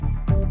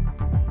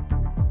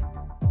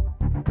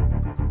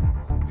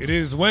It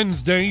is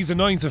Wednesday, the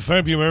 9th of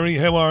February.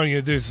 How are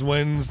you this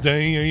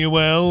Wednesday? Are you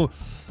well?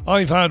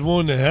 I've had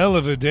one hell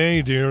of a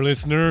day, dear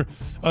listener.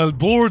 I'll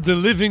bore the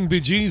living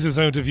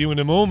bejesus out of you in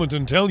a moment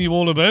and tell you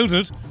all about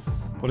it.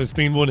 But it's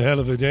been one hell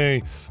of a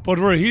day. But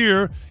we're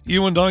here,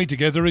 you and I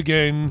together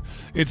again.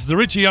 It's the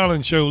Richie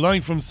Allen Show,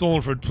 live from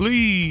Salford.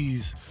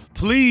 Please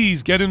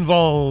get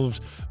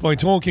involved by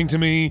talking to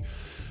me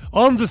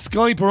on the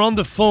Skype or on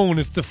the phone.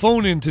 It's the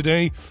phone in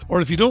today.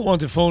 Or if you don't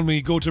want to phone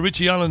me, go to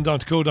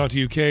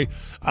richieallen.co.uk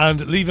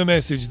and leave a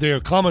message there.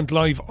 Comment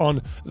live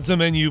on the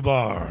menu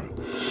bar.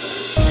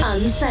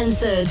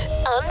 Uncensored,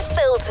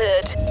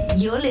 unfiltered.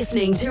 You're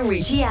listening to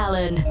Richie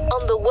Allen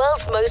on the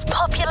world's most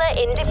popular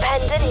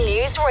independent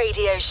news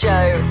radio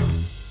show.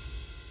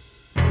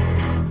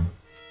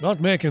 Not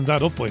making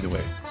that up, by the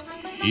way.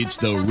 It's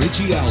the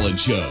Richie Allen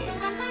Show.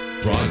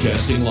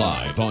 Broadcasting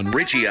live on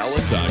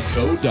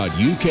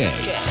richieallen.co.uk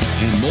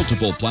and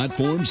multiple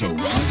platforms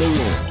around the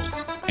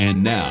world.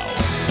 And now,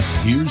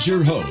 here's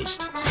your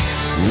host,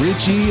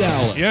 Richie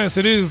Allen. Yes,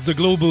 it is the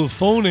global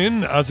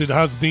phone-in, as it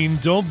has been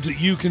dubbed.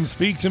 You can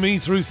speak to me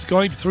through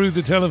Skype, through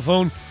the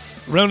telephone,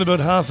 around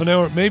about half an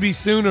hour, maybe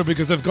sooner,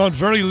 because I've got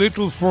very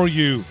little for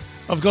you.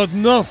 I've got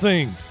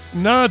nothing,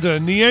 nada,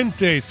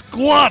 niente,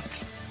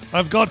 squat.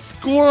 I've got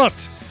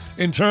squat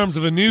in terms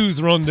of a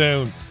news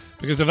rundown,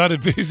 because I've had a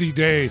busy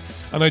day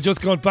and I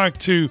just got back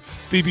to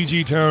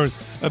BBG Towers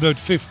about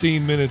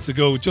 15 minutes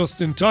ago,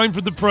 just in time for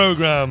the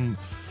programme.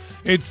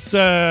 It's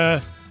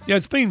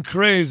been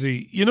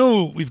crazy. You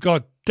know, we've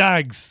got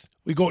dags.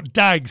 We got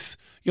dags.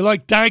 You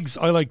like dags?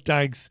 I like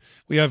dags.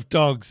 We have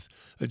dogs,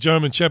 a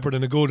German Shepherd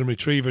and a Golden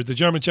Retriever. The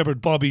German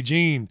Shepherd, Bobby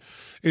Jean,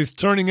 is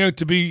turning out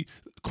to be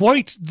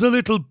quite the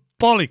little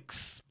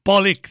bollocks.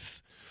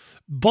 Bollocks,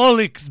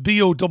 Bollix,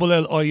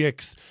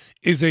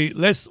 is a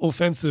less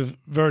offensive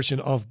version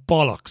of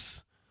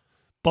bollocks.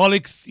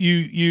 Bollocks you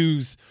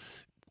use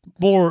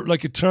more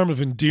like a term of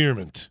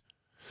endearment.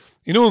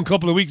 You know, a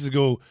couple of weeks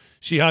ago,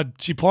 she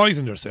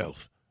poisoned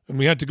herself and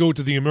we had to go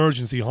to the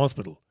emergency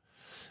hospital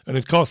and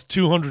it cost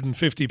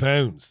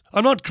 £250.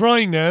 I'm not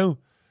crying now.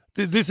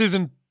 This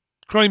isn't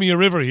Cry Me a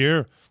River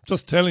here.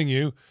 Just telling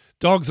you,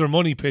 dogs are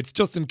money pits,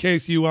 just in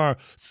case you are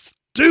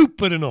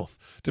stupid enough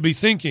to be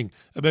thinking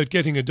about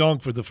getting a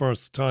dog for the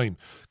first time.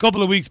 A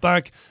couple of weeks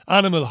back,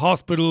 Animal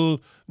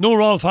Hospital, no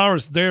Rolf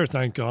Harris there,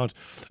 thank God.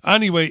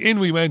 Anyway, in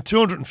we went,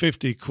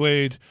 250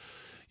 quid.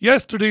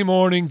 Yesterday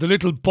morning, the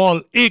little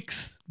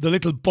bollocks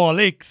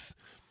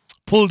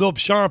pulled up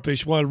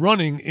sharpish while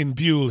running in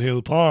Buell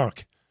Hill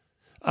Park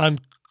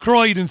and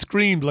cried and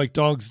screamed like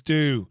dogs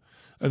do,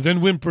 and then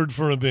whimpered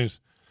for a bit.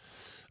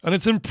 And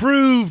it's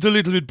improved a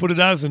little bit, but it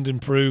hasn't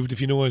improved,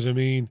 if you know what I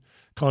mean.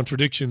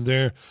 Contradiction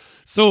there.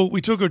 So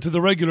we took her to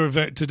the regular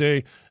vet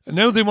today, and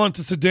now they want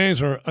to sedate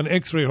her and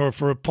x-ray her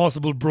for a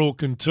possible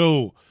broken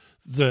toe.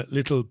 The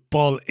little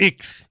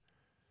bollocks.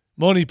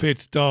 Money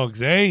pits,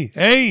 dogs, eh?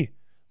 Hey?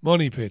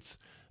 Money pits.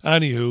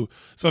 Anywho,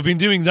 so I've been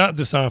doing that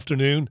this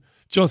afternoon.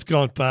 Just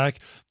got back.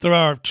 There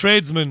are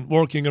tradesmen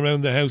working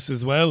around the house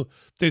as well.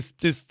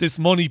 This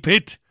money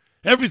pit.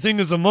 Everything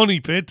is a money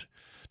pit.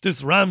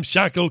 This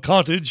ramshackle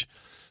cottage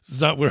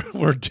that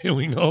we're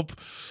doing up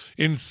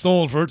in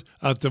Salford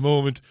at the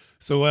moment.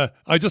 So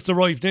I just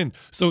arrived in.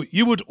 So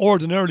you would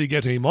ordinarily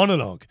get a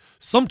monologue.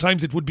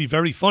 Sometimes it would be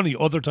very funny,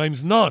 other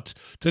times not.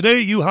 Today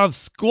you have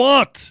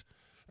squat.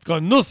 I've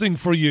got nothing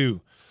for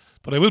you.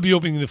 But I will be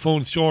opening the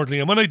phones shortly.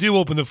 And when I do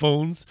open the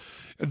phones,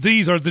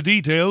 these are the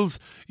details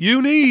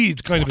you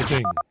need, kind of a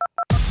thing.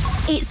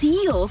 It's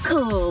your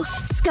call.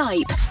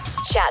 Skype,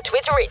 chat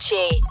with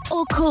Richie,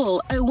 or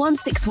call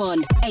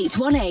 0161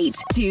 818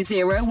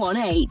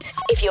 2018.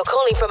 If you're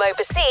calling from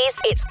overseas,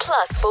 it's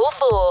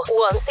 +44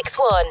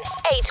 161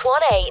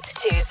 818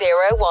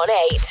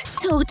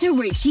 2018. Talk to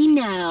Richie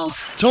now.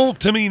 Talk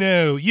to me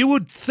now. You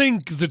would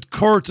think that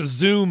Kurt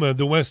Zouma,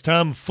 the West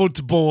Ham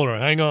footballer,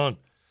 hang on,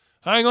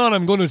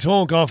 I'm going to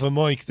talk off a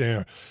mic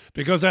there,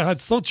 because I had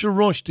such a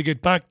rush to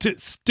get back to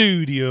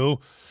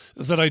studio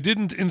that I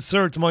didn't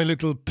insert my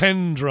little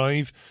pen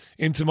drive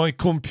into my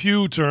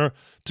computer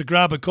to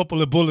grab a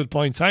couple of bullet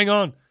points. Hang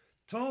on.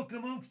 Talk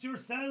amongst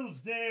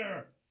yourselves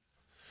there.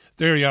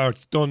 There you are,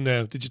 it's done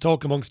now. Did you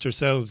talk amongst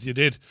yourselves? You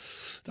did.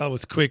 That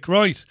was quick.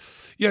 Right.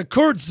 Yeah,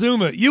 Kurt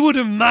Zouma. You would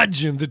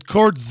imagine that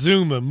Kurt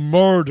Zouma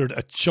murdered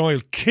a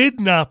child,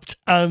 kidnapped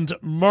and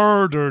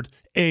murdered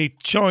a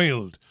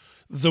child,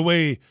 the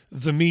way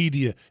the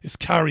media is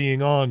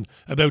carrying on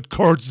about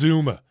Kurt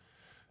Zouma.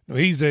 Now,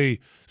 he's a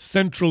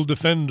central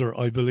defender,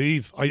 I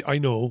believe. I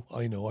know.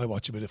 I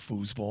watch a bit of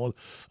foosball.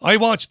 I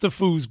watch the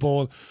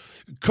foosball.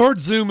 Kurt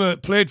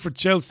Zouma played for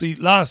Chelsea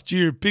last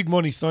year, big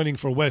money signing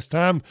for West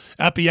Ham,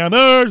 Happy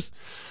Hammers,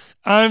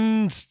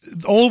 and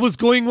all was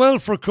going well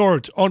for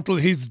Kurt until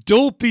his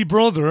dopey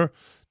brother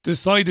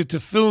decided to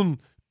film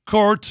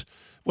Kurt,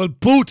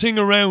 booting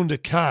around a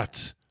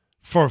cat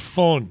for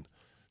fun.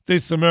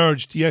 This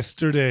emerged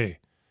yesterday.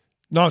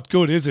 Not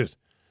good, is it?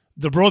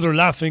 The brother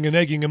laughing and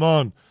egging him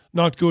on.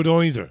 Not good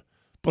either.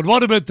 But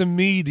what about the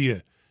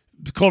media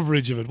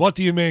coverage of it? What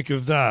do you make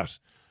of that?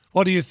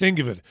 What do you think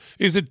of it?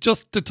 Is it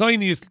just the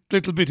tiniest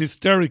little bit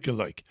hysterical,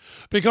 like?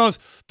 Because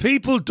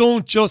people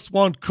don't just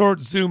want Kurt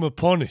Zouma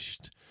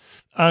punished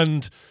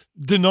and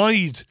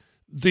denied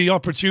the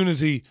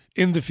opportunity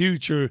in the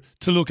future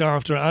to look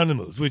after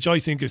animals, which I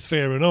think is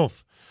fair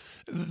enough.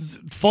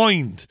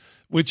 Fined,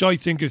 which I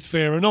think is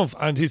fair enough.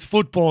 And his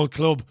football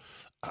club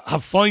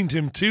have fined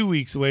him 2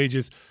 weeks'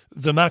 wages,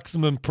 the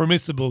maximum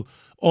permissible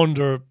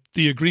under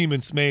the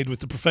agreements made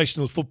with the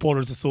Professional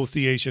Footballers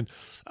Association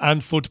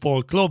and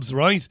football clubs,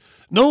 right?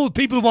 No,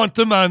 people want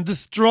the man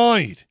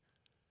destroyed.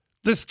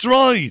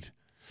 Destroyed.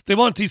 They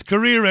want his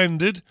career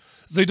ended.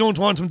 They don't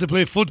want him to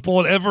play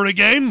football ever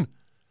again.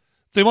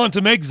 They want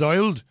him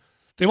exiled.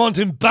 They want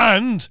him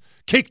banned,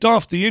 kicked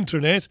off the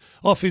internet,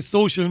 off his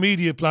social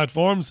media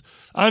platforms,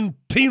 and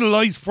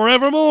penalised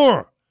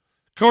forevermore.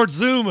 Kurt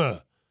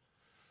Zouma.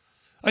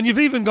 And you've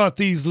even got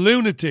these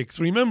lunatics.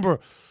 Remember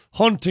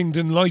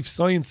Huntingdon Life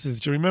Sciences?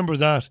 Do you remember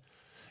that?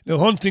 Now,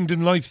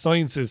 Huntingdon Life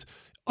Sciences,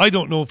 I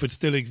don't know if it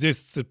still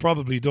exists. It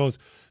probably does.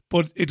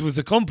 But it was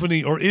a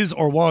company, or is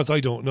or was, I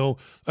don't know,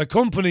 a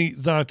company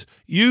that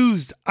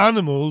used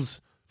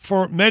animals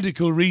for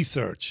medical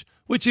research,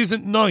 which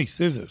isn't nice,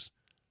 is it?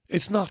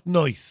 It's not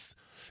nice.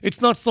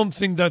 It's not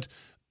something that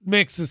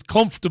makes us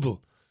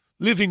comfortable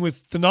living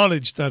with the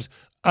knowledge that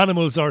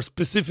animals are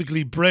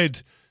specifically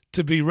bred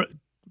to be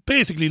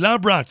basically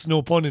lab rats,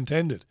 no pun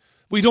intended.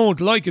 We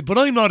don't like it, but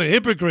I'm not a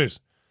hypocrite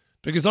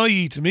because I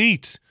eat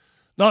meat.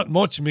 Not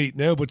much meat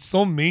now, but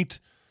some meat.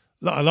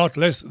 A lot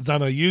less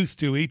than I used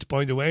to eat,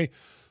 by the way.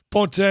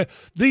 But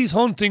these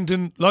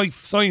Huntingdon Life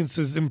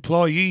Sciences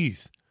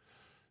employees,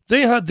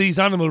 they had these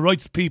animal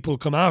rights people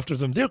come after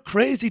them. They're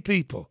crazy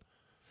people,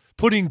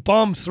 putting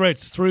bomb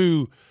threats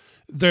through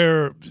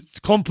their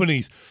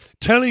companies,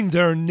 telling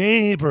their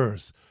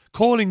neighbours,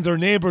 calling their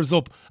neighbours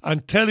up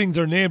and telling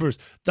their neighbours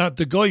that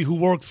the guy who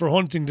works for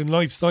Huntingdon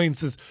Life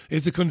Sciences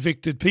is a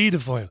convicted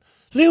paedophile.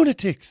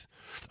 Lunatics.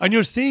 And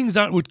you're seeing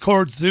that with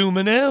Kurt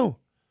Zouma now.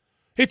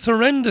 It's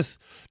horrendous.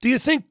 Do you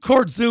think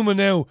Kurt Zouma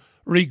now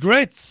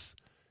regrets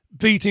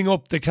beating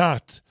up the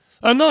cat?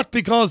 And not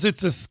because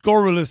it's a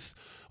scurrilous,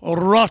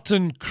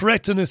 rotten,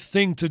 cretinous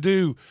thing to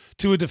do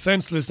to a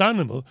defenceless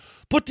animal,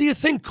 but do you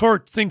think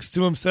Kurt thinks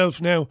to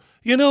himself now,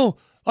 you know,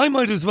 I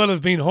might as well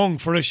have been hung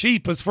for a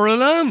sheep as for a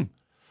lamb.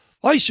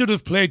 I should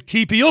have played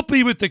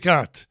keepy-uppy with the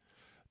cat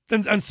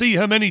and see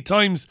how many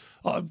times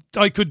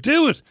I could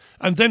do it,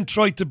 and then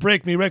tried to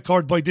break my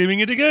record by doing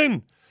it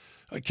again.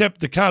 I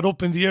kept the cat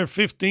up in the air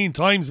 15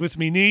 times with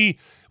me knee,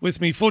 with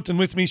me foot and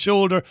with me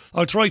shoulder.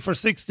 I'll try for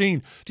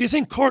 16. Do you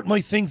think Kurt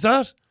might think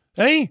that?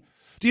 Eh?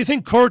 Do you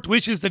think Kurt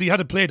wishes that he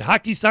had played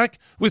hacky sack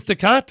with the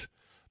cat?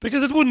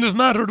 Because it wouldn't have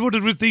mattered, would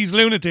it, with these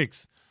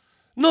lunatics?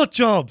 Nut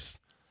jobs.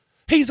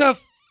 He's a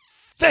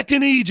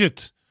feckin'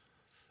 Egypt.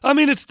 I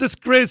mean, it's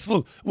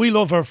disgraceful. We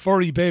love our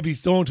furry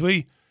babies, don't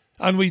we?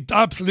 And we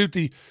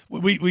absolutely,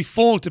 we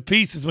fall to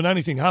pieces when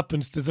anything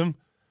happens to them.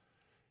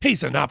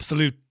 He's an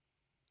absolute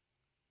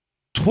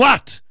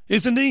twat,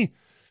 isn't he?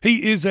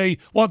 He is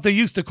what they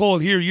used to call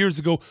here years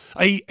ago,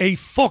 a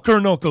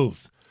fucker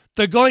knuckles.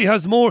 The guy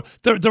has more,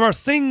 there are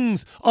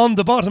things on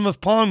the bottom of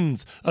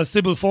ponds, as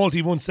Sybil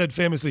Fawlty once said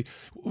famously,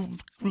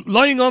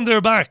 lying on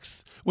their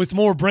backs with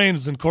more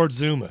brains than Kurt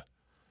Zouma.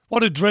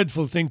 What a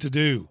dreadful thing to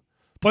do.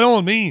 By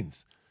all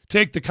means,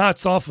 take the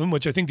cats off him,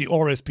 which I think the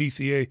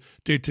RSPCA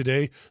did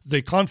today.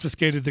 They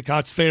confiscated the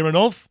cats, fair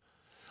enough.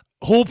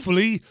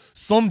 Hopefully,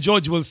 some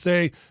judge will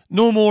say,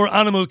 no more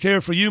animal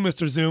care for you,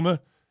 Mr. Zouma.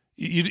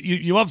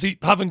 You obviously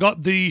haven't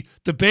got the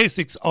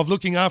basics of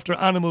looking after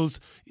animals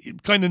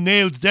kind of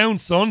nailed down,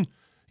 son.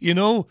 You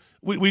know,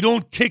 we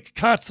don't kick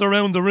cats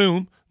around the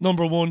room,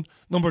 number one.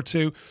 Number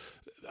two,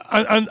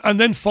 and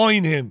then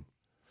fine him.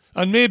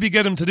 And maybe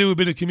get him to do a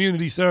bit of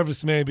community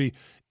service maybe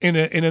in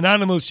an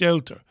animal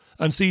shelter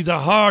and see the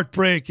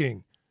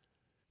heartbreaking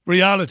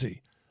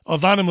reality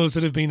of animals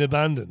that have been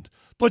abandoned.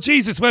 But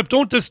Jesus wept,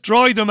 don't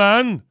destroy the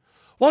man.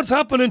 What's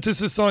happening to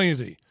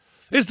society?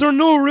 Is there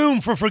no room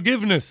for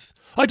forgiveness?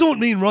 I don't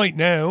mean right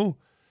now.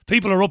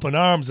 People are up in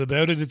arms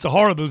about it. It's a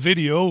horrible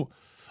video.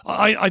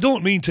 I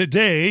don't mean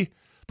today.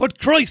 But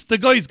Christ, the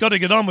guy's got to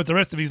get on with the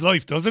rest of his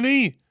life, doesn't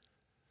he?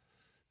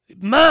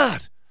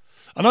 Mad.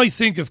 And I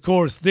think, of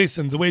course, this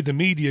and the way the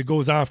media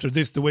goes after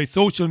this, the way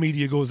social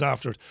media goes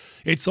after it,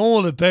 it's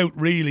all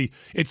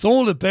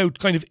about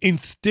kind of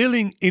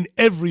instilling in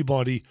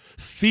everybody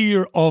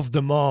fear of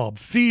the mob,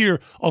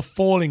 fear of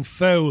falling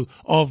foul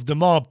of the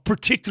mob,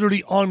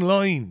 particularly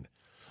online.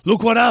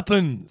 Look what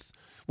happens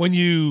when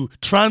you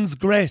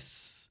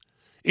transgress.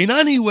 In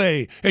any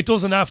way, it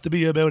doesn't have to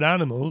be about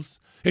animals.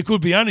 It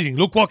could be anything.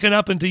 Look what can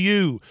happen to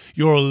you.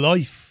 Your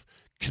life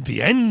can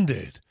be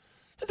ended.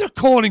 They're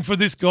calling for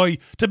this guy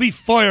to be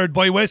fired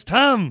by West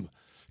Ham.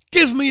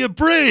 Give me a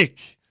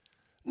break.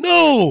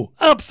 No,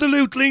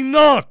 absolutely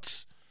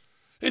not.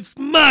 It's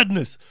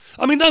madness.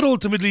 I mean, that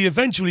ultimately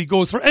eventually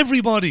goes for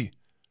everybody.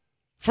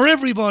 For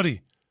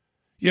everybody.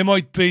 You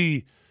might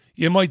be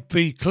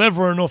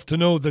clever enough to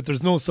know that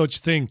there's no such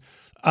thing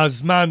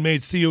as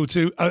man-made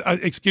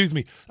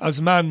CO2, as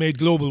man-made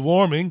global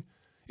warming.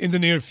 in the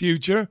near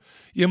future.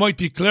 You might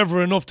be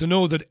clever enough to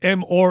know that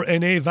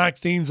mRNA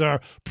vaccines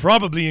are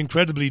probably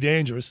incredibly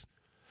dangerous.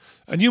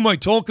 And you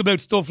might talk about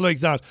stuff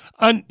like that.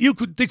 And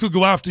they could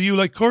go after you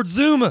like Kurt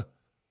Zuma.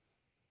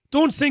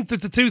 Don't think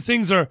that the two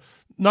things are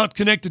not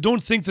connected.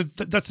 Don't think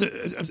that that's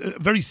a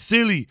very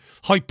silly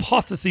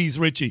hypothesis,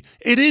 Richie.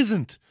 It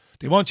isn't.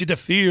 They want you to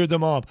fear the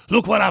mob.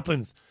 Look what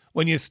happens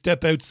when you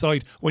step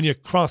outside, when you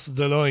cross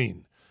the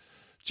line.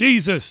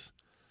 Jesus,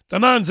 the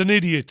man's an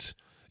idiot.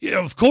 Yeah,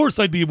 of course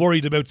I'd be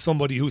worried about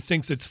somebody who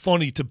thinks it's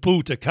funny to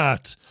boot a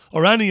cat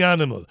or any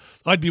animal.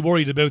 I'd be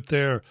worried about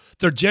their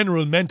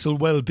general mental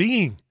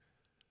well-being.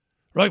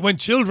 Right, when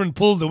children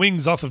pull the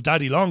wings off of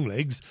Daddy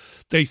Longlegs,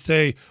 they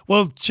say,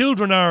 well,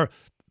 children are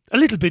a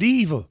little bit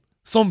evil.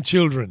 Some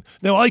children.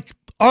 Now,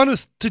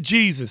 honest to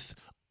Jesus,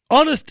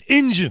 honest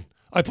Injun,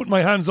 I put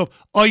my hands up.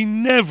 I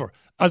never,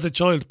 as a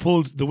child,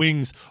 pulled the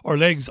wings or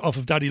legs off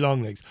of Daddy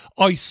Longlegs.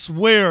 I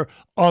swear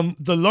on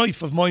the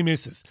life of my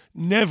missus.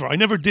 Never. I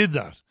never did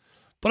that.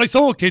 But I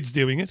saw kids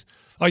doing it.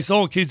 I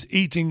saw kids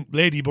eating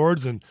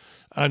ladybirds and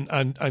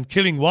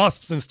killing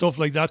wasps and stuff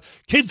like that.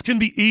 Kids can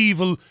be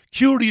evil,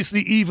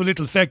 curiously evil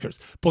little feckers,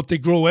 but they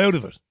grow out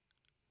of it.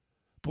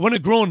 But when a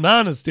grown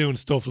man is doing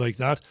stuff like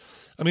that,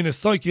 I mean, a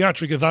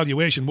psychiatric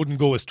evaluation wouldn't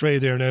go astray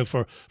there now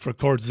for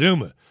Kurt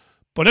Zuma.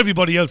 But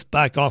everybody else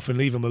back off and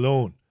leave him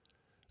alone.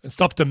 And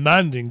stop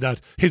demanding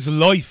that his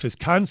life is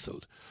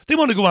cancelled. They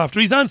want to go after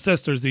his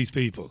ancestors, these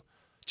people.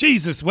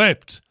 Jesus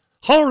wept.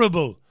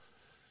 Horrible.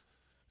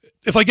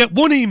 If I get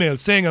one email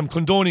saying I'm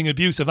condoning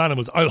abuse of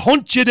animals, I'll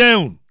hunt you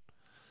down.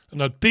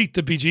 And I'll beat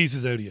the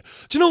bejesus out of you.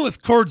 Do you know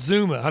if Kurt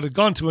Zuma had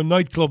gone to a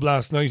nightclub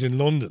last night in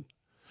London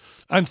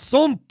and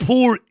some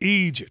poor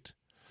idiot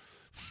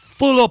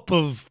full up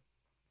of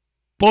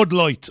Bud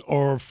Light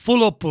or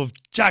full up of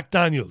Jack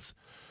Daniels,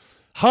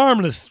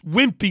 harmless,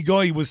 wimpy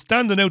guy was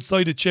standing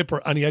outside a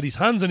chipper and he had his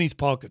hands in his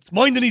pockets,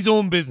 minding his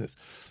own business.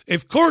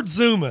 If Kurt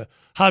Zuma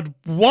had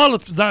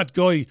walloped that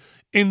guy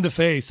in the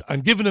face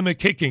and given him a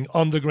kicking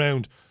on the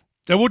ground,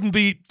 there'd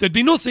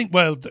be nothing,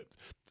 well,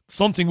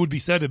 something would be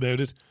said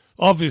about it,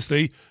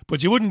 obviously,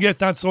 but you wouldn't get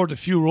that sort of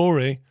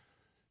furore,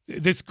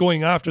 this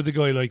going after the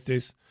guy like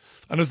this.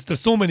 And there's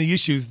so many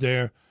issues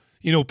there.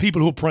 You know,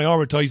 people who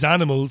prioritise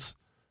animals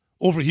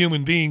over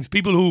human beings,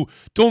 people who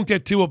don't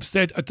get too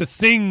upset at the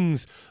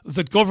things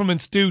that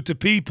governments do to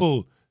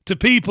people,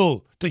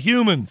 to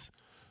humans,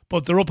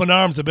 but they're up in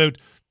arms about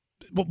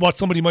what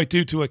somebody might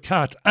do to a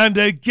cat. And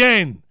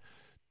again,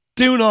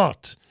 do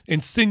not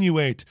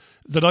insinuate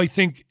that I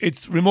think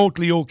it's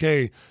remotely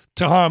okay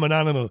to harm an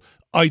animal.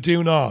 I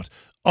do not.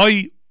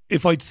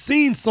 If I'd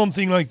seen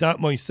something like that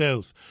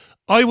myself,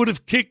 I would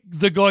have kicked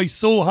the guy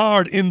so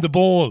hard in the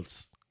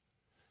balls.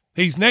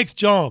 His next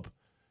job,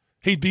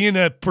 he'd be in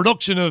a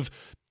production of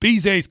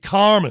Bizet's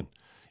Carmen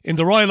in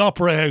the Royal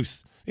Opera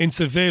House in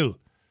Seville.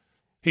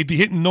 He'd be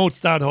hitting notes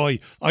that high.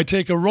 I'd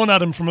take a run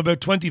at him from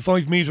about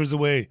 25 metres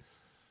away.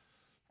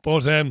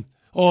 But,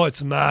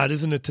 it's mad,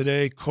 isn't it,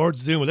 today? Kurt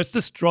Zuma, let's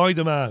destroy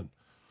the man.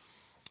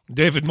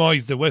 David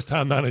Moyes, the West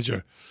Ham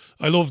manager.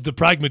 I love the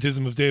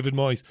pragmatism of David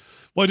Moyes.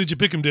 Why did you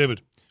pick him,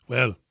 David?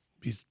 Well,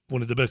 he's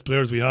one of the best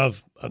players we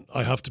have, and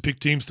I have to pick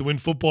teams to win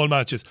football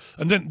matches.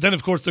 And then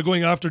of course, they're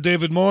going after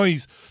David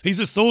Moyes. He's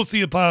a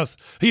sociopath.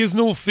 He has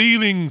no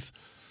feelings.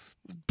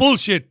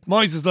 Bullshit.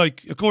 Moyes is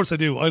like, of course I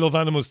do. I love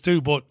animals too,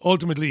 but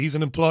ultimately he's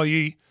an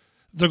employee.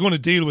 They're going to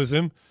deal with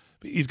him.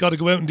 He's got to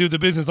go out and do the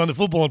business on the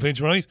football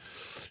pitch, right?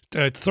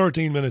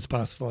 13 minutes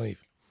past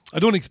 5. I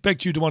don't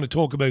expect you to want to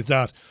talk about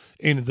that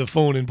in the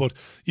phone-in, but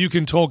you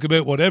can talk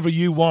about whatever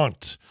you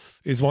want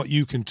is what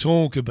you can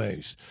talk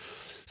about.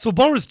 So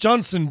Boris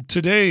Johnson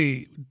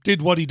today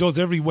did what he does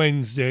every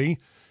Wednesday.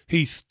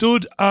 He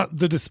stood at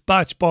the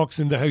dispatch box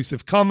in the House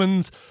of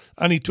Commons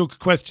and he took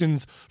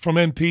questions from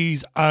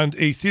MPs and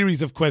a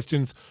series of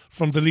questions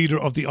from the leader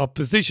of the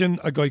opposition,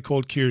 a guy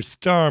called Keir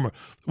Starmer.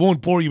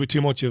 Won't bore you with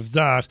too much of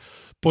that.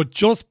 But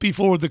just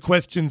before the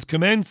questions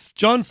commenced,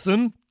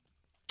 Johnson,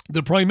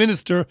 the Prime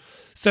Minister,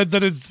 said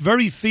that it's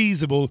very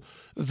feasible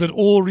that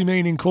all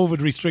remaining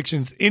COVID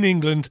restrictions in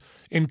England,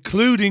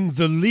 including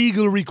the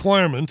legal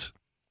requirement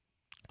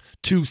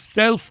to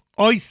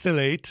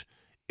self-isolate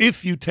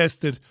if you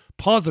tested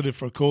positive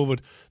for COVID,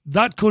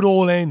 that could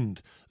all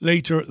end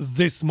later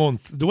this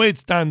month. The way it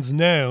stands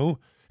now,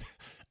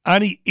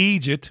 any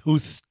idiot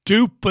who's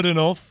stupid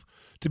enough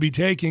to be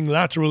taking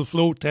lateral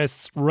flow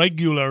tests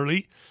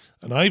regularly,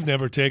 and I've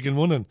never taken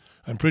one, and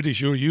I'm pretty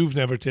sure you've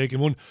never taken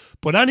one,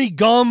 but any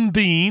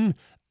gobshite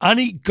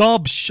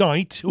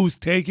who's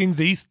taking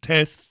these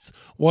tests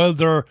while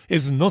there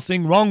is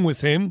nothing wrong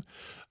with him,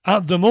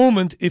 at the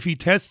moment, if he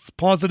tests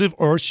positive,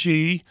 or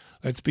she,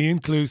 let's be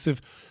inclusive,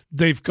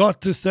 they've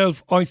got to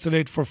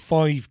self-isolate for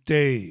 5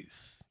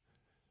 days.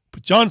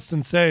 But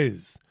Johnson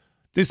says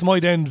this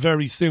might end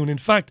very soon. In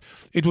fact,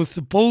 it was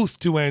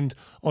supposed to end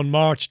on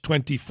March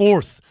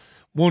 24th,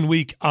 1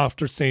 week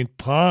after St.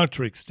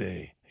 Patrick's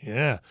Day.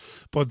 Yeah,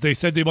 but they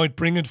said they might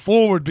bring it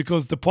forward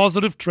because the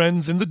positive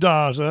trends in the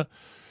data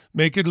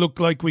make it look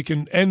like we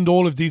can end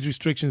all of these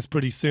restrictions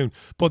pretty soon.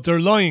 But they're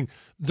lying.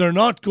 They're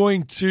not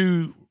going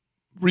to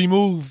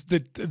remove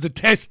the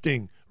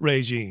testing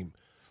regime.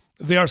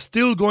 They are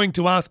still going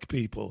to ask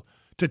people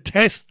to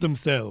test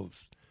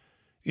themselves,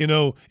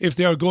 if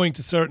they are going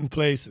to certain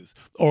places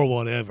or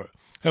whatever.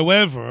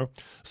 However,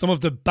 some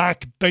of the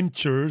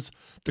backbenchers,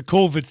 the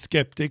COVID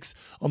skeptics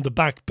on the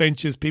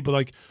backbenches, people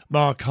like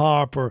Mark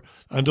Harper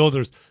and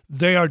others,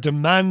 they are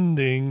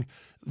demanding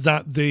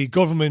that the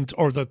government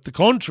or that the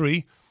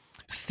country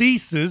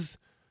stops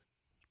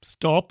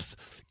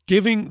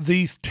giving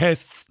these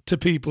tests to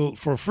people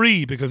for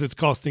free because it's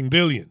costing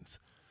billions.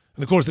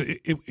 And of course,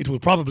 it will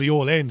probably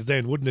all end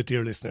then, wouldn't it,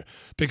 dear listener?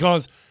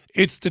 Because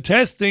it's the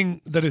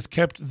testing that has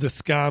kept the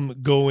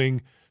scam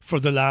going for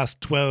the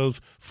last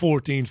 12,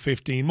 14,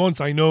 15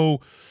 months. I know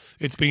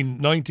it's been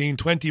 19,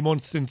 20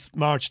 months since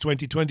March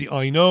 2020.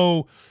 I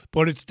know,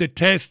 but it's the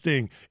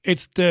testing.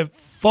 It's the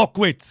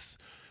fuckwits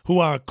who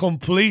are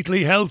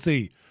completely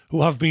healthy,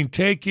 who have been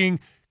taking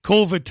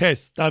COVID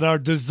tests that are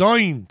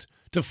designed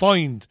to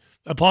find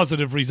a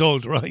positive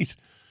result, right?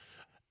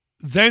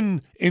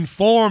 Then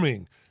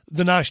informing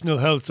the National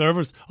Health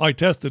Service, I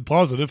tested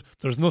positive,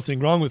 there's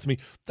nothing wrong with me.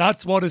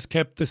 That's what has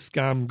kept the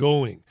scam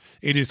going.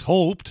 It is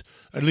hoped,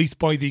 at least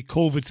by the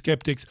COVID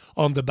skeptics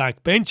on the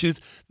back benches,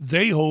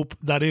 they hope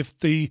that if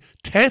the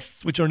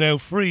tests, which are now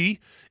free,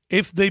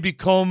 if there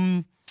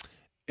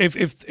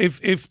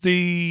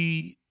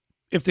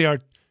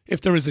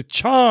is a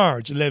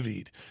charge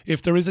levied,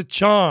 if there is a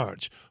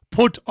charge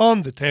put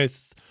on the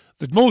tests,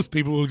 that most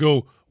people will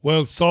go,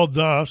 well, sod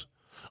that,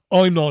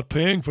 I'm not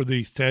paying for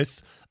these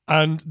tests,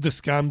 and the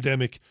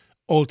scamdemic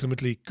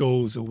ultimately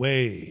goes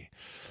away.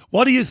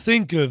 What do you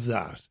think of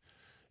that?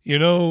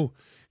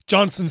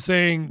 Johnson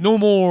saying no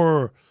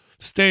more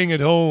staying at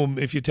home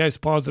if you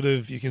test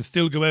positive. You can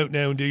still go out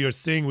now and do your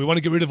thing. We want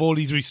to get rid of all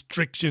these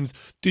restrictions.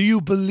 Do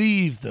you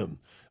believe them?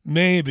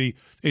 Maybe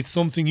it's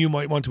something you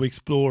might want to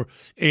explore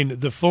in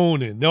the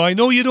phone-in. Now, I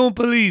know you don't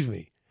believe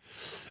me,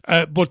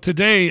 but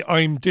today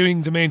I'm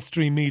doing the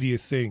mainstream media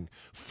thing.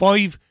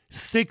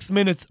 5-6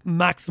 minutes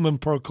maximum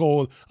per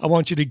call. I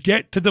want you to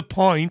get to the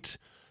point.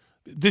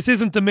 This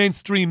isn't the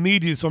mainstream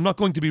media, so I'm not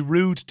going to be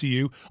rude to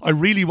you. I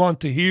really want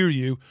to hear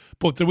you,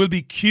 but there will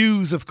be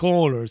queues of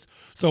callers.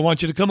 So I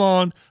want you to come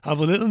on, have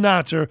a little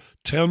natter,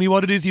 tell me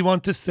what it is you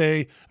want to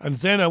say, and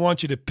then I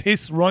want you to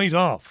piss right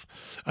off.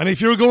 And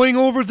if you're going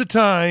over the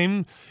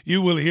time,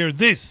 you will hear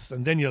this,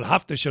 and then you'll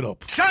have to shut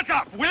up. Shut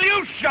up! Will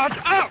you shut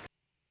up?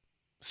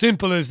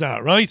 Simple as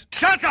that, right?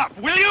 Shut up!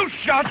 Will you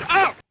shut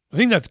up? I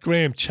think that's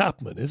Graham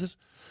Chapman, is it?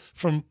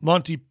 From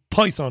Monty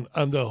Python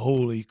and the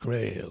Holy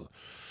Grail.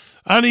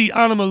 Any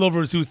animal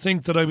lovers who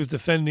think that I was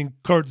defending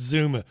Kurt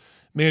Zuma,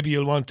 maybe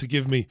you'll want to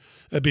give me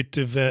a bit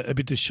of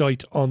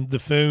shite on the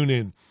phone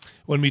in.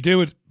 When we do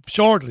it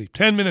shortly,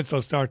 10 minutes,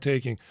 I'll start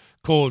taking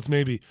calls,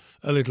 maybe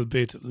a little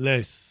bit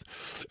less.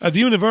 The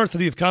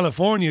University of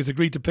California has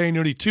agreed to pay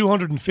nearly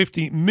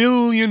 $250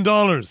 million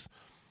to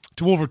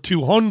over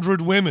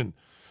 200 women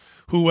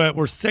who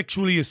were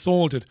sexually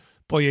assaulted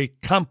by a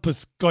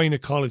campus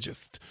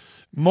gynecologist.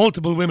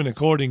 Multiple women,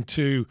 according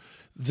to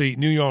the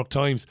New York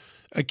Times,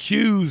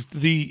 accused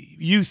the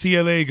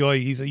UCLA guy,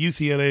 he's a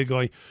UCLA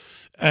guy,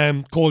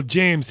 called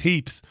James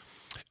Heaps,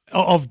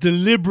 of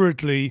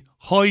deliberately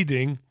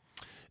hiding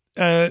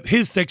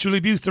his sexual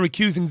abuse. They're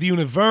accusing the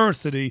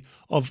university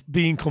of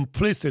being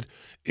complicit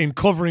in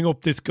covering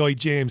up this guy,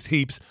 James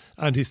Heaps,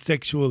 and his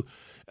sexual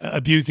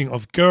abusing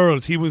of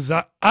girls. He was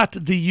at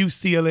the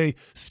UCLA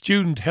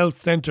Student Health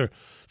Center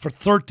for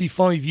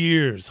 35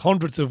 years.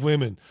 Hundreds of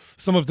women,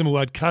 some of them who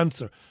had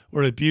cancer,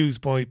 were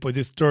abused by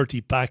this dirty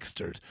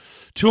bastard.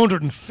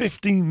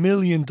 $250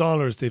 million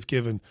they've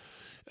given.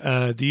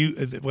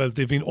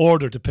 They've been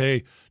ordered to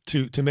pay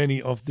to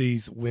many of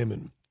these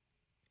women.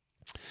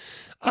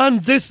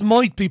 And this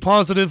might be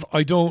positive.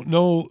 I don't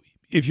know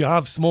if you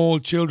have small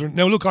children.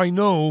 Now, look, I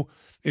know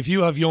if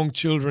you have young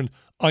children,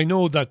 I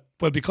know that,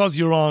 well, because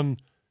you're on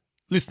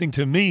listening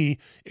to me,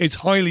 it's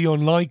highly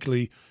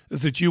unlikely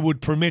that you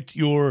would permit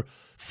your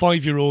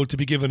 5-year-old to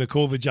be given a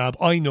COVID jab.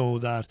 I know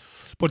that.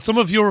 But some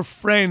of your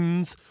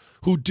friends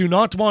who do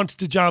not want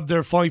to jab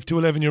their 5 to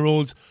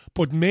 11-year-olds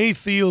but may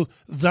feel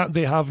that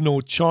they have no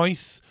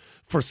choice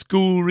for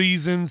school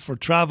reasons, for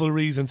travel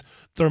reasons,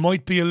 there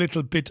might be a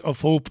little bit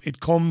of hope. It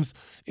comes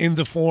in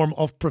the form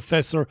of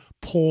Professor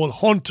Paul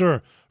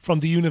Hunter from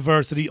the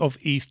University of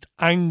East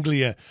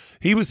Anglia.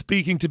 He was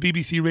speaking to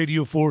BBC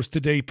Radio 4's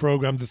Today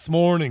programme this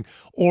morning.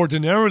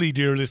 Ordinarily,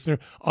 dear listener,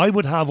 I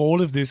would have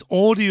all of this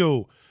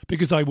audio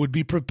because I would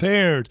be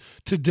prepared.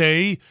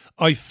 Today,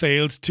 I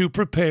failed to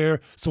prepare,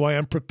 so I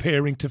am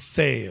preparing to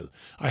fail.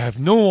 I have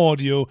no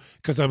audio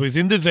because I was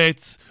in the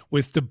vets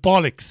with the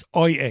bollocks,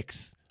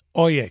 IX,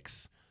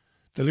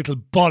 the little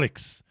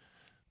bollocks.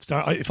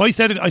 If I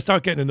said it, I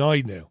start getting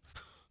annoyed now.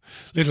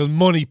 Little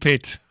money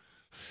pit.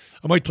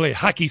 I might play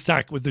hacky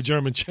sack with the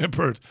German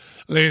Shepherd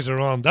later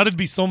on. That'd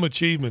be some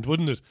achievement,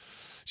 wouldn't it?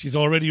 She's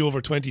already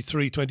over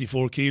 23,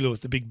 24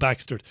 kilos, the big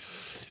bastard.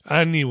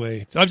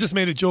 Anyway, I've just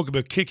made a joke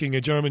about kicking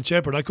a German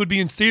Shepherd. I could be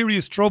in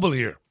serious trouble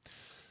here,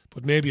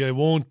 but maybe I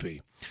won't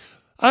be.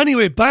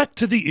 Anyway, back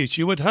to the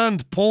issue at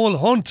hand. Paul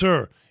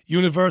Hunter,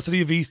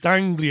 University of East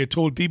Anglia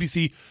told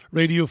BBC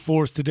Radio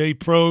 4's Today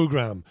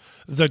programme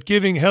that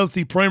giving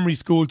healthy primary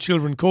school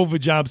children COVID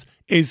jabs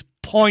is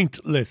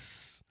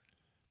pointless.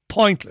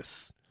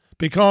 Pointless.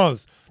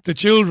 Because the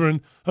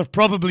children have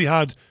probably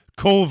had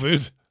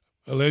COVID,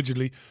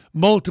 allegedly,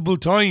 multiple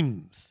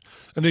times.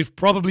 And they've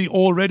probably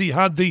already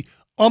had the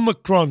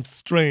Omicron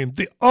strain,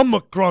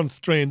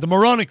 the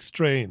moronic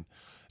strain.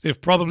 They've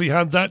probably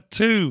had that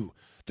too,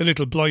 the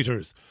little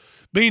blighters.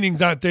 Meaning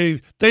that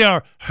they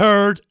are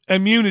herd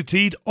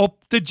immunity'd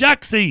up the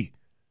jacksie.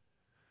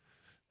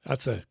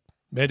 That's a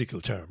medical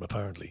term,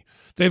 apparently.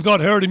 They've got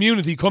herd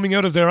immunity coming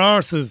out of their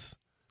arses,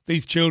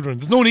 these children.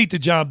 There's no need to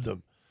jab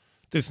them.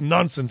 This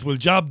nonsense will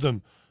jab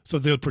them so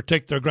they'll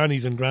protect their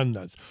grannies and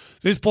granddads.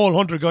 This Paul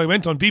Hunter guy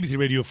went on BBC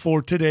Radio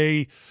 4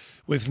 today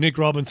with Nick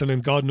Robinson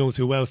and God knows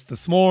who else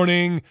this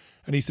morning,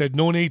 and he said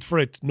no need for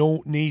it,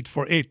 no need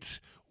for it.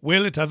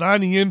 Will it have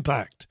any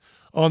impact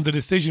on the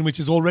decision which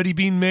has already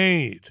been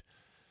made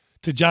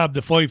to jab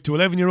the 5 to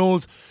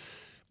 11-year-olds?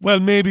 Well,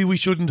 maybe we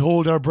shouldn't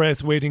hold our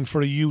breath waiting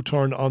for a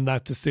U-turn on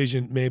that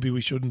decision. Maybe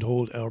we shouldn't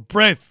hold our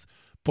breath,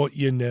 but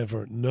you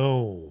never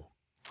know.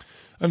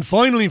 And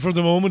finally, for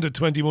the moment, at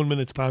 21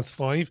 minutes past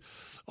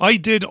 5, I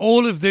did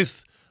all of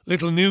this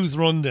little news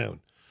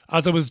rundown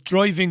as I was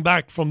driving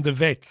back from the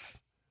vets.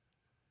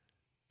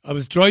 I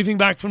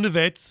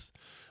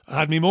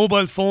had my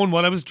mobile phone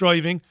while I was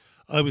driving.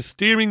 I was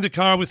steering the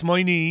car with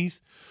my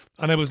knees,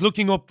 and I was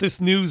looking up this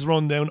news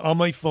rundown on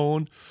my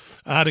phone.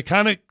 I had a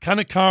can of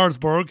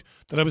Carlsberg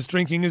that I was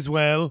drinking as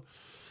well,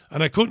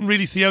 and I couldn't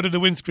really see out of the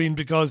windscreen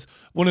because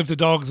one of the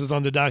dogs was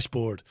on the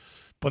dashboard.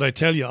 But I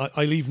tell you,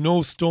 I leave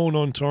no stone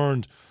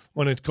unturned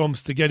when it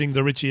comes to getting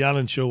the Richie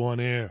Allen Show on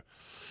air.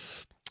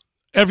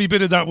 Every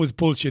bit of that was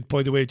bullshit,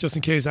 by the way, just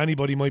in case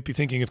anybody might be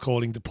thinking of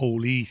calling the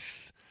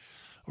police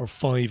or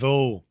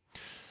 5-0.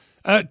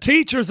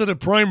 Teachers at a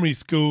primary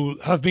school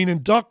have been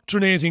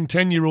indoctrinating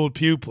 10-year-old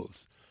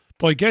pupils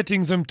by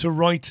getting them to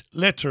write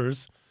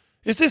letters.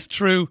 Is this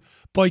true?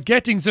 By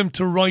getting them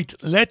to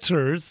write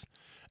letters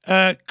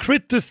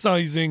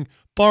criticising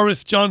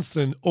Boris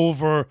Johnson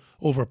over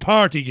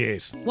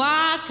Partygate.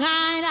 What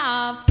kind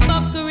of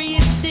fuckery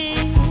is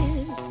this?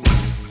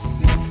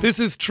 This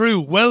is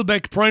true.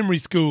 Welbeck Primary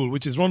School,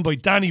 which is run by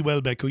Danny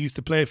Welbeck, who used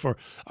to play for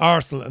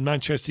Arsenal and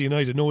Manchester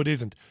United. No, it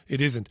isn't.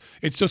 It isn't.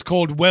 It's just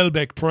called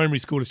Welbeck Primary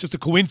School. It's just a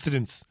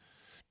coincidence.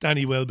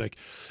 Danny Welbeck.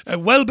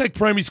 Welbeck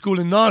Primary School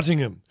in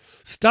Nottingham.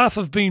 Staff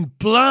have been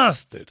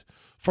blasted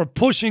for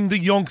pushing the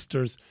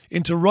youngsters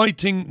into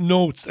writing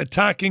notes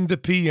attacking the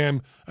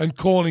PM and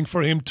calling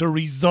for him to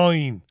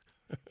resign.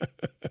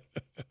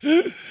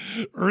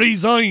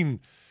 Resign,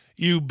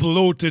 you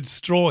bloated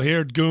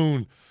straw-haired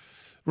goon,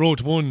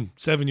 wrote one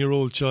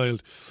 7-year-old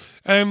child.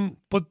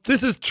 But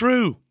this is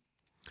true.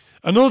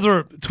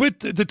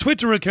 The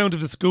Twitter account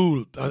of the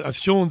school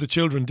has shown the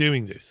children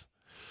doing this.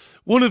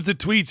 One of the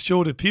tweets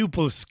showed a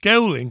pupil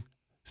scowling,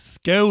 it's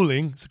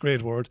a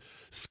great word,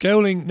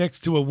 scowling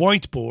next to a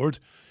whiteboard,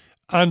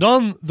 and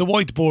on the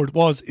whiteboard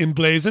was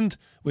emblazoned,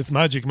 with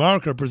magic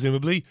marker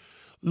presumably,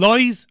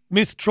 lies,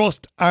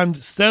 mistrust and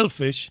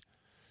selfish,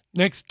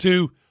 next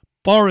to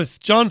Boris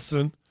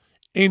Johnson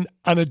in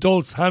an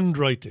adult's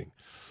handwriting.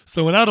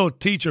 So an adult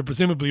teacher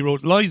presumably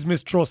wrote lies,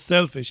 mistrust,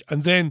 selfish,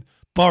 and then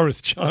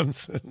Boris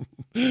Johnson.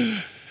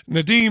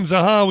 Nadeem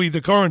Zahawi,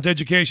 the current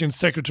education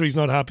secretary, is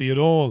not happy at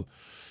all.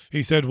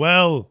 He said,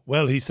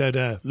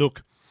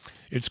 look,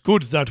 it's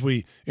good that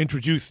we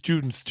introduce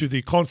students to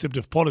the concept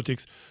of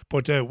politics,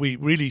 but we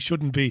really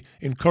shouldn't be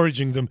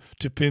encouraging them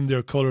to pin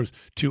their colours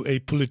to a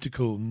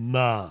political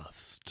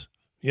mast.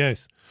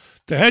 Yes.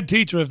 The head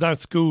teacher of that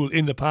school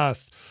in the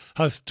past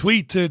has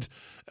tweeted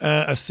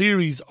a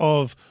series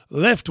of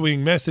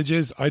left-wing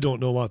messages. I don't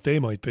know what they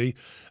might be.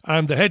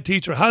 And the head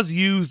teacher has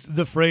used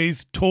the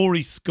phrase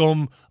Tory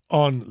scum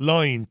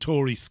online.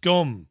 Tory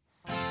scum.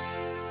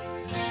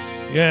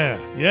 Yeah.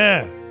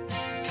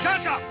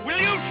 Shut up! Will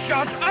you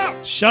shut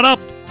up? Shut up!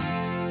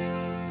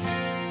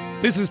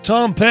 This is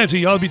Tom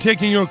Petty. I'll be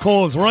taking your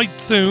calls right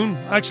soon.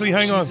 Actually,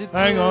 hang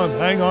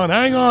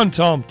on,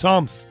 Tom.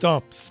 Tom,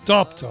 stop,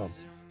 Tom.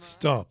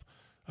 Stop.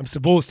 I'm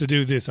supposed to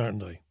do this,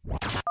 aren't I?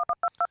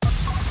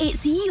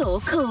 It's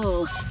your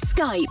call.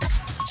 Skype,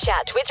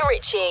 chat with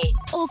Richie,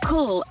 or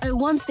call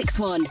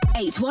 0161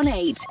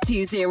 818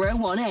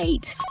 2018.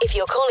 If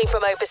you're calling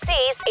from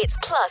overseas, it's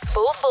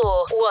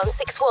 +44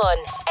 161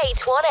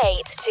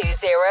 818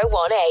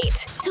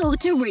 2018. Talk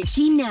to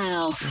Richie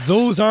now.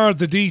 Those are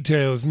the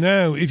details.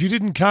 Now, if you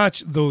didn't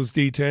catch those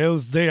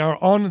details, they are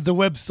on the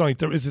website.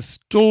 There is a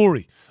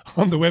story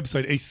on the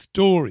website, a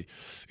story.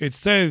 It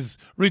says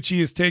Richie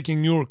is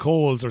taking your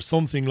calls or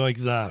something like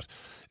that.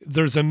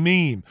 There's a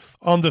meme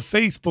on the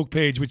Facebook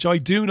page, which I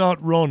do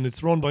not run.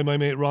 It's run by my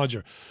mate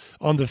Roger.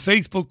 On the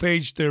Facebook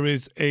page, there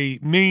is a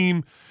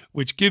meme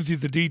which gives you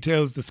the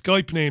details, the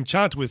Skype name,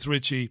 chat with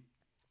Richie,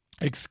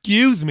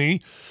 excuse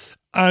me,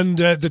 and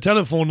the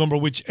telephone number,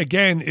 which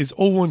again is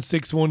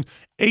 0161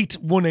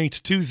 818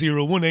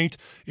 2018.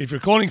 If you're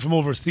calling from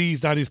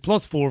overseas, that is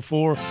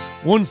 +44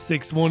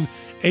 161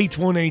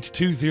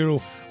 818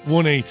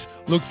 01419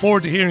 Look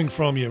forward to hearing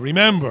from you.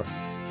 Remember,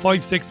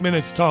 5-6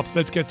 minutes tops.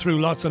 Let's get through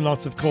lots and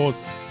lots of calls.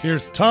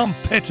 Here's Tom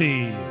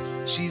Petty.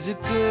 She's a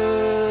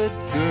good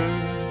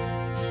girl,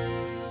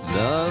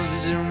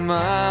 loves her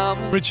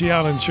mama. Richie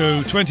Allen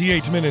Show,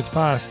 28 minutes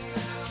past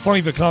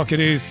 5 o'clock it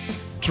is.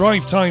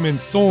 Drive time in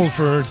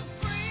Salford.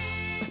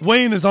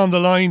 Wayne is on the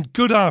line.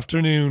 Good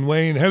afternoon,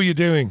 Wayne. How are you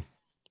doing?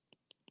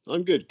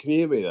 I'm good. Can you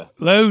hear me there?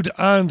 Loud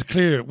and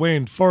clear.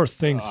 Wayne, first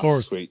things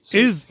first. Sweet.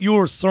 Is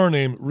your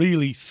surname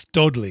really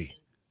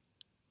Studley?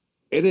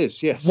 It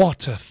is, yes.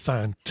 What a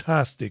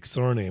fantastic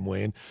surname,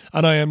 Wayne.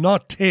 And I am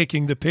not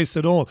taking the piss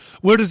at all.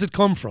 Where does it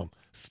come from?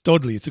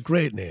 Studley. It's a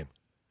great name.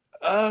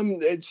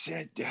 There's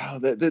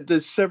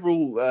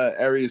several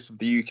areas of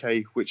the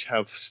UK which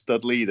have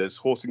Studley. There's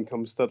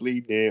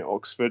Horsecombe-Studley near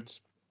Oxford.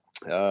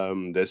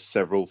 There's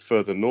several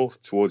further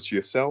north towards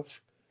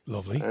yourself.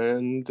 Lovely.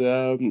 And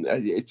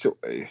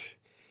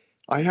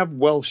I have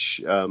Welsh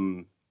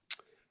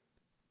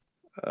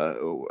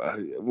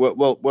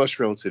Welsh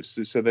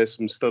relatives, so there's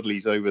some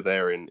Studleys over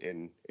there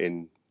in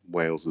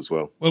Wales as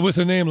well. Well, with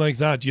a name like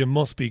that, you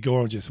must be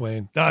gorgeous,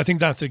 Wayne. I think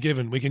that's a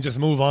given. We can just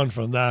move on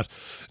from that.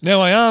 Now,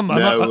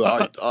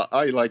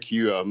 I like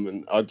you. I'm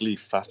an ugly,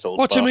 fat old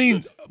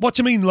bastard. What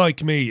you mean,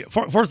 like me?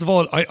 First of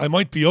all, I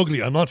might be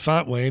ugly. I'm not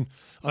fat, Wayne.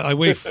 I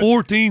weigh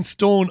 14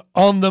 stone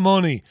on the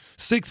money.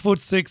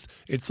 6'6".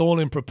 It's all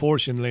in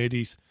proportion,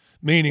 ladies.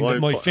 Meaning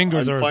that my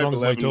fingers are as long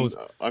as my toes.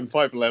 I'm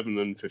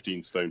 5'11" and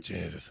 15 stone.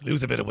 Jesus,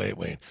 lose a bit of weight,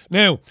 Wayne.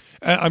 Now,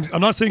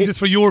 I'm not saying this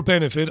for your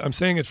benefit. I'm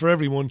saying it for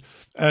everyone.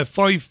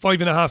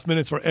 5.5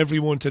 minutes for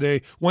everyone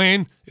today.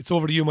 Wayne, it's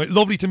over to you, mate.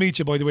 Lovely to meet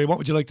you, by the way. What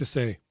would you like to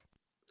say?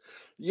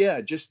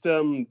 Yeah, just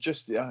your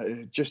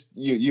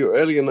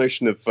earlier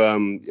notion of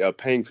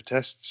paying for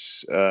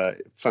tests.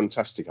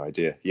 Fantastic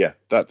idea. Yeah,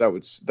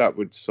 that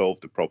would solve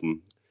the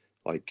problem,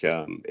 like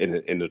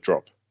in a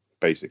drop,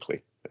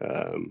 basically.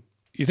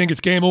 You think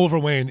it's game over,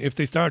 Wayne? If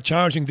they start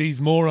charging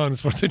these morons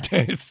for the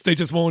tests, they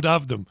just won't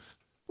have them.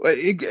 Well,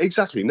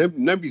 exactly.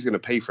 Nobody's going to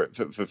pay for it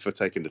for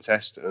taking the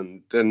test,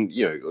 and then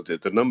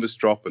the numbers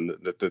drop, and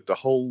the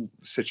whole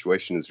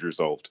situation is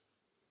resolved.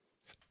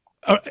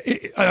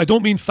 I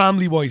don't mean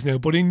family-wise now,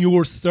 but in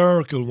your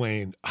circle,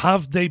 Wayne,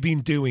 have they been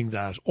doing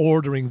that,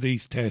 ordering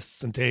these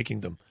tests and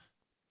taking them?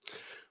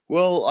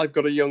 Well, I've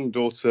got a young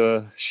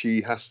daughter.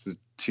 She has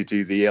to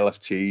do the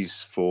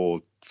LFTs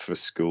for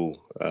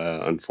school,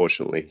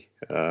 unfortunately.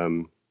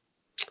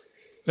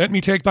 Let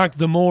me take back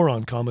the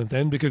moron comment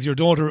then, because your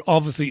daughter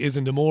obviously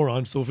isn't a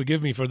moron, so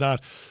forgive me for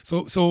that.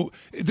 So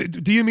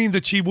do you mean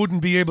that she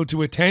wouldn't be able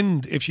to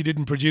attend if she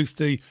didn't produce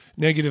the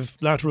negative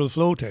lateral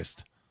flow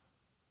test?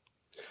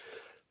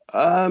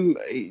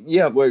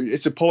 Yeah, well,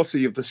 it's a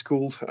policy of the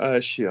school.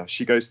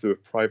 She goes to a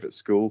private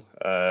school,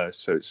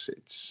 so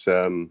it's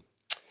a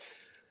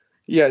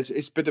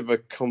bit of a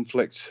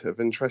conflict of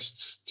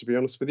interests, to be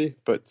honest with you.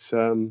 But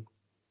how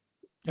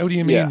do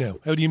you mean now?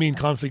 How do you mean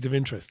conflict of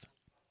interest?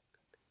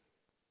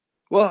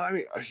 Well, I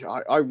mean,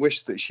 I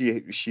wish that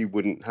she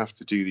wouldn't have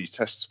to do these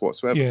tests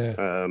whatsoever.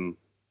 Yeah.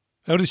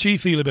 How does she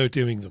feel about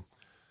doing them?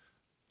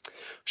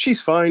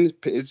 She's fine.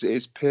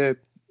 It's peer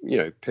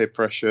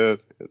pressure,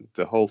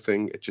 the whole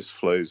thing. It just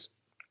flows.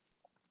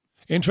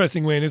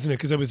 Interesting, Wayne, isn't it?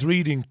 Because I was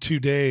reading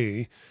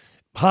today,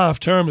 half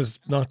term is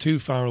not too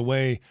far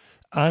away,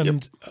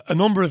 and a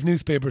number of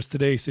newspapers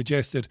today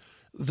suggested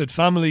that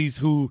families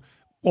who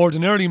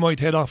ordinarily might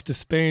head off to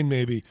Spain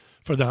maybe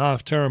for the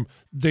half term,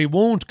 they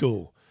won't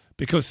go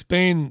because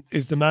Spain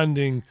is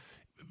demanding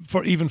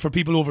even for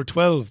people over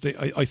 12.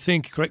 I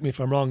think, correct me if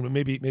I'm wrong, but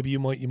maybe you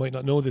might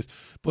not know this,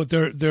 but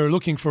they're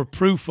looking for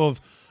proof of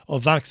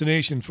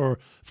vaccination for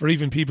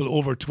even people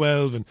over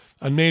 12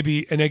 and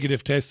maybe a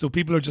negative test. So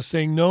people are just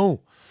saying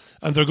no,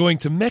 and they're going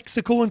to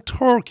Mexico and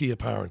Turkey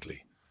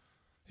apparently,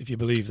 if you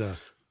believe that.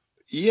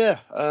 Yeah,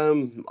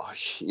 I'm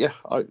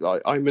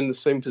in the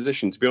same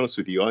position, to be honest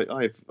with you.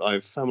 I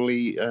have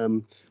family.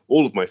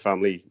 All of my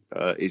family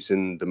is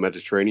in the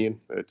Mediterranean.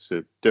 It's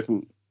a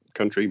different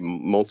country,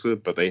 Malta,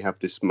 but they have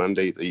this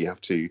mandate that you have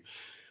to.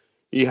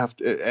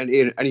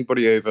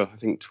 Anybody over, I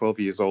think, 12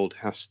 years old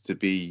has to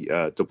be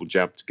double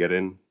jabbed to get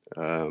in.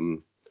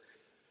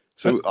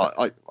 So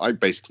I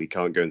basically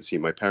can't go and see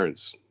my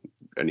parents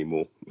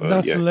anymore.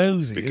 That's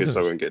lousy, because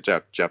isn't it? I won't get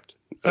jabbed.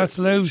 That's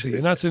lousy,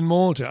 and that's in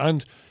Malta.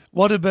 And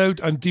what about?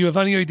 And do you have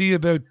any idea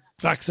about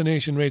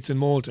vaccination rates in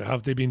Malta?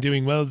 Have they been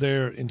doing well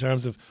there in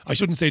terms of? I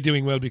shouldn't say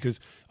doing well because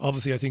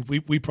obviously I think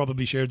we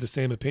probably shared the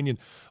same opinion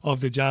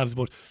of the jabs,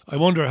 but I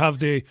wonder, have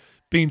they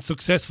been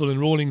successful in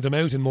rolling them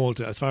out in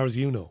Malta, as far as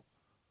you know?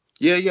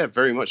 Yeah,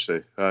 very much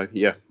so.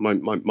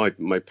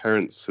 My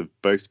parents have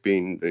both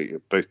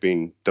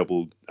been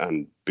doubled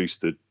and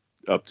boosted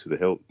up to the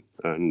hilt,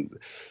 and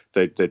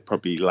they'd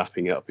probably be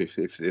lapping it up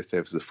if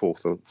there was a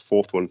fourth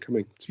one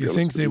coming. You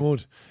think they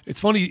would?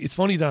 It's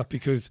funny that,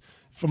 because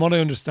from what I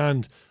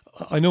understand,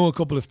 I know a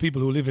couple of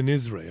people who live in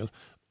Israel,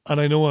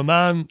 and I know a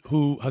man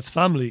who has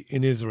family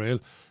in Israel,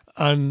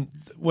 and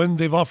when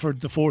they've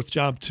offered the fourth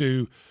jab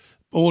to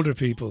older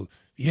people,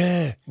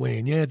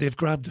 Wayne, they've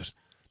grabbed it.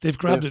 They've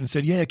grabbed it and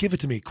said, yeah, give it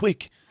to me,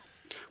 quick.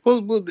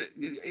 Well,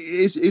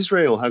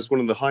 Israel has one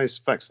of the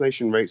highest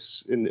vaccination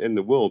rates in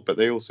the world, but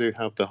they also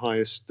have the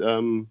highest,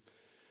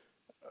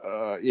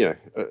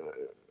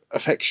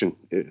 affection.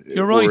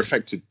 You're or right.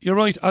 affected. You're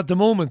right. At the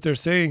moment, they're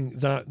saying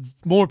that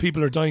more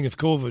people are dying of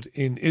COVID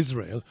in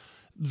Israel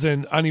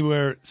than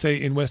anywhere,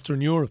 say, in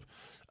Western Europe.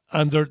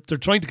 And they're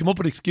trying to come up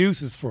with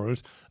excuses for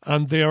it,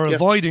 and they are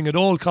avoiding at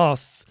all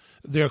costs.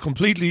 They are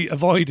completely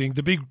avoiding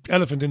the big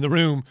elephant in the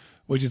room,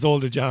 which is all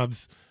the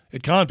jabs.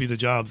 It can't be the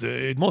jabs.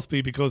 It must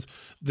be because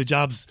the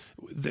jabs,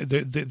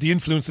 the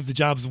influence of the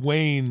jabs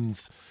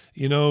wanes.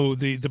 You know,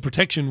 the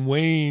protection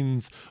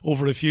wanes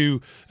over a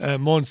few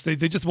months. They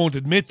just won't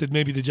admit that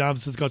maybe the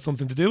jabs has got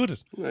something to do with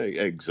it.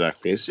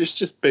 Exactly. It's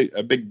just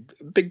a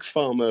big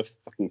pharma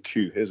fucking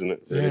coup, isn't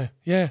it? Really?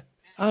 Yeah.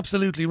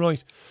 Absolutely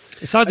right.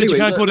 It's sad that Anyway,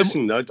 you can't go to.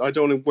 Listen, I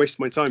don't want to waste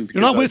my time.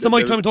 You're not wasting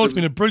my time at all. It's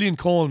been a brilliant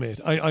call, mate.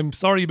 I'm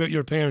sorry about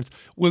your parents.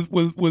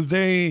 Will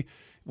they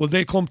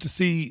come to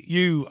see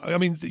you? I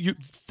mean,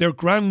 their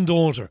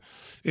granddaughter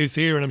is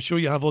here, and I'm sure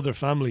you have other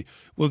family.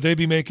 Will they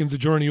be making the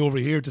journey over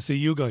here to see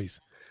you guys?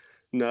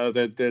 No,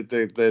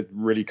 they're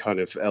really kind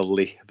of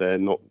elderly. They're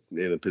not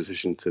in a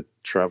position to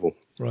travel.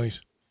 Right.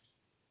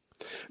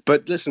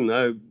 But listen,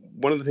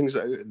 one of the things,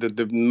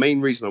 the main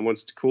reason I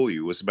wanted to call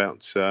you was about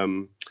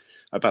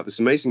this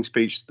amazing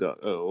speech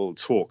or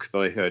talk that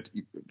I heard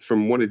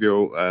from one of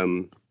your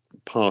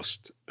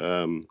past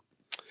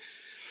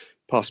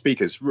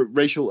speakers,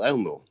 Rachel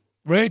Elnor.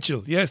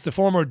 Rachel, yes, the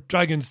former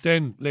Dragon's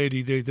Den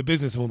lady, the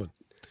businesswoman.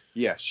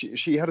 Yes,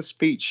 she had a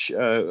speech.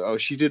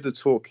 She did a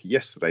talk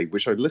yesterday,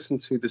 which I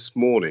listened to this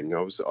morning.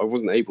 I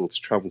wasn't able to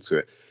travel to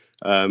it,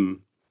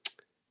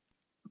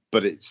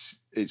 but it's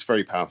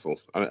very powerful,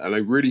 and I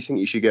really think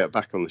you should get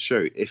back on the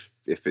show if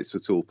it's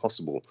at all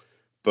possible.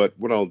 But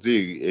what I'll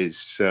do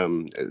is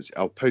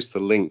I'll post the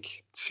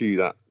link to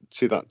that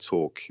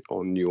talk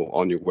on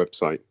your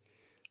website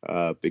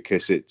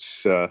because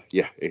it's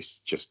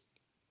just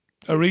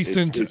a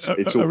recent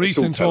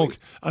talk,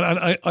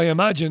 and I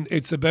imagine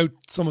it's about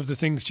some of the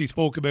things she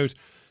spoke about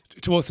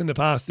to us in the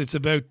past. It's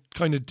about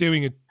kind of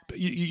doing it,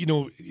 you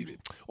know,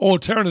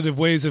 alternative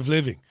ways of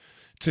living,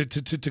 to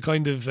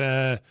kind of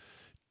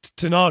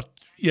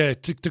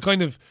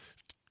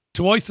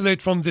to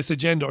isolate from this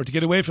agenda or to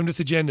get away from this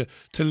agenda,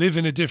 to live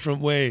in a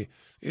different way.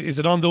 Is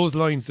it on those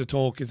lines, the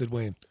talk, is it,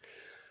 Wayne?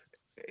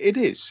 It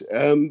is.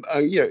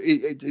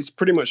 It's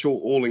pretty much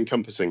all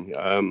encompassing.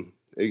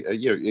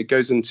 It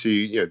goes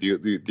into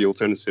the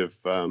alternative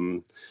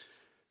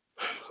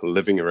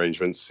living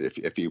arrangements,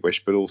 if you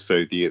wish, but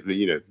also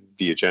the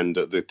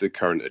agenda, the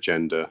current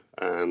agenda,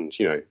 and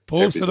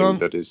post it on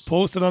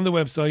the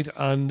website,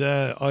 and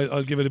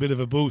I'll give it a bit of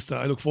a boost.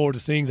 I look forward to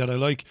seeing that. I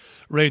like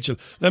Rachel.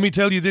 Let me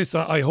tell you this: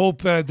 I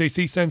hope they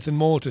see sense in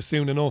Malta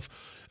soon enough,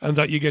 and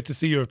that you get to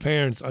see your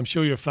parents. I'm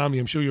sure your family,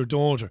 I'm sure your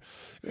daughter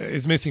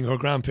is missing her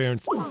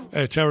grandparents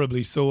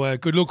terribly. So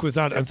good luck with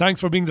that, and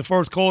thanks for being the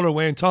first caller,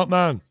 Wayne. Top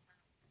man.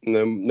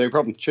 No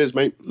problem. Cheers,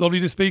 mate. Lovely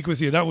to speak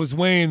with you. That was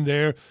Wayne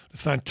there. The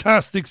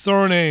fantastic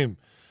surname,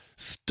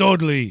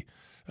 Studley.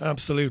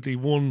 Absolutely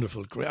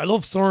wonderful. Great. I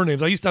love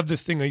surnames. I used to have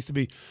this thing. I used to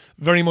be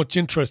very much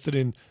interested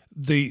in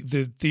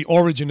the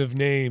origin of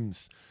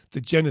names,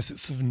 the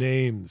genesis of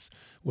names,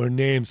 where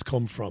names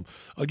come from.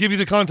 I'll give you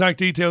the contact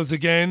details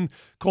again.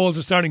 Calls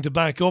are starting to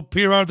back up.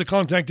 Here are the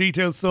contact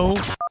details, so...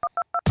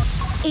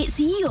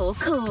 It's your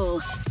call.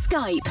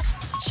 Skype,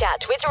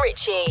 chat with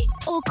Richie,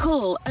 or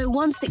call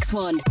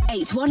 0161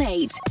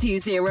 818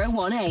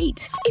 2018.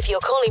 If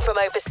you're calling from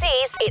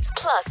overseas, it's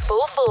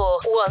 +44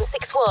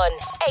 161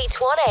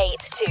 818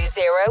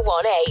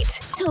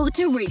 2018. Talk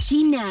to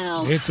Richie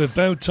now. It's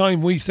about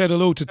time we said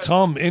hello to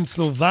Tom in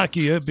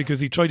Slovakia, because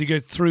he tried to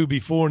get through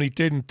before and he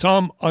didn't.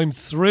 Tom, I'm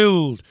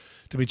thrilled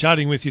to be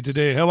chatting with you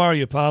today. How are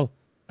you, pal?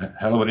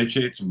 Hello,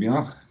 Richie. It's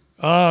Björn.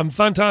 I'm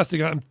fantastic.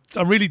 I'm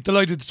really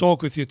delighted to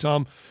talk with you,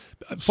 Tom.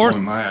 So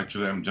am I,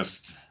 actually. I'm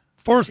just...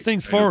 First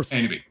things first.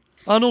 Anyway.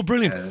 Oh, no,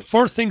 brilliant.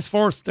 First things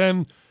first.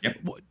 Yep.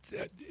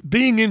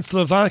 Being in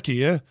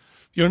Slovakia,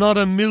 you're not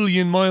a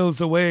million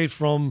miles away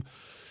from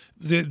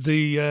the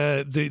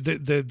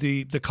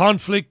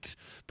conflict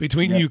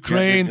between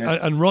Ukraine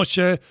and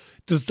Russia.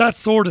 Does that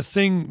sort of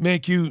thing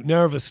make you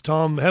nervous,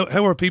 Tom?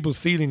 How are people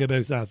feeling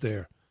about that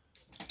there?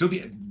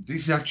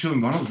 This is actually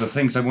one of the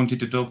things I wanted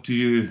to talk to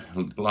you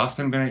last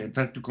time when I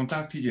tried to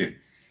contact you.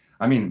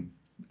 I mean,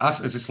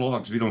 us as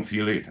Slovaks, we don't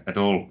feel it at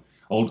all.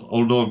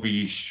 Although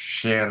we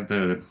share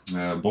the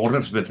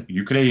borders with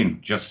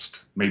Ukraine,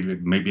 just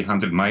maybe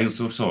 100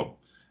 miles or so,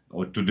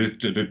 or to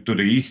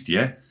the east,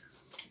 yeah.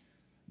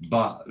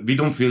 But we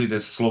don't feel it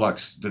as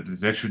Slovaks that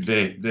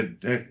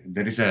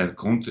there is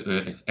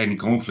any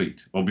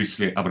conflict.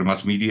 Obviously, our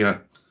mass media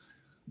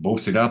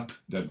boasted up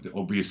that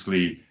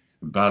obviously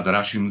bad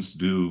Russians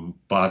do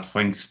bad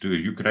things to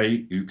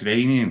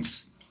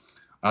Ukrainians.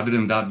 Other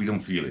than that, we don't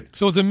feel it.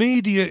 So the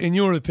media, in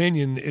your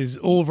opinion, is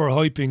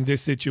overhyping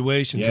this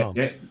situation, Tom?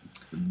 Yeah.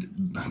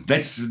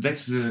 That's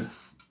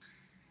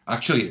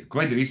actually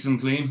quite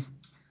recently,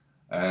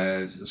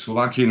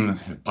 Slovakian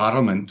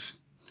Parliament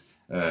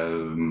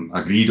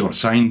agreed or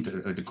signed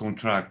the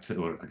contract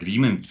or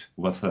agreement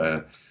with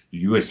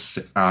U.S.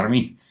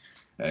 Army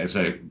as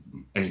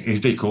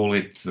they call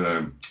it,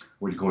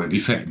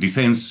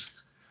 defense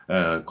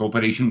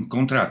cooperation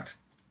contract,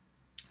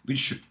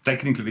 which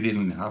technically we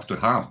didn't have to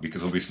have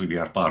because obviously we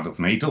are part of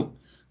NATO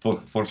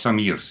for some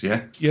years,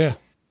 yeah. Yeah.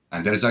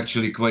 And there is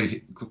actually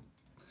quite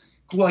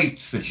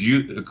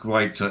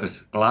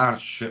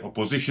large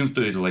opposition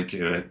to it, like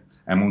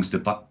amongst the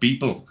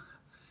people,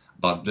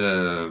 but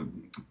the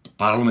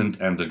Parliament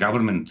and the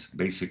government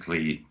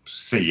basically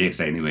say yes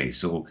anyway.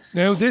 So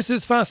now this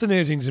is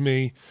fascinating to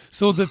me.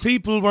 So the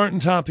people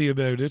weren't happy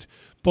about it,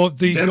 but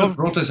the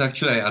protests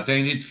actually I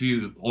attended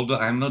few. Although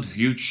I'm not a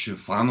huge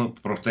fan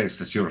of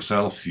protests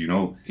yourself, you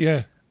know.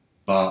 Yeah.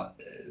 But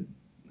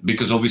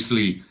because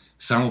obviously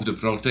some of the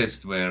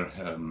protests were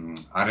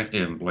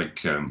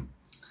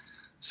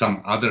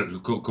some other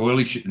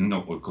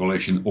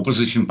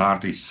opposition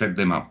parties set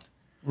them up.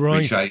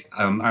 Right. Which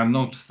I'm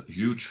not a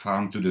huge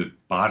fan to the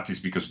parties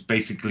because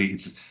basically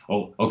it's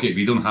okay.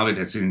 We don't have it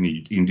as in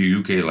the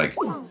UK like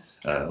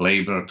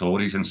Labour,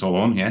 Tories, and so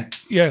on. Yeah.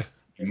 Yeah.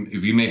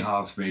 We may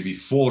have maybe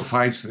 4 or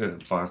 5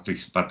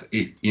 parties, but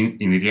in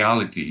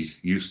reality,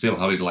 you still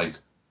have it like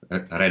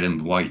red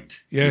and white.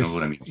 Yes. You know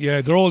what I mean?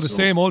 Yeah, they're all the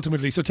same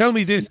ultimately. So tell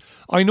me this: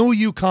 I know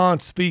you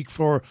can't speak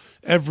for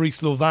every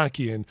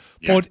Slovakian,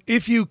 but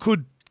if you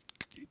could.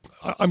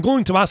 I'm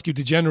going to ask you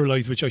to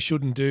generalize, which I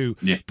shouldn't do.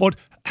 Yeah. But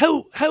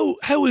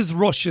how is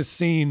Russia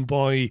seen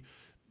by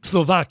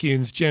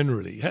Slovakians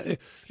generally?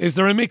 Is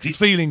there a mixed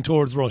feeling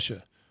towards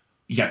Russia?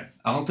 Yeah,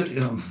 I'll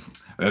start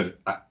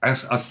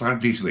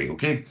this way,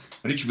 okay?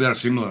 Rich, we are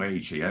similar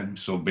age, yeah?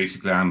 So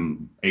basically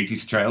I'm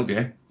 80s child,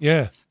 yeah?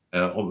 Yeah.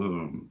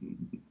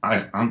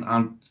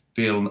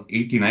 Until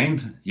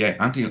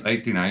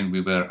 89,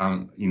 we were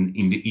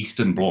in the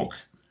Eastern Bloc.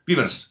 We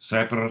were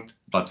separate,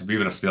 but we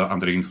were still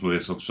under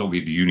influence of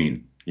Soviet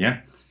Union, yeah?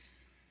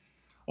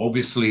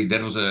 Obviously,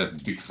 there was a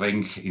big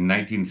thing in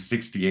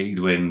 1968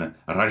 when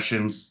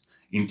Russians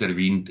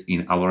intervened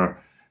in our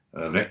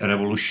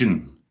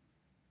revolution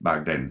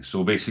back then.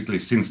 So basically,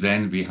 since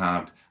then, we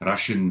had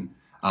Russian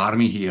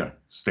army here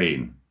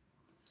staying.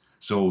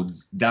 So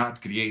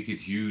that created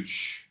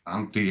huge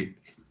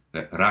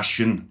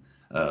anti-Russian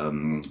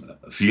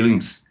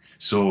feelings.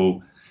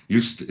 So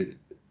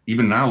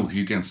even now,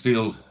 you can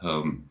still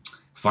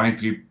find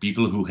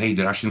people who hate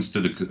the Russians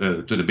to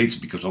the bits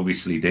because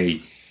obviously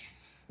they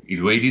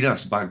invaded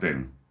us back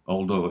then.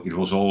 Although it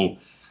was all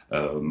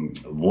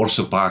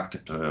Warsaw Pact.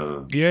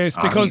 Yes,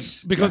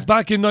 because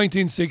back in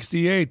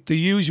 1968, the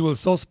usual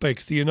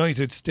suspects, the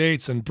United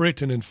States and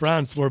Britain and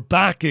France, were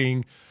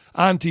backing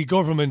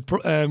anti-government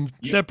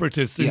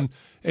separatists.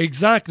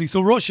 Exactly.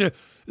 So Russia.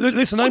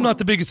 Listen, I'm not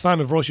the biggest fan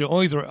of Russia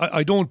either.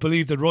 I don't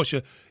believe that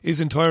Russia is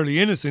entirely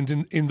innocent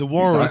in the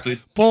world. Exactly.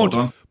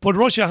 But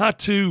Russia had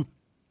to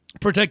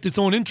protect its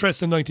own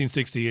interests in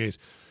 1968.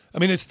 I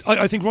mean,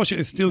 I think Russia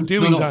is still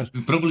doing that.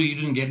 Probably you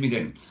didn't get me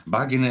then.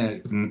 Back in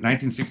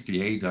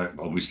 1968,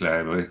 obviously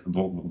I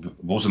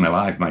wasn't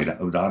alive. My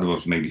dad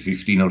was maybe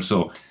 15 or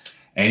so.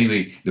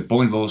 Anyway, the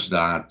point was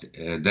that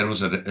there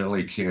was a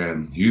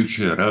huge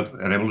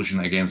revolution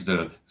against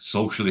the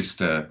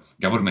socialist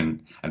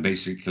government, and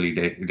basically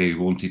they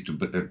wanted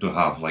to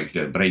have like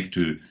the break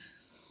to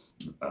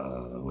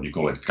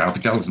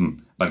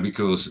capitalism. But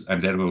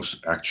there was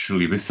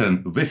actually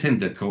within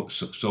the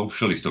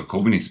socialist or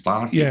communist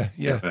party,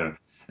 there were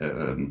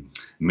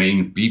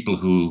main people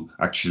who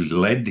actually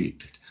led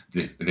it.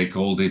 They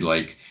called it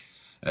like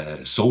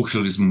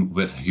socialism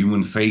with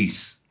human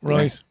face.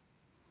 Right.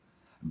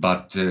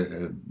 But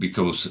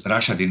because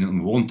Russia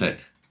didn't want that,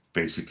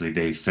 basically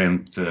they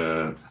sent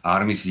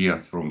armies here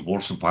from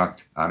Warsaw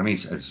Pact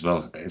armies as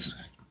well as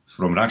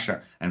from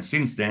Russia. And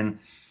since then,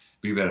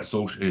 we were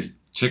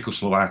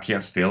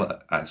Czechoslovakia still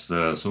as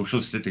a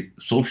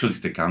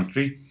socialistic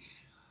country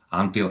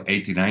until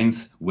 89,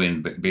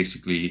 when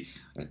basically,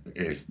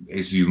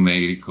 as you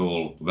may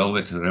recall,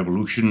 Velvet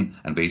Revolution,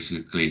 and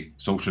basically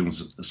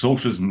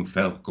socialism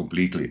fell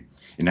completely.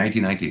 In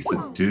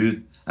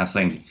 1992, I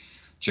think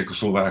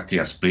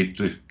Czechoslovakia split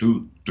to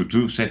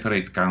two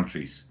separate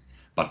countries.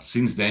 But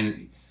since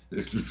then,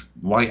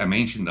 why I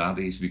mention that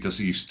is because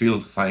you still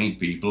find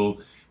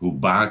people who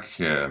back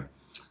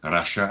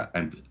Russia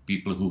and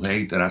people who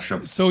hate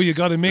Russia. So you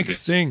got a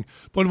mixed thing.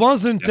 But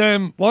wasn't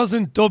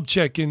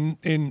Dubček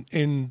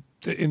in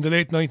the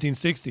late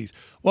 1960s?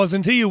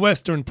 Wasn't he a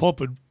Western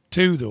puppet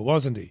too, though?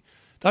 Wasn't he?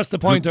 That's the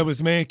point I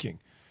was making.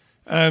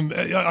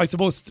 I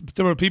suppose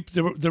there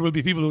will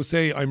be people who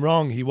say I'm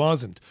wrong. He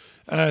wasn't.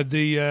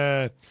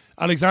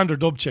 Alexander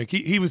Dubček,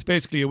 he was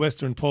basically a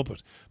Western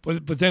puppet.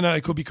 But then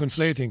I could be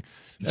conflating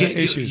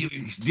issues.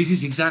 This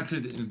is exactly,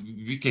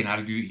 we can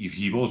argue if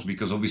he was,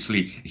 because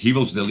obviously he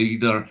was the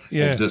leader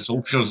of the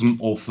socialism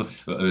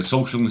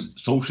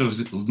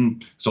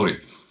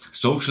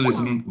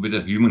with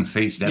a human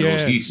face. That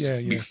was his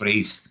big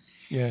phrase.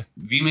 Yeah.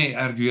 We may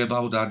argue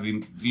about that.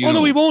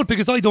 No, we won't,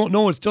 because I don't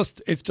know. It's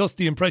just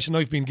the impression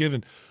I've been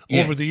given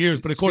over the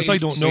years. But of course, I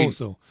don't know.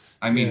 So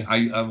I mean,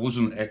 I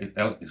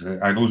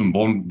wasn't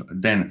born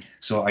then,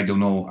 so I don't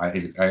know.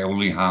 I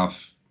only have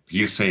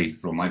hearsay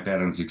from my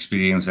parents'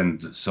 experience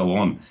and so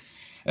on.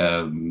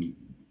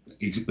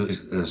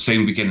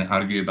 Same we can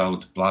argue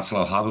about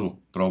Václav Havel,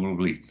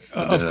 probably.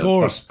 Of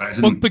course,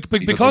 but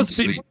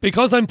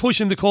because I'm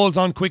pushing the calls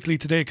on quickly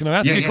today, can I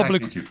ask you a couple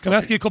of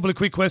ask you a couple of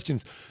quick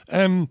questions?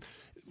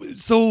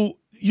 So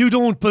you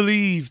don't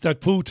believe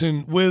that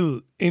Putin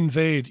will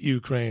invade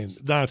Ukraine?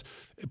 That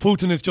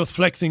Putin is just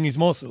flexing his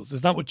muscles?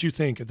 Is that what you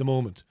think at the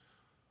moment?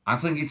 I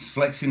think it's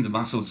flexing the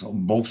muscles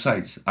on both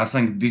sides. I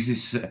think this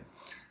is.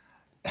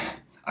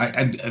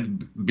 I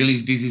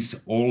believe this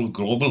is all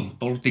global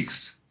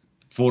politics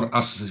for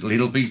us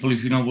little people,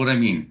 if you know what I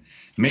mean.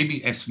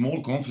 Maybe a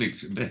small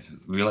conflict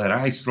will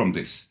arise from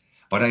this,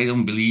 but I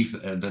don't believe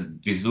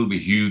that this will be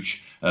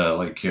huge,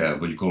 what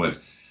do you call it,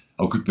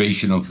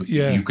 occupation of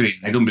Ukraine.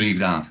 I don't believe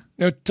that.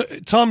 Now,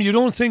 Tom, you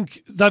don't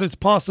think that it's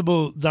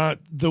possible that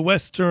the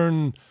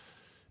Western,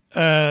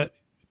 I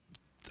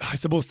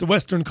suppose the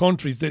Western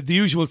countries, the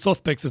usual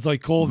suspects as I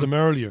called them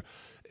earlier,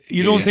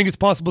 you don't think it's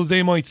possible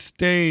they might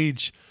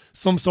stage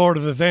some sort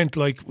of event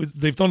like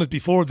they've done it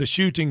before, the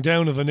shooting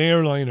down of an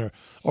airliner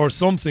or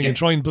something, and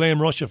try and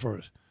blame Russia for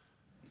it?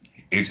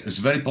 It's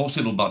very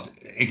possible, but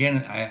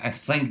again, I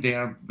think they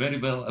are very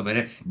well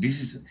aware.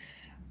 This is,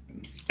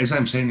 as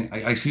I'm saying,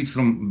 I see it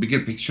from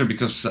bigger picture,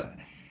 because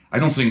I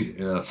don't think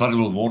third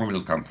world war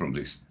will come from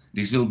this.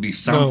 This will be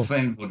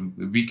something what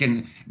we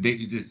can.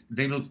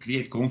 They will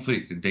create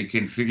conflict. They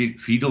can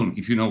feed on,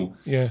 if you know.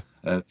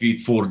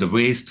 Feed for the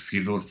West,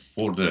 feed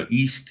for the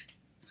East.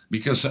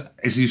 Because,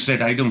 as you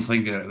said, I don't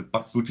think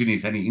Putin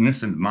is any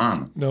innocent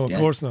man. No, of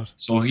course not.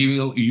 So he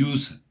will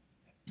use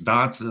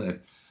that,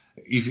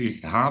 if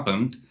it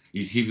happened,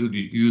 he will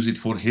use it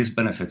for his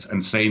benefits,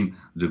 and same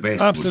the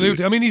West.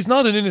 Absolutely. I mean, he's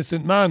not an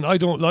innocent man. I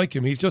don't like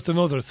him. He's just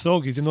another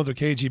thug. He's another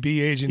KGB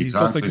agent. Exactly. He's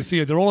just like the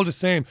CIA. They're all the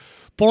same.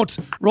 But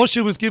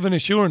Russia was given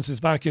assurances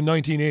back in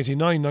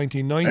 1989,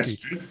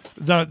 1990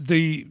 that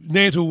the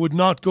NATO would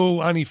not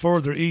go any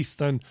further east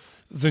than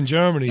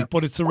Germany,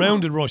 but it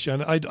surrounded Russia,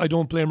 and I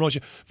don't blame Russia.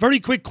 Very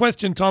quick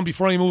question, Tom,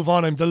 before I move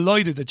on. I'm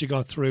delighted that you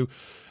got through.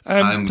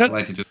 I'm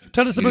delighted to.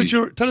 Tell us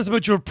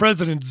about your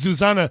president,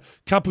 Zuzana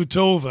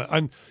Kaputova,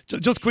 and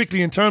just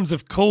quickly in terms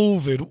of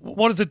COVID,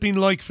 what has it been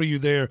like for you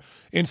there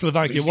in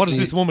Slovakia? Basically, what is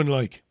this woman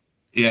like?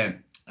 Yeah,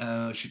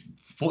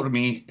 for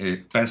me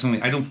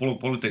personally, I don't follow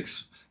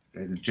politics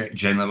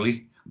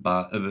generally,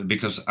 but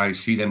because I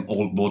see them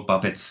all both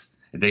puppets.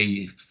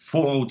 They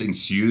followed in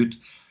suit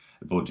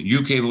what the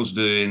UK was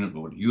doing,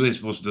 what the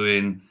US was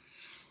doing.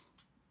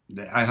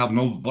 I have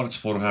no words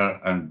for her,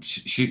 and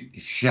she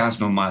has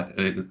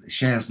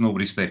no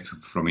respect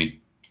for me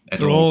at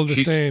They're all the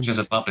same. She's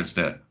just a puppet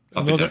there.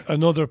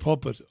 Another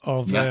puppet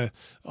of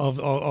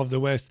the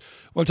West.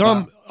 Well,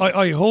 Tom,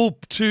 I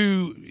hope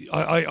to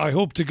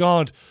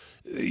God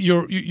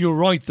you're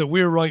right, that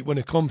we're right when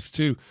it comes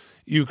to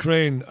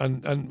Ukraine,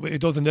 and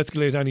it doesn't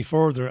escalate any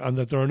further, and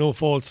that there are no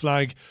false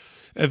flag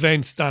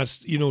events that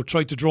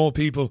try to draw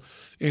people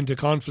into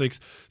conflicts.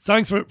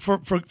 Thanks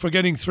for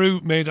getting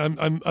through, mate.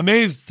 I'm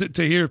amazed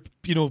to hear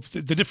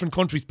the different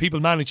countries people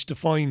manage to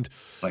find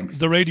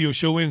the radio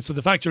show in. So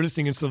the fact you're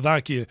listening in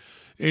Slovakia,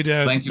 it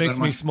makes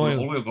me smile.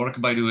 For all your work,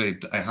 by the way.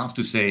 I have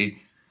to say,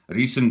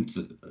 even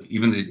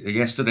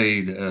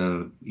yesterday,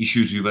 the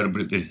issues you were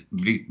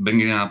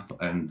bringing up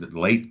and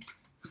late,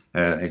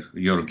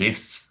 your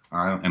guests,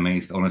 I'm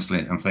amazed, honestly,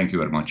 and thank you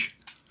very much.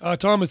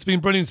 Tom, it's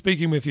been brilliant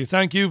speaking with you.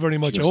 Thank you very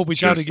much. I hope we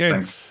chat again.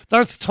 Thanks.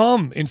 That's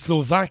Tom in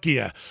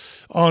Slovakia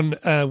on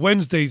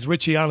Wednesday's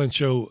Richie Allen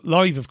Show,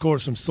 live, of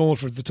course, from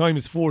Salford. The time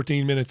is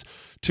 14 minutes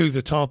to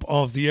the top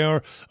of the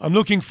hour. I'm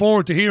looking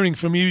forward to hearing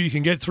from you. You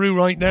can get through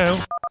right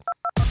now.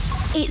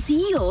 It's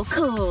your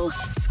call.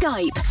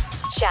 Skype,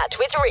 chat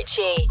with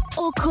Richie,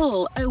 or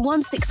call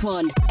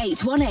 0161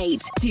 818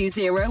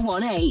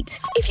 2018.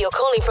 If you're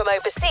calling from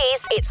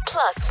overseas, it's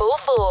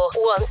 +44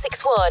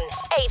 161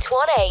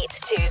 818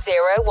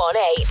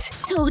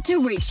 2018. Talk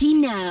to Richie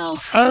now.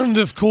 And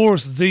of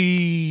course,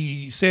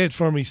 say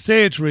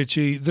it,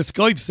 Richie, the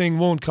Skype thing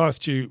won't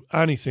cost you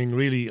anything,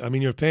 really. I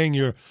mean, you're paying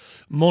your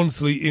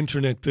monthly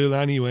internet bill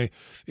anyway.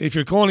 If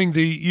you're calling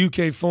the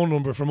UK phone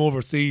number from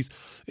overseas,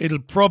 it'll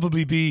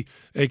probably be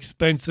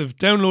expensive.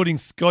 Downloading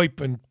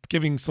Skype and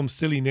giving some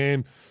silly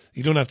name,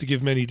 you don't have to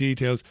give many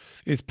details,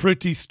 it's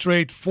pretty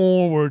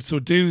straightforward, so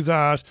do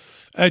that.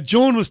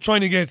 Joan was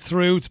trying to get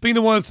through. It's been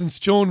a while since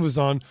Joan was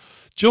on.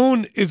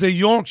 Joan is a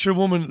Yorkshire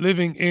woman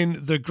living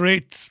in the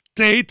great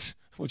state.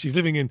 Well, she's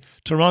living in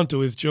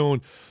Toronto, is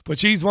Joan, but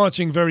she's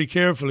watching very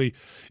carefully,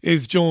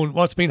 is Joan,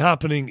 what's been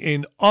happening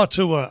in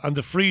Ottawa and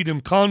the Freedom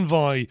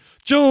Convoy.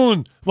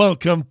 Joan,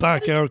 welcome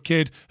back, our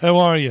kid. How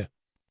are you?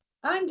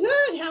 I'm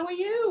good. How are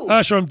you?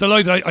 Asher, I'm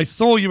delighted. I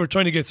saw you were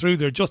trying to get through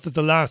there just at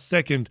the last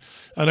second,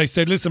 and I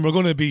said, listen, we're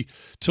going to be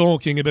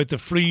talking about the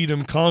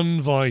Freedom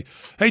Convoy.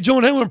 Hey,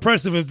 Joan, how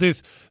impressive is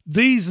this?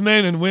 These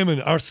men and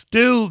women are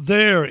still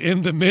there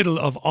in the middle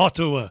of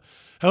Ottawa.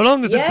 How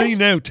long has it been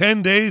now?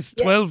 10 days?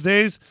 12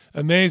 days?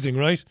 Amazing,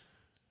 right?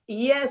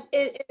 Yes,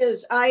 it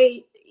is.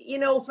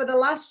 For the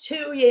last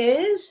 2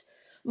 years,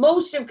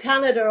 most of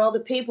Canada, or the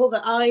people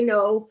that I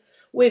know,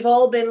 we've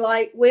all been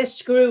like, we're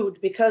screwed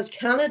because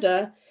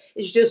Canada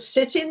is just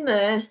sitting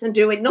there and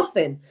doing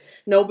nothing.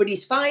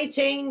 Nobody's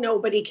fighting.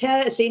 Nobody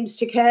seems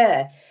to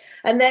care.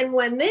 And then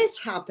when this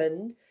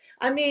happened,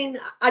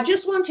 I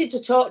just wanted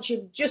to talk to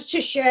you just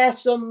to share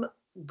some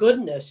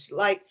goodness.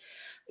 Like,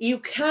 you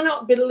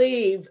cannot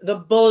believe the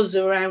buzz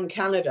around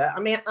Canada.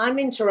 I'm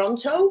in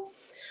Toronto.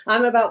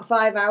 I'm about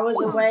 5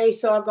 hours away.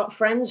 So I've got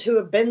friends who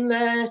have been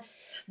there.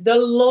 The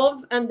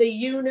love and the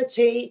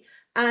unity.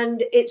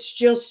 And it's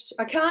just,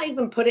 I can't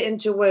even put it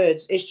into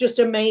words. It's just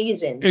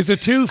amazing. Is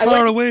it too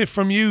far away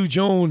from you,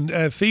 Joan,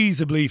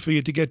 feasibly for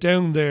you to get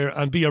down there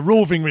and be a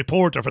roving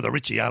reporter for the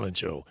Richie Allen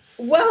Show?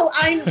 Well,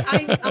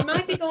 I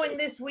might be going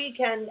this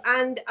weekend,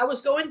 and I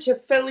was going to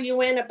fill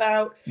you in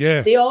about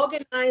the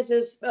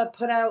organisers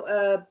put out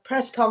a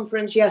press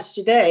conference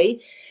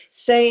yesterday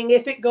saying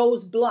if it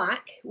goes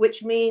black,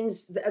 which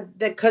means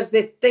because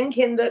they're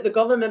thinking that the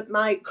government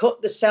might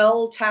cut the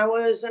cell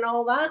towers and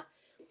all that.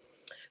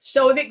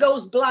 So if it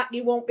goes black,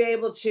 you won't be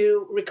able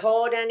to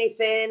record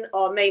anything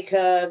or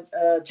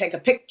take a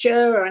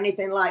picture or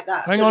anything like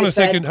that. Hang on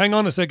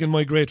a second,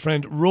 my great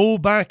friend. Roll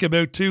back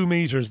about 2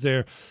 meters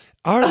there.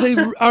 Are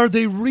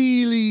they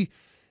really,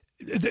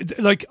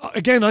 like,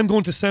 again, I'm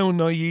going to sound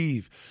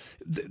naive.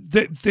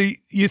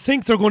 You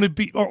think they're going to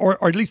be,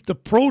 or at least the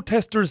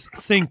protesters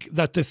think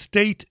that the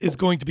state is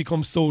going to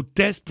become so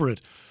desperate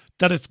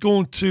that it's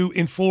going to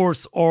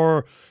enforce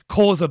or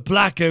cause a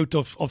blackout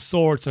of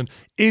sorts and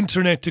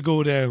internet to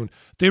go down.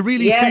 They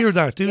really fear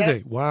that, do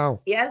they?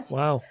 Wow. Yes.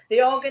 Wow.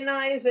 The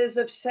organisers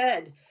have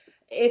said,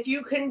 if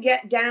you can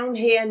get down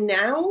here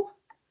now,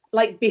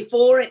 like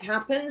before it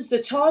happens,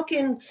 they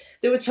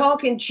were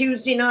talking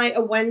Tuesday night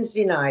or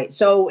Wednesday night.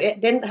 So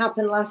it didn't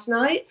happen last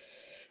night.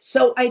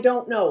 So I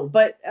don't know.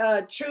 But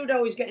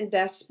Trudeau is getting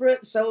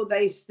desperate. So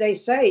they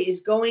say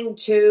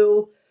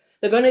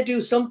they're going to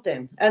do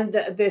something. And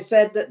they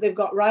said that they've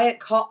got riot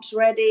cops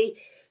ready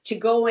to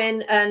go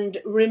in and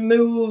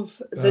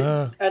remove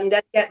and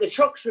then get the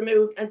trucks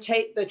removed and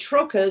take the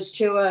truckers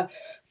to a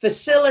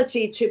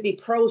facility to be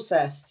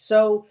processed.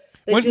 So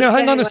now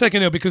hang on a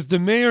second now, because the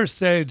mayor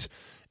said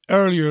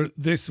earlier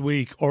this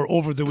week or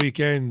over the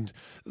weekend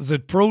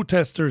that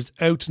protesters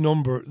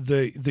outnumber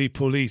the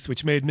police,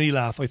 which made me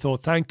laugh. I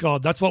thought, thank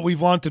God, that's what we've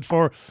wanted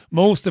for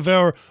most of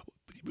our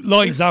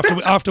lives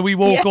after we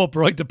woke up,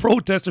 right? The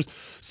protesters.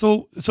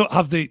 So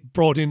have they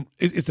brought in,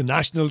 is the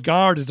National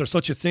Guard, is there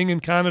such a thing in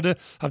Canada?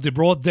 Have they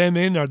brought them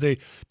in? Are they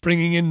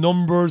bringing in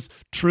numbers,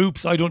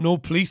 troops, I don't know,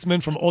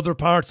 policemen from other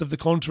parts of the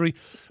country?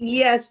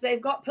 Yes,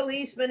 they've got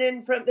policemen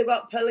they've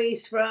got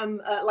police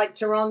from like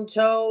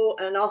Toronto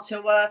and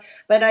Ottawa,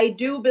 but I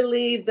do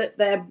believe that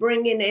they're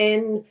bringing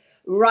in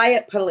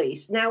riot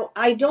police. Now,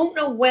 I don't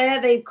know where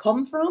they've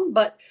come from,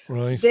 but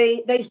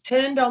they've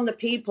turned on the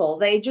people.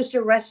 They just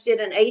arrested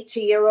an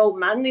 80-year-old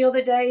man the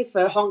other day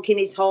for honking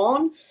his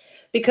horn,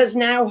 because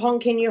now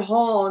honking your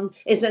horn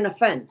is an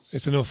offence.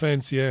 It's an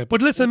offence, yeah.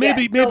 But listen,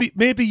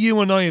 maybe you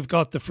and I have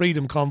got the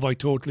Freedom Convoy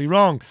totally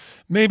wrong.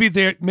 Maybe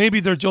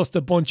they're just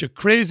a bunch of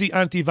crazy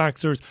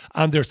anti-vaxxers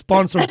and they're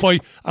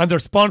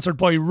sponsored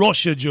by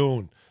Russia,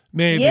 Joan.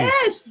 Maybe.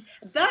 Yes,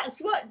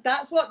 that's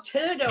what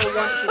Trudeau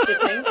wants you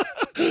to think.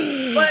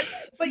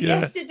 But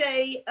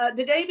yesterday,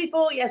 the day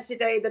before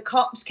yesterday, the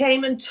cops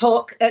came and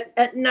took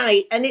at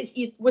night, and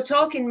we're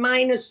talking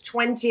minus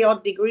 20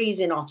 odd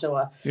degrees in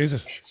Ottawa.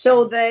 Jesus.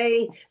 So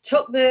they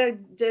took the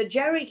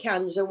jerry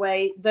cans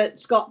away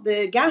that's got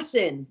the gas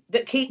in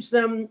that keeps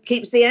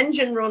the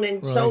engine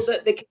running so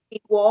that they can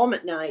keep warm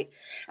at night.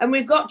 And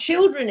we've got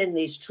children in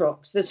these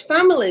trucks. There's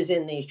families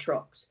in these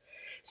trucks.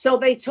 So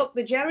they took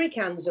the jerry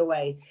cans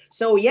away.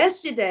 So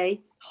yesterday,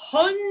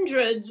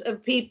 hundreds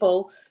of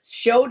people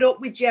showed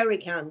up with jerry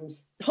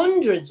cans.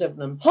 Hundreds of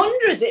them.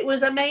 Hundreds. It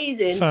was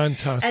amazing.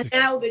 Fantastic. And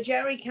now the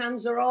jerry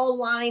cans are all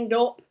lined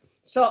up,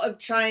 sort of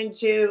trying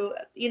to,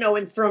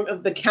 in front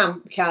of the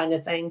camp kind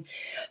of thing.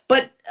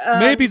 But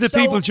maybe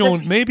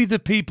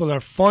the people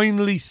are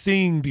finally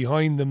seeing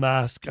behind the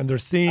mask, and they're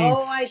seeing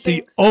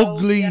the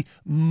ugly,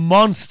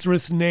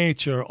 monstrous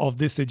nature of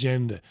this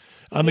agenda.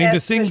 I mean, the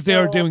things they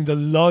are doing, the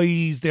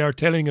lies they are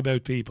telling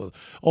about people,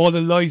 all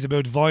the lies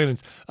about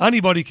violence.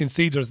 Anybody can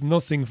see there's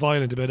nothing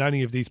violent about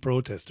any of these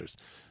protesters.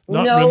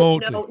 Not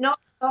remotely. No,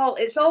 not at all.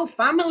 It's all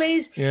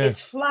families. Yeah.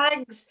 It's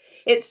flags.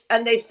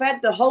 And they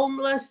fed the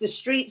homeless. The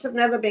streets have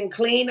never been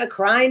cleaner.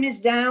 Crime is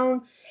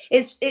down.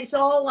 It's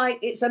all like,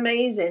 it's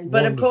amazing.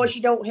 But Wonderful. Of course,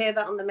 you don't hear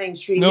that on the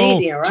mainstream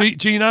media, right?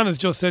 Jean Ann has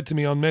just said to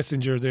me on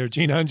Messenger there,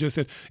 Jean Ann just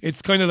said,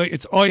 it's kind of like,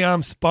 it's I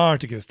am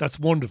Spartacus. That's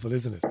wonderful,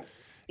 isn't it?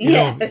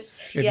 Yes.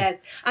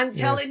 I'm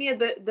telling you,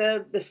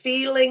 the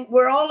feeling,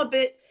 we're all a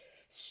bit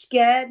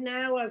scared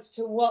now as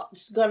to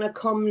what's going to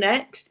come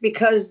next,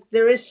 because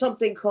there is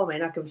something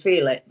coming. I can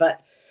feel it,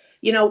 but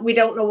we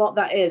don't know what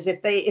that is.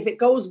 If it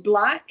goes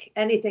black,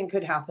 anything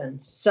could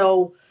happen.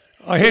 So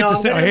I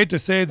hate to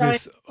say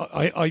this.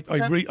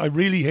 I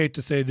really hate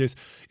to say this.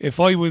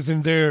 If I was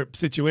in their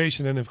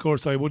situation, and of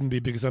course I wouldn't be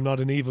because I'm not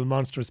an evil,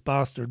 monstrous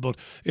bastard, but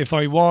if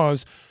I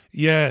was,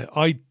 yeah,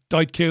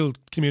 I'd kill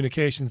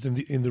communications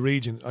in the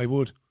region. I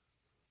would.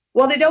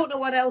 Well, they don't know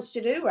what else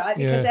to do, right?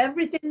 Because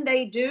everything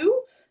they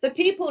do, the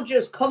people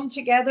just come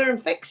together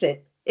and fix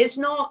it. It's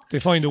not. They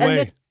find a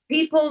way.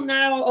 People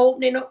now are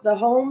opening up the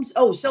homes.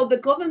 Oh, so the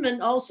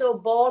government also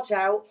bought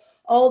out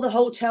all the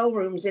hotel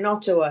rooms in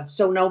Ottawa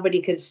so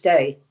nobody could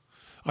stay.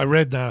 I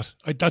read that.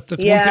 That's one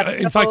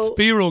thing. In fact,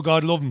 Spiro,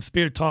 God love him,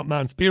 top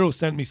man, Spiro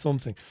sent me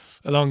something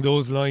along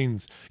those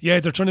lines. Yeah,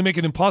 they're trying to make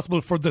it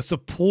impossible for the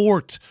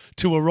support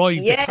to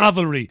arrive, the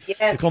cavalry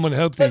to come and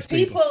help these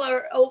people. People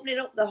are opening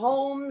up the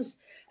homes.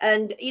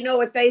 And,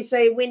 if they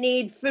say we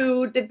need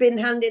food, they've been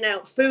handing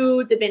out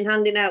food. They've been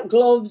handing out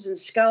gloves and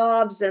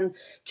scarves and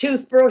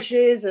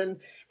toothbrushes and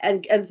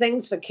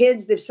things for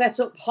kids. They've set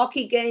up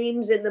hockey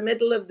games in the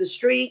middle of the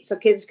street so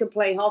kids can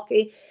play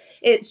hockey.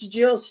 It's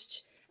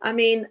just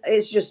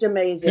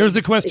amazing. Here's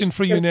a question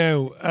for you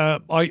now.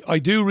 I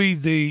do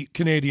read the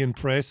Canadian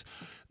press.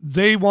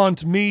 They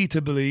want me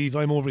to believe,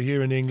 I'm over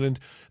here in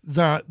England,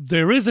 that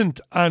there isn't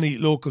any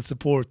local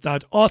support,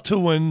 that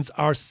Ottawans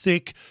are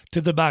sick to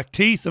the back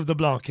teeth of the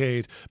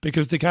blockade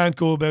because they can't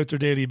go about their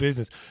daily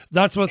business.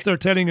 That's what they're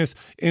telling us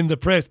in the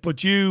press,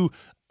 but you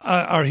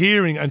are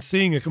hearing and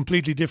seeing a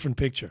completely different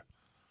picture.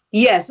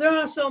 Yes, there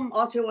are some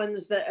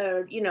Ottawans that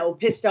are,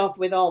 pissed off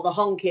with all the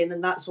honking,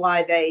 and that's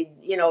why they,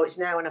 it's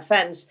now an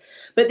offence.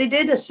 But they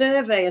did a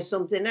survey or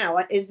something now.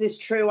 Is this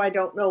true? I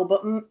don't know.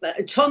 But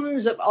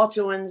tons of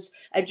Ottawans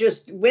are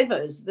just with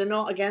us. They're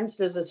not against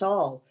us at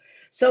all.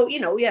 So,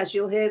 yes,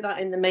 you'll hear that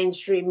in the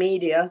mainstream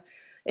media.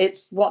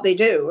 It's what they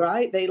do,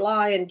 right? They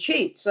lie and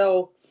cheat.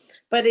 So,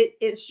 but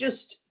it's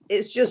just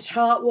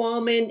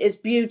heartwarming. It's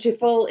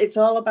beautiful. It's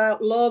all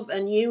about love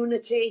and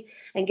unity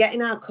and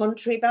getting our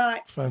country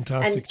back.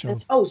 Fantastic,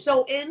 John.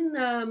 So in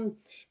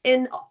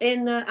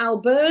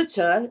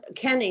Alberta,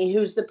 Kenny,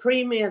 who's the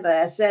premier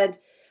there, said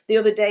the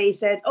other day, he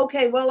said,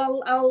 "Okay,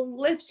 well, I'll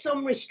lift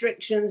some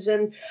restrictions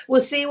and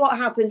we'll see what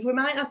happens. We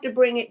might have to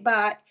bring it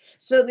back."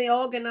 So the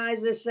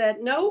organizer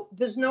said, "No,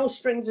 there's no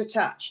strings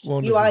attached.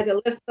 Wonderful. You either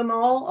lift them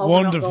all or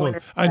wonderful." We're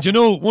not going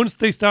And once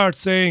they start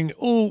saying,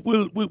 "Oh,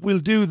 we'll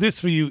do this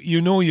for you,"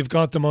 you've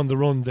got them on the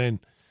run then.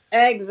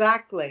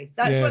 Exactly.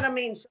 That's what I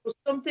mean. So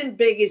something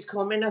big is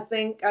coming, I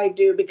think. I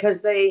do,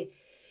 because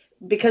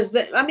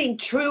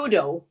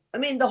Trudeau,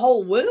 the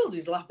whole world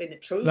is laughing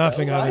at Trudeau.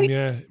 Laughing at him,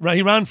 yeah. Right,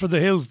 he ran for the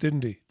hills,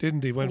 didn't he?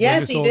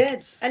 Yes, he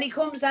did. And he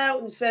comes out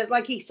and says,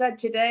 like he said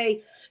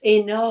today,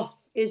 enough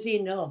is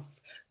enough.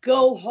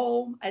 Go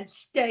home and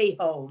stay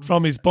home.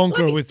 From his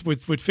bunker with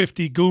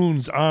 50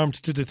 goons armed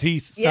to the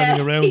teeth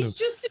standing around him. He's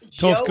just a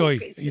tough joke.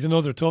 guy. He's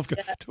another tough guy.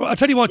 Yeah. I'll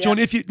tell you what, John,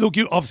 if you look,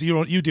 you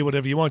do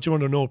whatever you want. You're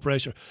under no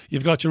pressure.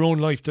 You've got your own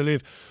life to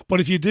live. But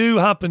if you do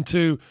happen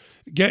to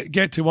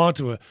get to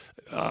Ottawa,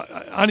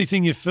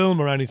 anything you film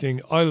or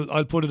anything,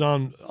 I'll put it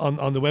on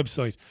the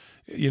website.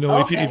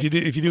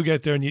 If you do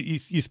get there and you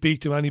speak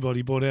to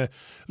anybody. But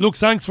look,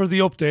 thanks for the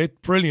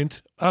update.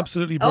 Brilliant,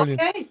 absolutely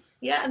brilliant. Okay.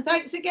 Yeah, and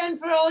thanks again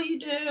for all you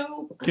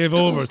do. Give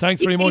over.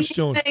 Thanks very much,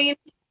 Joan.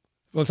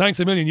 Well, thanks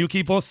a million. You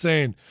keep us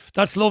sane.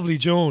 That's lovely,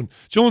 Joan.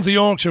 Joan's a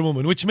Yorkshire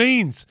woman, which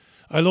means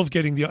I love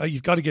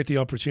you've got to get the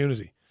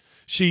opportunity.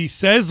 She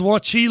says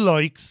what she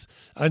likes,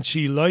 and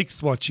she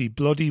likes what she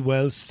bloody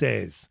well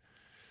says.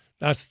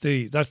 That's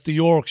the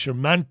Yorkshire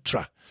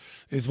mantra,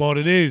 is what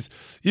it is.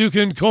 You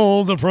can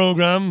call the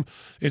programme.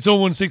 It's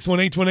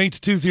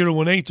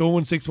 01618182018,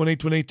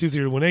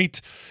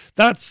 01618182018.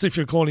 That's if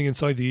you're calling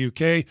inside the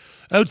UK.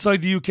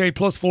 Outside the UK,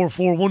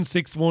 +44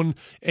 161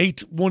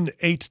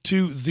 818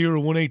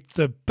 2018.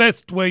 The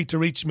best way to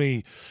reach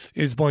me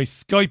is by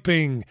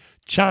Skyping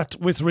Chat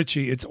with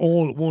Richie. It's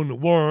all one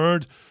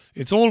word.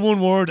 It's all one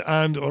word,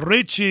 and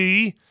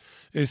Richie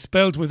is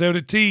spelled without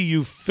a T,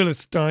 you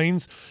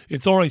Philistines.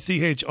 It's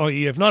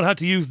Richie. I've not had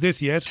to use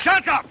this yet.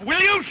 Shut up!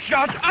 Will you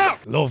shut up?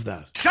 Love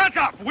that. Shut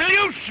up! Will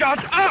you shut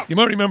up? You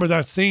might remember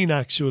that scene,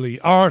 actually.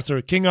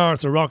 King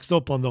Arthur rocks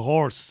up on the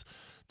horse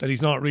that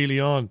he's not really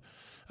on.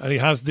 And he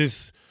has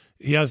this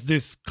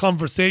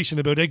conversation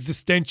about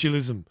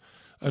existentialism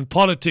and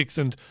politics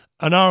and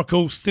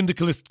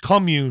anarcho-syndicalist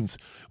communes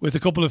with a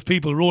couple of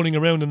people rolling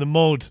around in the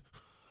mud.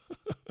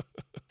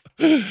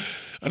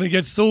 And he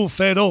gets so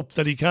fed up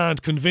that he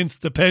can't convince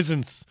the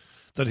peasants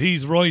that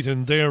he's right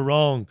and they're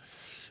wrong,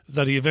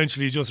 that he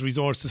eventually just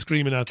resorts to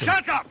screaming at them.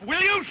 Shut up!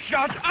 Will you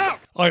shut up?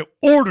 I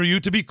order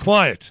you to be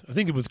quiet. I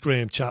think it was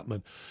Graham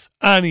Chapman.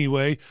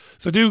 Anyway,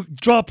 so do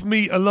drop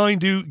me a line,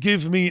 do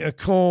give me a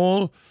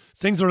call.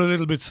 Things are a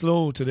little bit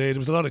slow today. There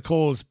was a lot of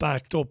calls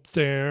backed up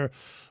there.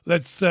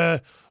 Let's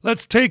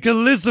take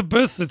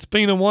Elizabeth. It's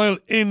been a while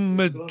in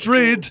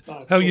Madrid.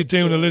 How you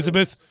doing,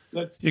 Elizabeth?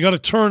 You got to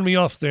turn me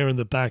off there in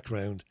the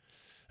background.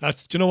 Do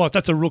you know what?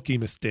 That's a rookie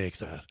mistake,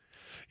 that.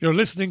 You're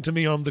listening to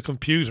me on the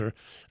computer,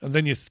 and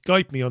then you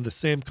Skype me on the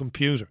same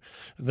computer,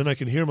 and then I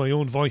can hear my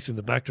own voice in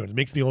the background. It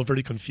makes me all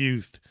very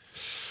confused.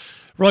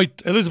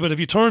 Right, Elizabeth, have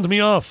you turned me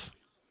off?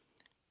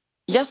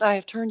 Yes, I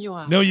have turned you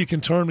off. No, you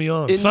can turn me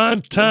on.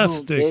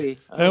 Fantastic. Oh, baby.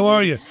 How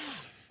are you?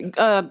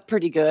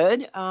 Pretty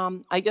good.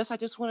 I guess I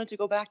just wanted to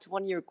go back to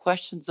one of your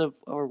questions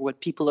or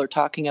what people are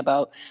talking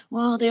about.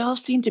 Well, they all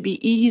seem to be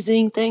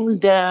easing things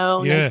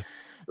down. Yeah.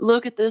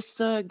 Look at this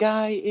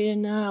guy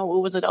in,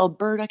 what was it,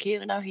 Alberta,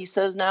 Canada. He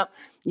says now,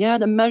 yeah,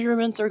 the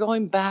measurements are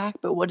going back,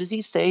 but what does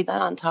he say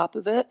then on top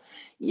of it?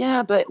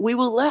 Yeah, but we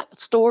will let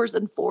stores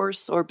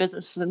enforce or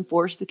businesses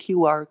enforce the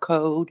QR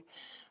code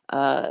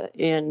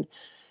in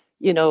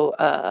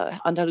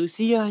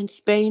Andalusia in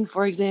Spain,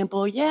 for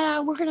example.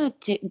 Yeah, we're going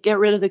to get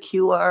rid of the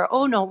QR.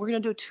 Oh, no, we're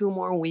going to do 2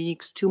 more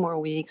weeks,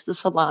 the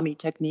salami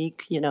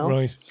technique,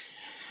 Right.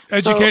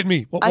 Educate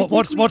me.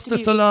 What's the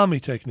salami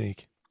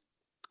technique?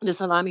 The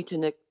salami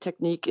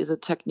technique is a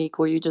technique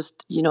where you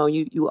just,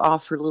 you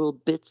offer little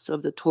bits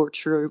of the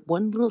torture,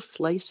 one little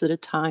slice at a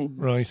time.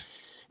 Right.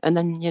 And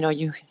then,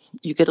 you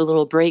get a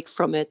little break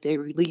from it. They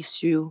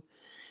release you,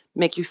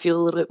 make you feel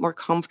a little bit more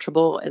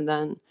comfortable. And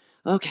then,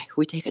 okay,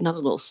 we take another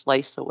little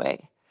slice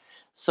away.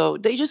 So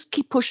they just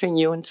keep pushing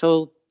you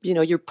until,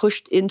 you're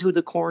pushed into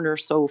the corner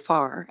so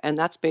far. And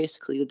that's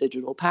basically the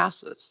digital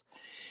passes.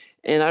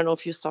 And I don't know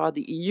if you saw,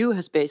 the EU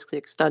has basically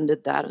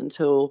extended that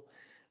until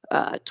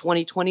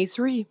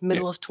 2023,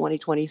 middle of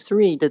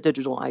 2023, the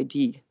digital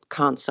ID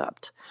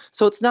concept.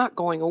 So it's not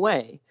going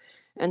away.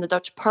 And the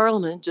Dutch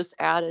Parliament just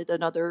added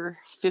another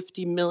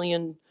 50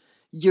 million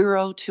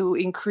euro to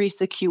increase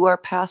the QR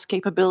pass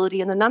capability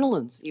in the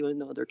Netherlands, even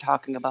though they're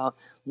talking about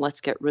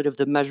let's get rid of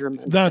the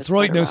measurements. That's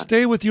right. Now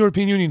stay with the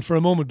European Union for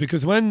a moment,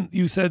 because when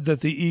you said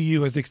that the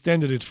EU has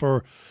extended it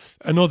for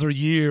another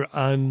year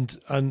and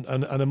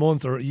a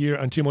month, or a year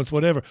and 2 months,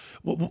 whatever,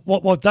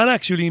 what that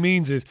actually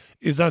means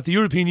is that the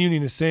European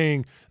Union is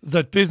saying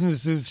that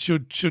businesses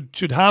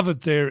should have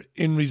it there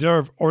in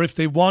reserve, or if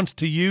they want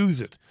to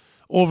use it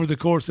over the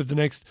course of the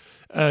next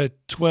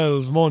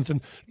 12 months.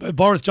 And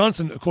Boris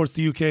Johnson, of course,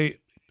 the UK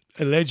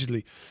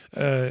allegedly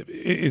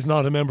is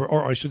not a member,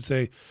 or I should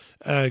say,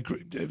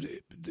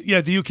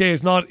 the UK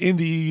is not in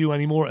the EU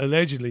anymore,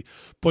 allegedly.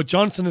 But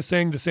Johnson is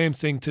saying the same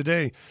thing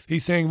today.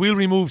 He's saying we'll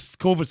remove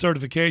COVID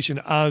certification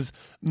as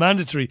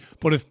mandatory,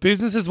 but if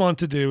businesses want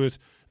to do it,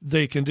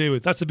 they can do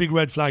it. That's a big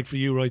red flag for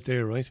you right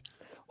there, right?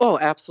 Oh,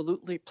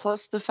 absolutely.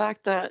 Plus the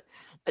fact that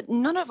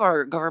none of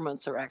our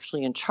governments are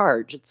actually in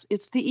charge.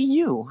 It's the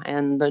EU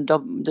and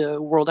the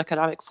World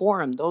Economic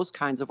Forum, those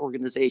kinds of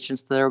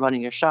organizations that are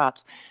running the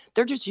shots.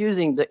 They're just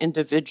using the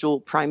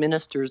individual prime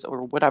ministers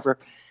or whatever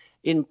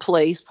in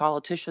place,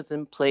 politicians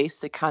in place,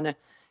 to kind of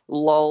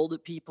lull the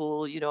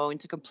people,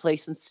 into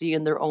complacency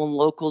in their own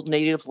local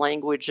native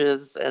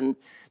languages and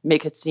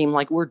make it seem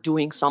like we're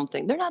doing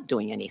something. They're not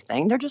doing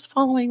anything. They're just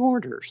following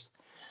orders.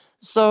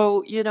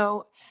 So,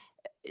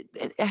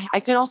 I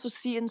can also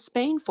see in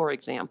Spain, for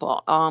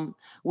example,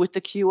 with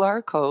the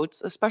QR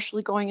codes,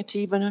 especially going into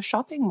even a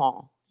shopping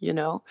mall,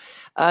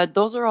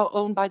 those are all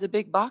owned by the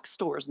big box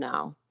stores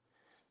now.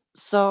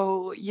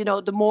 So,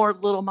 the more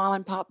little mom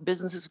and pop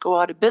businesses go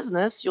out of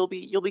business, you'll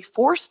be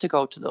forced to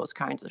go to those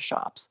kinds of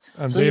shops.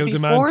 And so they'll you'll be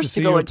demand forced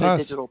to go see into your a pass.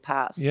 digital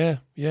pass.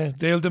 Yeah,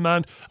 they'll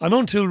demand. And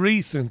until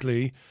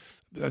recently,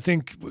 I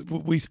think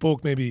we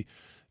spoke maybe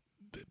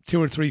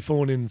 2 or 3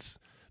 phone-ins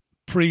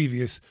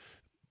previous,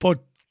 but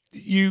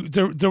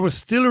there was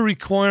still a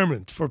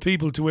requirement for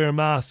people to wear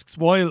masks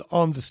while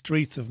on the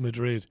streets of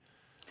Madrid.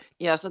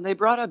 Yes, and they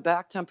brought it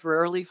back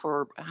temporarily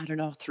for,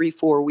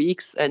 3-4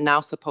 weeks, and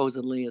now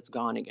supposedly it's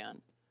gone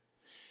again.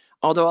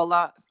 Although a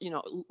lot,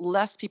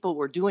 less people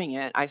were doing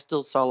it, I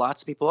still saw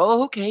lots of people,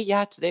 oh, okay,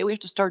 yeah, today we have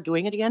to start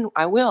doing it again.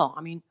 I will.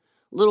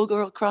 Little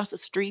girl across the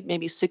street,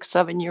 maybe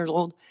 6-7 years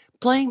old,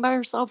 playing by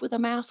herself with a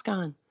mask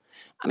on.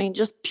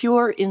 Just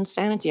pure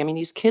insanity.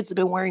 These kids have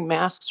been wearing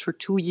masks for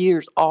 2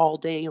 years all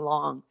day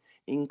long,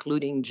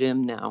 including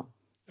gym now.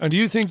 And do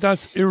you think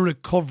that's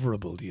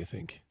irrecoverable, do you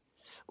think?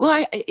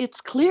 Well,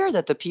 it's clear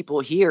that the people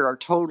here are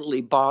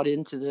totally bought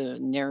into the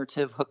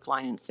narrative hook,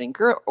 line, and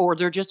sinker, or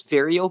they're just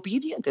very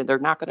obedient and they're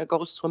not going to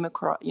go swim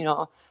across,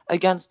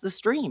 against the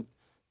stream.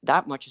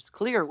 That much is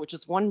clear, which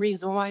is one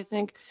reason why I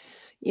think,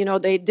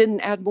 they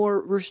didn't add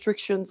more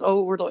restrictions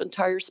over the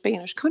entire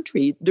Spanish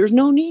country. There's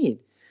no need.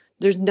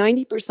 There's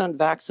 90%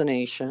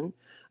 vaccination.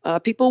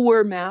 People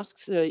wear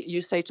masks.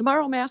 You say,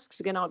 tomorrow masks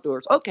again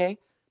outdoors. Okay.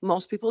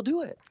 Most people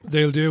do it.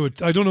 They'll do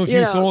it. I don't know if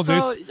you saw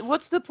this.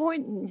 What's the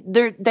point?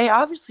 They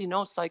obviously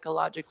know,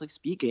 psychologically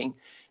speaking,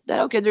 that,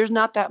 okay, there's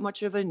not that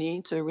much of a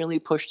need to really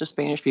push the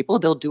Spanish people.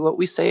 They'll do what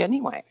we say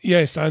anyway.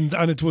 Yes, and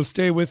it will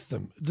stay with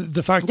them.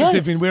 The fact that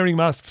they've been wearing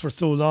masks for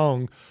so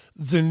long,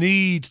 the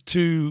need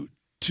to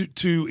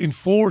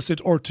enforce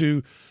it or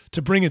to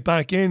bring it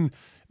back in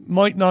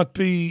might not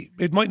be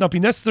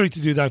necessary to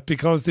do that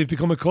because they've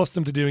become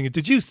accustomed to doing it.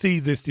 Did you see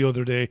this the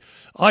other day?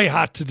 I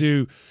had to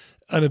do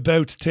a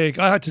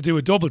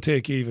double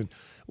take even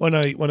when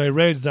I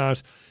read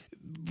that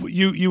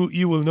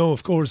you will know,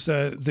 of course,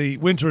 the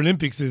Winter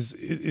Olympics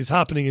is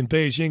happening in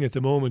Beijing at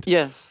the moment.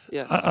 Yes,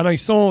 yes. And I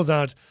saw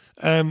that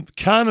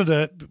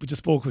Canada, we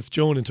just spoke with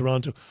Joan in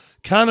Toronto,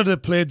 Canada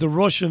played the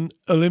Russian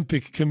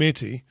Olympic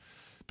Committee,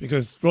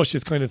 because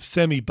Russia's kind of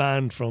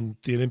semi-banned from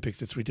the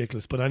Olympics. It's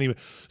ridiculous. But anyway,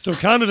 so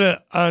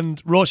Canada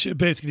and Russia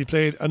basically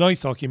played an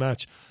ice hockey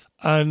match,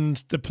 and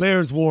the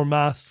players wore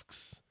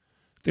masks.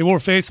 They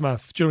wore face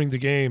masks during the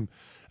game.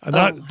 And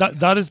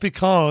that is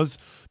because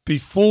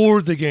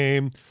before the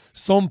game,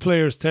 some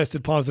players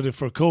tested positive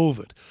for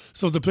COVID.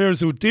 So the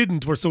players who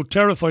didn't were so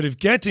terrified of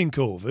getting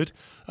COVID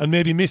and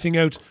maybe missing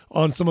out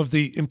on some of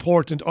the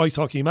important ice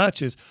hockey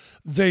matches,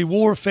 they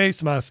wore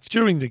face masks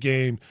during the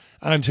game.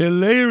 And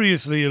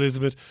hilariously,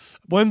 Elizabeth,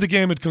 when the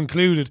game had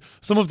concluded,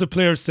 some of the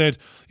players said,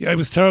 it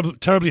was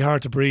terribly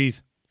hard to breathe.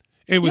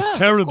 It was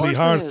terribly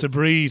hard to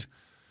breathe.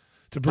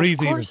 Of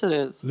course it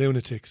is.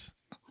 Lunatics.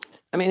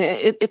 I mean,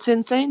 it's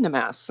insane, the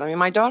masks. I mean,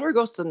 my daughter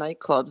goes to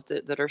nightclubs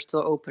that are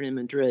still open in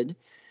Madrid.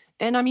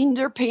 And I mean,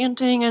 they're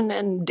panting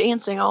and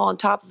dancing all on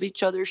top of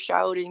each other,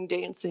 shouting,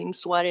 dancing,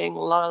 sweating,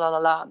 la, la, la,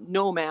 la.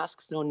 No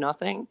masks, no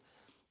nothing.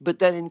 But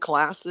then in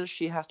classes,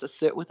 she has to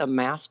sit with a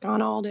mask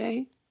on all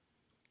day,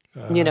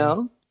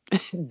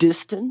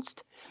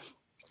 distanced.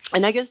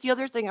 And I guess the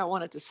other thing I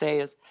wanted to say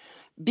is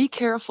be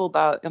careful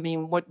about,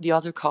 what the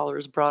other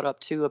callers brought up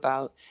too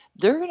about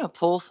they're going to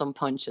pull some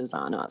punches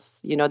on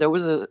us. There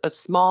was a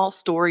small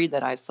story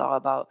that I saw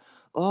about,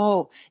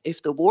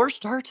 if the war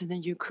starts in the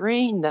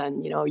Ukraine,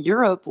 then,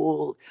 Europe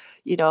will,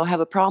 have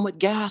a problem with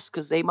gas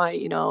because they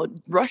might,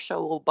 Russia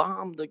will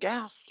bomb the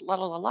gas, la,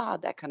 la, la, la,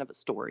 that kind of a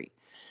story.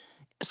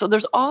 So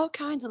there's all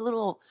kinds of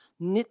little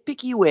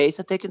nitpicky ways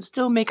that they can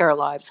still make our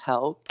lives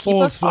hell.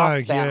 False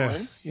flag,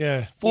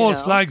 yeah.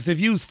 False flags. They've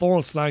used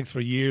false flags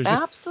for years.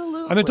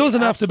 Absolutely. And it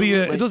doesn't have to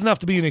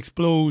be an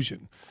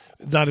explosion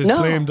that is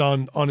blamed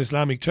on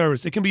Islamic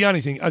terrorists. It can be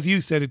anything. As you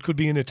said, it could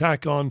be an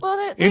attack on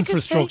they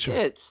infrastructure.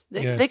 Could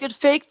fake it. They could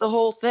fake the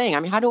whole thing.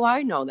 I mean, how do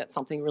I know that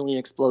something really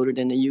exploded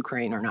in the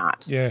Ukraine or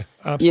not? Yeah,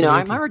 absolutely.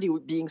 I'm already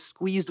being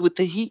squeezed with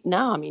the heat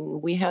now. I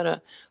mean, we had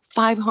a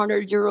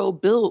 500 euro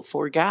bill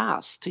for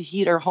gas to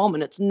heat our home,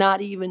 and it's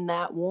not even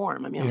that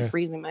warm. I mean, I'm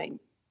freezing my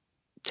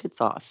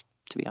tits off,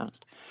 to be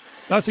honest.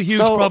 That's a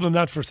huge problem,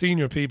 that for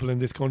senior people in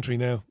this country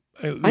now.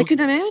 I can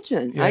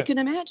imagine. Yeah. I can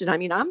imagine. I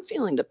mean, I'm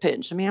feeling the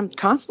pinch. I mean, I'm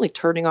constantly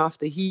turning off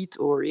the heat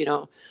or,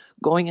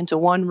 going into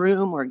one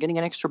room or getting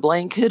an extra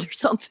blanket or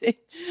something.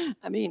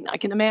 I mean, I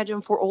can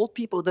imagine for old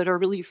people that are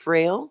really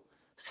frail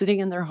sitting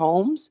in their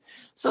homes.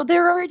 So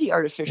they're already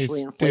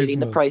artificially inflating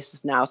the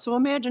prices now. So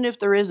imagine if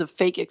there is a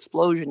fake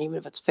explosion, even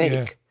if it's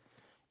fake.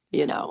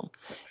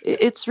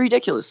 It's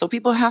ridiculous. So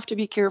people have to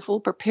be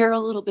careful, prepare a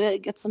little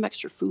bit, get some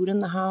extra food in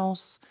the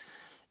house,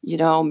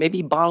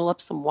 maybe bottle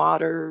up some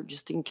water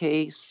just in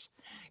case.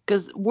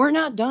 Because we're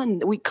not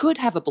done. We could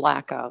have a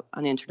blackout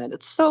on the internet.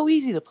 It's so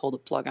easy to pull the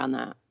plug on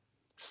that.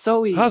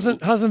 So easy.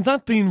 Hasn't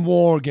that been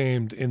war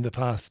gamed in the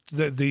past?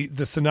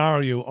 The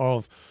scenario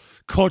of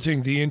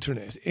cutting the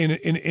internet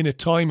in a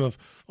time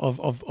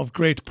of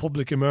great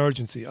public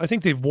emergency. I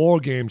think they've war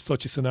gamed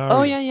such a scenario.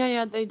 Oh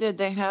yeah. They did.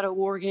 They had a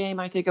war game.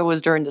 I think it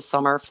was during the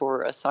summer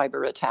for a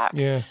cyber attack.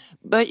 Yeah.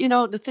 But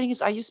the thing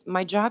is,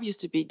 my job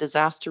used to be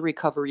disaster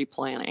recovery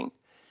planning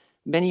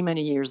many,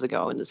 many years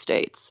ago in the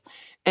States.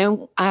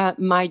 And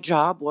my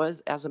job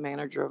was, as a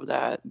manager of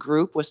that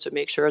group, was to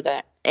make sure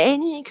that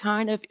any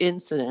kind of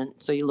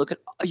incident, so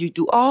you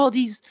do all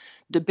these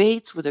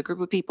debates with a group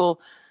of people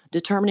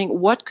determining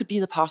what could be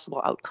the possible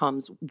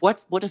outcomes.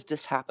 What if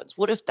this happens?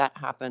 What if that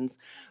happens?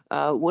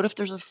 What if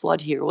there's a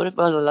flood here? What if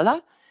blah, blah, blah, blah?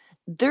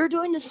 They're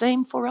doing the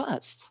same for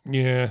us.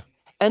 Yeah.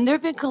 And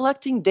they've been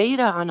collecting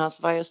data on us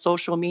via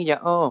social media.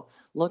 Oh,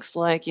 looks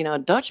like,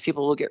 Dutch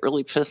people will get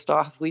really pissed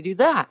off if we do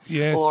that.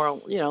 Yes. Or,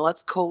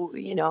 let's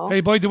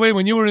Hey, by the way,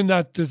 when you were in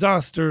that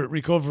disaster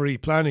recovery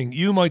planning,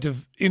 you might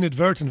have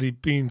inadvertently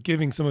been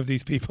giving some of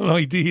these people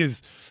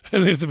ideas,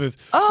 Elizabeth.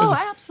 Oh,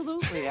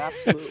 absolutely.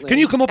 Can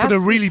you come up with a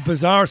really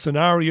bizarre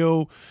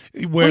scenario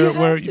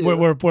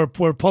where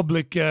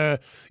public, can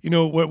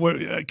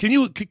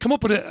you come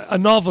up with a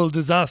novel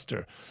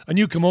disaster, and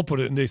you come up with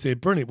it and they say,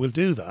 Bernie, we'll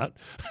do that.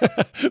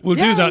 We'll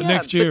do that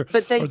next year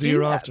or the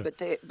year after.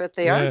 But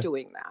they are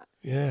doing that.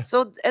 Yeah.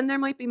 So, and there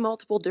might be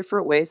multiple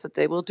different ways that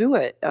they will do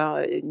it.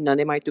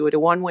 They might do it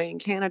one way in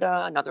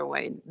Canada, another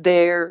way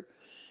there.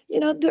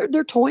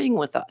 They're toying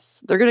with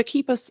us. They're going to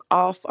keep us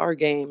off our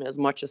game as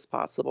much as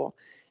possible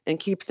and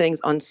keep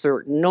things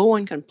uncertain. No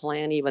one can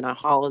plan even a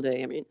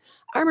holiday. I mean,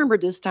 I remember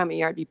this time of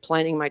year, I'd be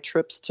planning my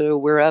trips to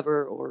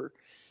wherever or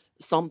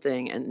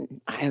something,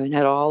 and I haven't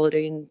had a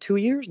holiday in 2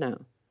 years now,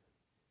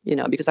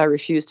 because I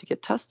refused to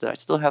get tested. I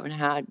still haven't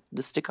had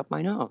the stick up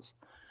my nose.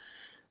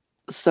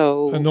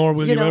 So, and nor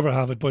will you ever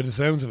have it, by the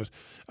sounds of it.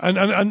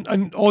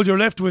 And all you're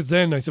left with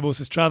then, I suppose,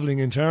 is travelling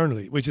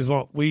internally, which is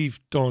what we've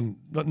done.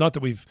 Not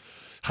that we've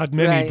had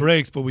many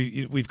breaks, but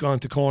we've gone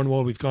to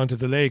Cornwall, we've gone to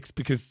the lakes,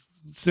 because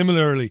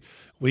similarly,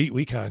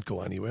 we can't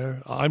go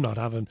anywhere. I'm not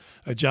having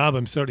a job.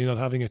 I'm certainly not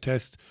having a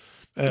test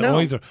No.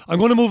 either. I'm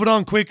going to move it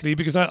on quickly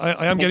because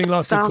I am getting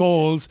lots of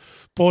calls.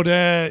 But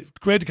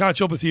great to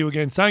catch up with you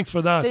again. Thanks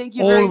for that. Thank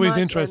you very Always much,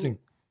 interesting.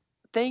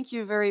 Thank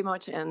you very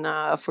much, and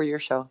for your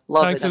show.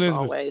 Love Thanks, it as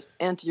Elizabeth. always.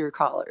 And to your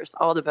callers.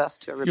 All the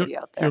best to everybody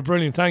out there. You're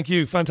brilliant. Thank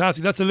you.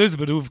 Fantastic. That's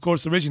Elizabeth, who, of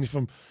course, originally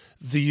from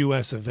the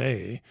US of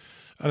A.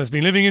 And has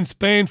been living in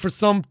Spain for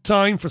some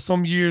time, for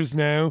some years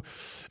now.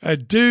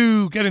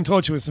 Do get in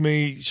touch with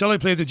me. Shall I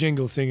play the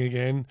jingle thing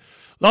again?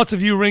 Lots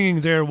of you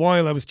ringing there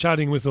while I was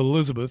chatting with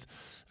Elizabeth.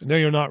 And now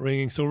you're not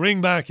ringing, so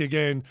ring back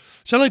again.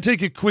 Shall I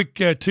take a quick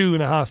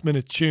 2.5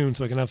 minute tune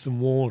so I can have some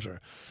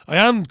water? I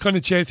am kind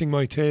of chasing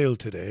my tail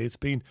today. It's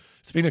been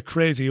a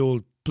crazy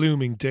old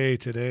blooming day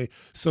today.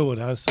 So it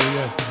has, so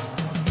yeah.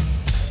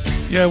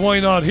 Yeah, why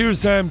not?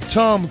 Here's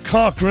Tom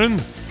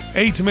Cochrane.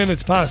 8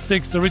 minutes past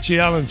 6, the Richie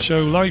Allen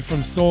Show, live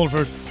from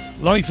Salford.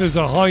 Life is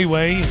a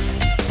highway.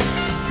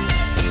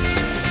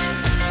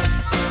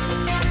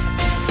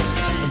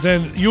 And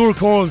then your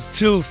calls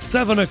till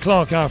 7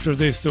 o'clock after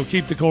this, so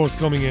keep the calls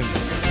coming in.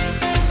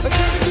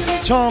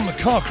 Tom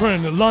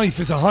Cochrane, Life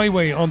is a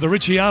Highway on the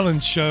Richie Allen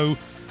Show.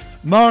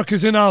 Mark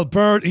is in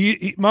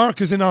Alberta.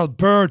 Mark is in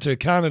Alberta,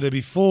 Canada.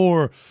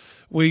 Before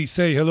we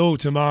say hello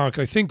to Mark,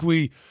 I think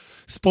we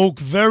spoke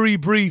very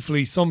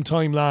briefly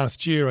sometime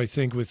last year, I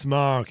think, with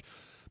Mark.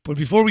 But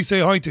before we say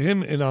hi to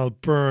him in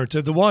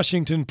Alberta, the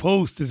Washington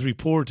Post is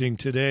reporting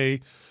today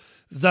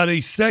that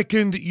a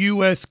second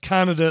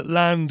US-Canada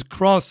land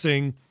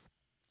crossing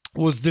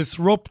was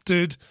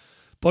disrupted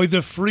by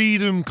the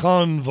Freedom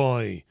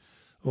Convoy.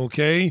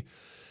 Okay?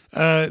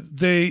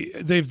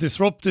 They've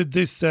disrupted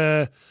this...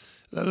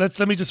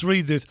 Let me just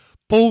read this.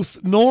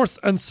 Both north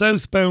and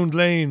southbound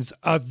lanes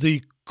at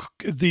the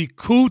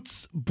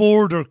Coutts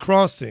border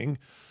crossing,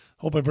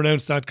 hope I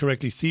pronounced that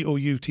correctly,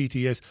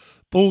 Coutts,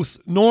 both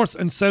north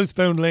and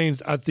southbound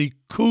lanes at the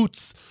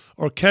Coutts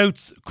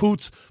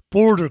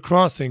border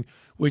crossing,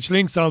 which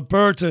links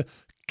Alberta,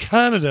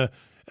 Canada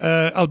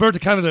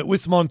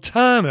with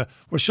Montana,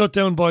 were shut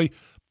down by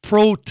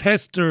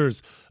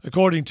protesters,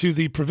 according to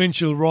the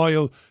Provincial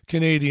Royal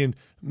Canadian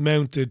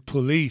Mounted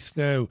Police.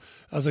 Now,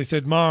 as I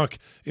said, Mark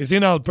is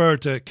in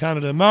Alberta,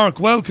 Canada. Mark,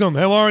 welcome.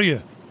 How are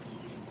you?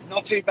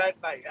 Not too bad,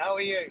 mate. How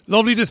are you?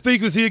 Lovely to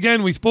speak with you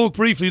again. We spoke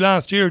briefly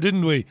last year,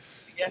 didn't we?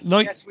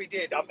 Yes, we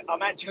did.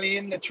 I'm actually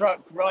in the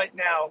truck right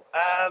now.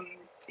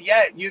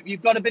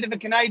 You've got a bit of a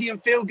Canadian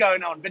feel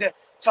going on. Bit of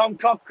Tom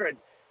Cochrane.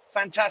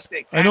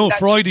 Fantastic. I know,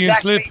 Freudian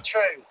slip.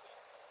 True.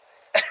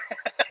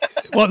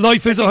 Well,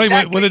 life is a highway.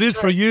 Exactly well, it is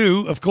true. for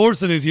you. Of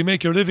course it is. You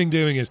make your living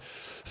doing it.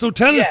 So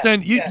tell us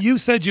then, you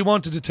said you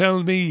wanted to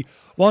tell me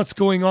what's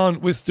going on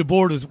with the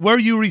borders. Were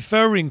you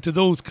referring to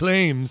those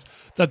claims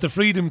that the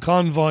Freedom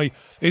Convoy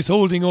is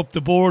holding up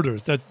the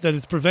borders, that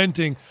it's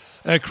preventing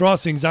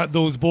crossings at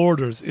those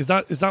borders? Is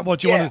that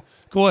what you want to...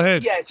 Go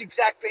ahead. Yeah, it's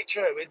exactly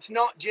true. It's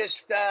not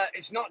just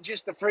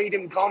the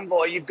Freedom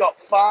Convoy. You've got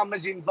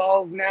farmers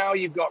involved now.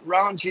 You've got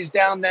ranches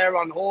down there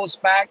on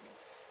horseback.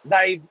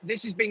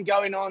 This has been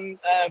going on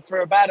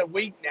for about a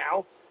week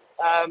now.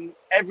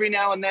 Every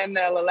now and then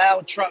they'll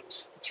allow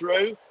trucks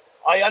through.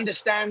 I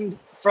understand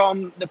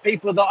from the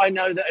people that I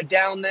know that are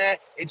down there,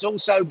 it's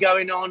also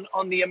going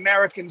on the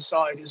American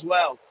side as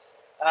well.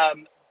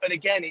 But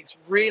again, it's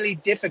really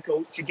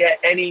difficult to get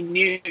any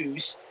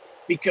news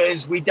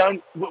because we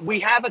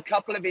have a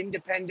couple of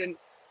independent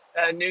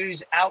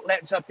news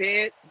outlets up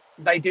here.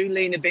 They do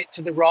lean a bit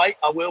to the right,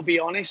 I will be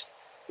honest.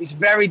 It's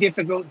very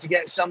difficult to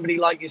get somebody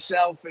like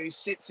yourself who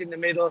sits in the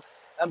middle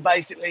and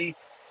basically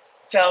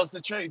tells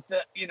the truth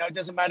that, it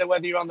doesn't matter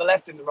whether you're on the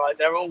left and the right,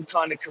 they're all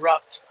kind of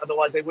corrupt.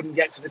 Otherwise they wouldn't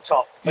get to the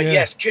top. But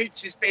yes,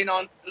 Coutts has been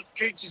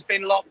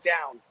locked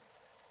down.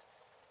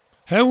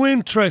 How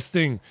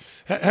interesting.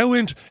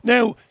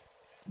 Now,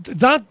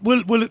 that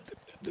will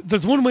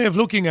there's one way of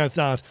looking at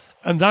that,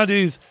 and that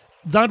is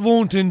that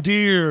won't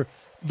endear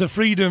the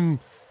Freedom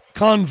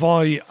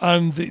Convoy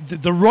and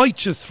the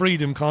righteous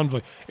Freedom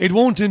Convoy. It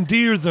won't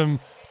endear them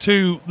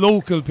to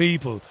local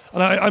people.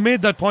 And I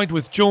made that point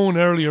with Joan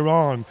earlier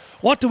on.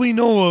 What do we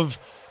know of,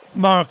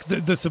 Mark,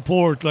 the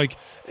support? Like,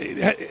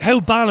 how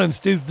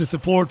balanced is the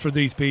support for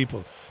these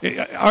people?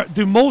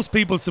 Do most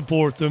people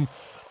support them,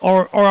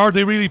 or are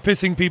they really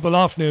pissing people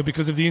off now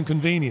because of the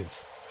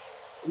inconvenience?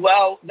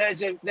 Well,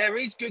 there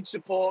is good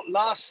support.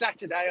 Last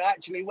Saturday, I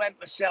actually went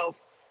myself.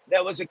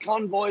 There was a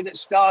convoy that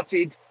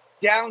started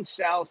down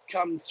south,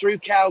 come through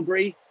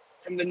Calgary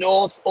from the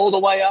north, all the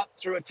way up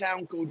through a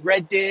town called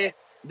Red Deer,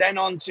 then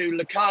on to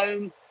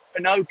Lacombe,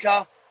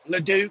 Ponoka,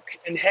 Leduc,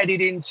 and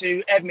headed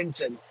into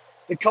Edmonton.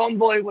 The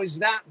convoy was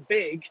that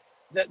big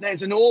that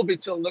there's an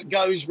orbital that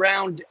goes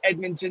round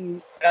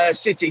Edmonton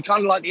city,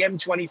 kind of like the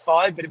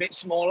M25, but a bit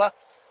smaller.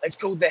 It's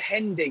called the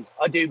Hendy,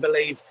 I do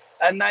believe.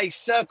 And they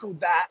circled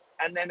that,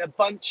 and then a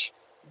bunch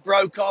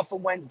broke off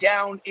and went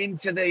down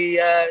into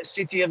the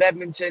city of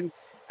Edmonton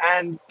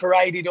and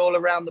paraded all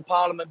around the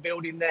Parliament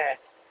building there.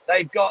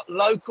 They've got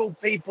local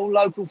people,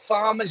 local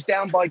farmers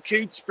down by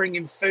Coutts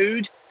bringing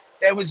food.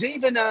 There was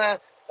even a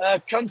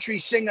country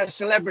singer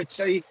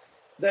celebrity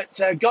that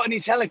got in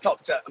his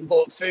helicopter and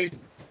bought food.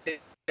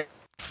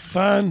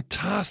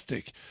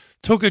 Fantastic.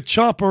 took a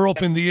chopper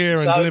up in the air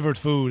and So- delivered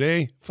food,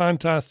 eh?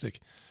 Fantastic.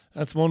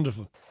 That's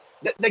wonderful.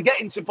 They're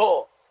getting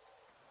support.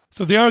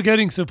 So they are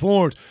getting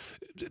support.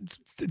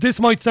 This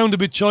might sound a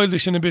bit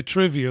childish and a bit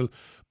trivial,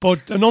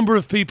 but a number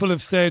of people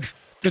have said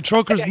the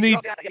truckers need...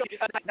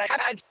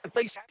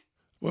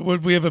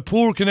 We have a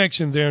poor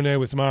connection there now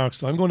with Mark,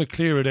 so I'm going to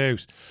clear it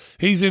out.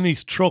 He's in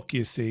his truck,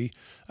 you see,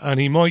 and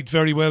he might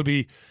very well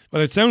be...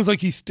 Well, it sounds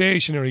like he's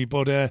stationary,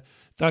 but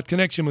that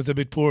connection was a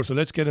bit poor, so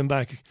let's get him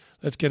back.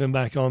 Let's get him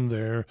back on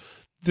there.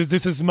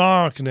 This is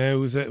Mark now,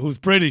 who's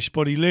British,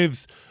 but he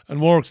lives and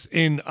works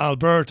in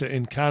Alberta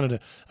in Canada,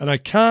 and I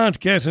can't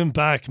get him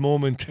back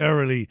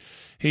momentarily.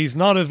 He's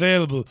not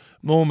available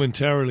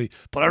momentarily,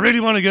 but I really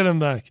want to get him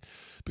back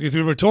because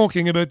we were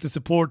talking about the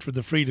support for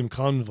the Freedom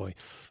Convoy,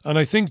 and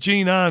I think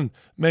Jean Ann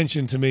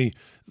mentioned to me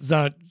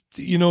that,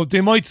 you know, they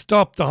might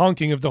stop the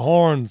honking of the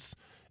horns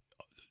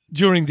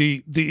during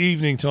the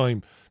evening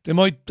time. They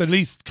might at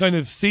least kind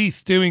of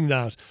cease doing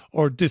that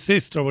or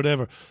desist or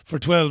whatever for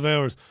 12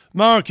 hours.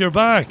 Mark, you're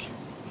back.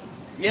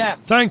 Yeah.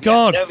 Thank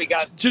God. There we go.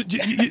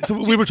 So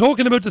we were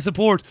talking about the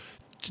support.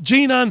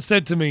 Jean Ann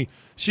said to me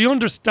she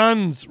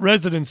understands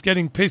residents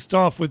getting pissed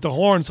off with the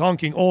horns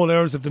honking all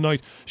hours of the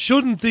night.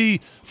 Shouldn't the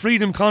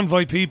Freedom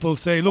Convoy people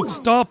say, look,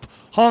 stop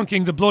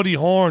honking the bloody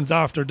horns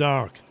after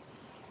dark?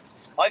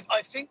 I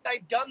think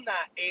they've done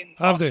that in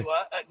Have they?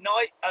 Ottawa. At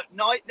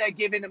night, they're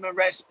giving them a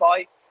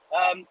respite.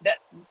 That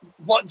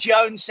what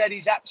Jones said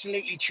is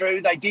absolutely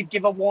true. They did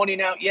give a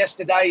warning out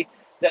yesterday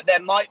that there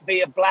might be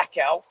a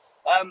blackout.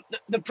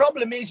 The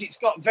problem is it's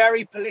got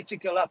very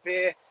political up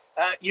here.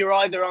 You're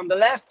either on the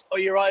left or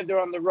you're either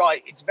on the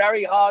right. It's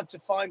very hard to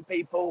find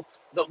people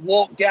that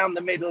walk down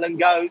the middle and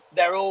go,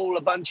 they're all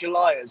a bunch of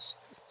liars.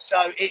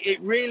 So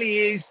it really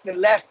is the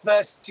left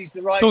versus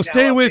the right. So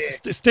stay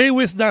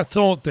with that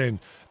thought then.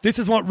 This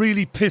is what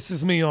really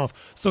pisses me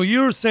off. So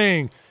you're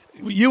saying,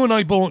 you and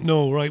I both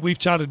know, right? We've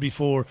chatted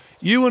before.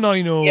 You and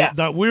I know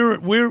that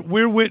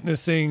we're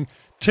witnessing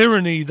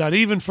tyranny that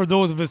even for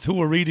those of us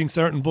who are reading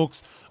certain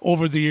books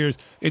over the years,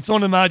 it's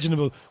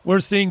unimaginable.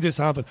 We're seeing this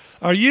happen.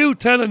 Are you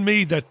telling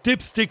me that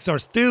dipsticks are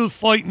still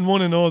fighting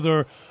one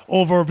another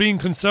over being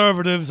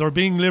conservatives or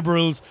being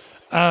liberals,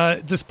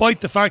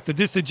 despite the fact that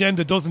this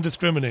agenda doesn't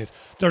discriminate?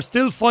 They're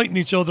still fighting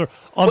each other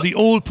on the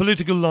old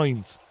political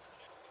lines.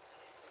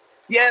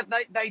 Yeah,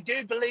 they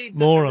do believe that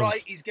Morons. the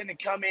right is going to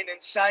come in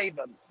and save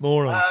them.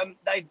 Morons.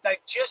 They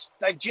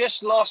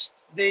just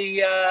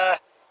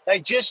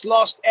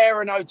lost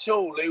Aaron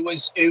O'Toole, who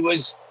was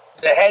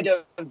the head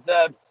of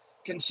the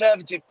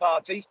Conservative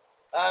Party.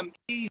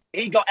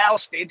 He got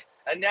ousted,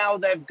 and now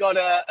they've got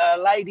a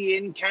lady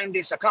in,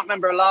 Candice. I can't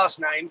remember her last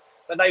name,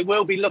 but they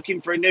will be looking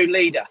for a new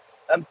leader.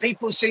 And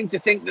people seem to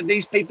think that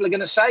these people are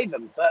going to save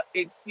them, but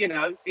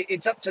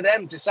it's up to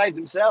them to save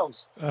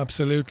themselves.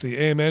 Absolutely,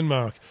 amen,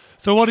 Mark.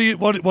 So what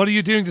are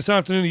you doing this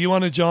afternoon? Are you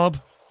on a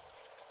job?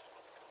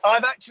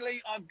 I've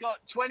got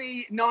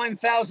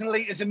 29,000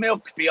 litres of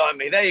milk behind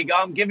me. There you go.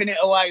 I'm giving it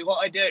away.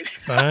 What I do.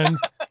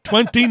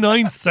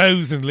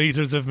 29,000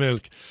 litres of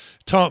milk.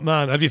 Top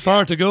man. Have you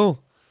far to go?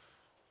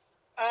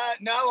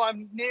 No,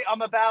 I'm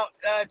about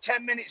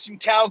 10 minutes from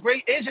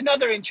Calgary. Here's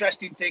another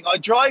interesting thing. I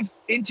drive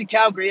into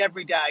Calgary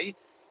every day.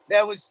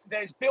 There's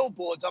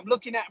billboards. I'm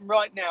looking at them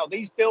right now.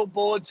 These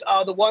billboards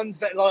are the ones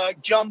that are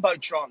like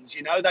jumbotrons.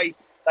 You know, they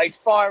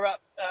fire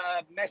up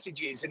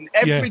messages, and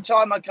every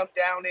time I come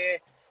down here,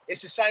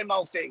 it's the same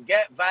old thing.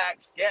 Get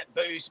vaxxed, get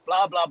boost,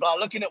 blah blah blah.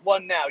 Looking at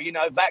one now, you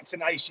know,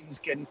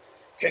 vaccinations can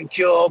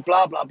cure,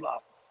 blah blah blah.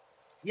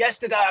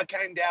 Yesterday I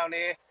came down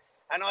here,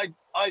 and I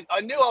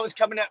knew I was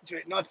coming up to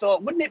it, and I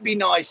thought, wouldn't it be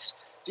nice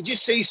to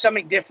just see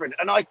something different?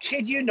 And I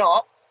kid you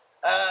not,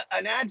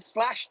 an ad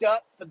flashed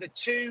up for the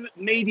two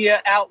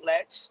media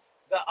outlets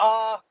that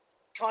are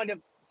kind of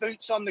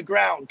boots on the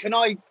ground. Can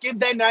I give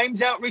their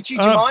names out, Richie?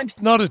 Do you mind?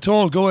 Not at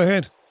all. Go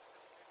ahead.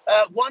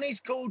 One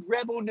is called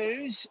Rebel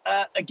News.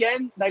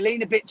 Again, they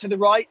lean a bit to the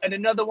right. And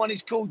another one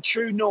is called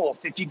True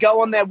North. If you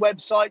go on their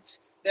websites,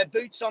 they're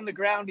boots on the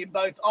ground in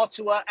both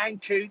Ottawa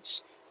and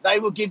Coutts. They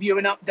will give you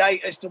an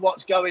update as to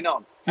what's going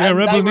on. Yeah, and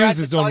Rebel News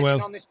has done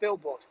well. On this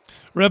billboard.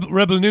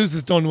 Rebel News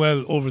has done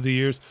well over the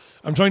years.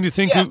 I'm trying to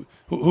think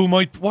who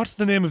might. What's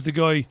the name of the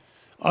guy?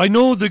 I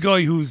know the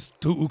guy who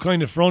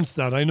kind of fronts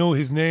that. I know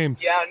his name.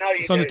 Yeah, I know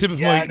you. It's on the tip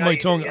of my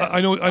tongue. Yeah. I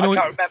know. I can't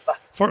remember.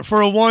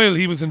 For a while,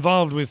 he was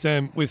involved with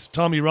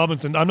Tommy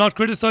Robinson. I'm not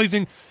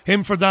criticising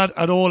him for that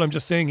at all. I'm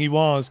just saying he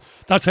was.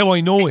 That's how I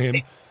know him.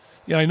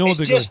 Yeah, I know it's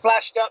the guy. It's just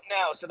flashed up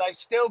now, so they've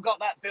still got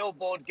that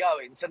billboard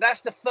going. So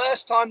that's the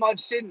first time I've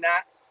seen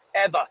that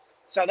ever.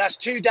 So that's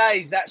 2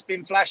 days that's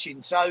been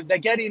flashing. So they're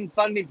getting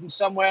funding from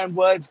somewhere and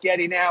word's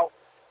getting out.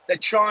 They're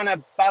trying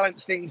to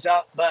balance things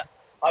up, but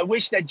I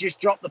wish they'd just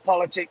drop the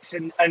politics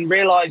and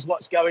realise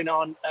what's going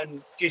on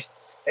and just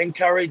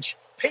encourage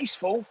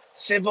peaceful,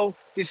 civil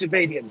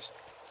disobedience.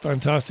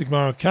 Fantastic,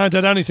 Mark. Can't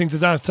add anything to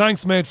that.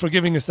 Thanks, mate, for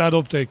giving us that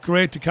update.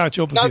 Great to catch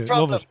up with you. No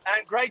problem. Love it.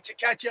 And great to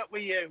catch up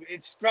with you.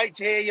 It's great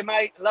to hear you,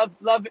 mate.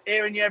 Love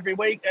hearing you every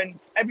week. And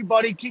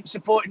everybody keep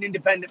supporting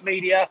independent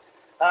media.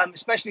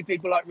 especially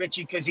people like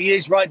Richie, because he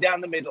is right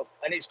down the middle,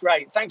 and it's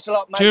great. Thanks a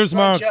lot, mate. Cheers,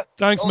 Mark. Sláinte.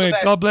 Thanks, All the mate.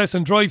 best. God bless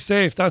and drive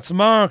safe. That's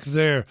Mark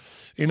there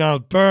in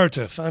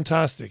Alberta.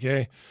 Fantastic,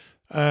 eh?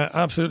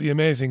 Absolutely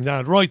amazing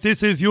that. Right,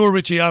 this is your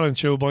Richie Allen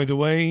show, by the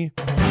way.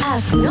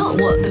 Ask not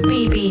what the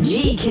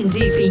BBG can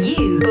do for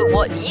you, but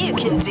what you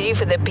can do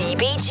for the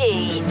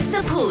BBG.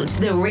 Support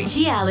the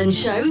Richie Allen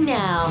Show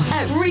now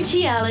at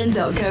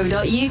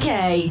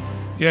richieallen.co.uk.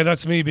 Yeah,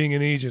 that's me being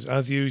in Egypt,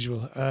 as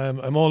usual.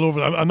 I'm all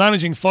over. I'm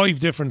managing 5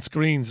 different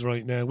screens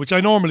right now, which I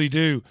normally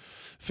do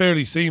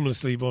fairly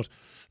seamlessly, but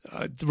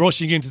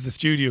rushing into the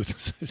studio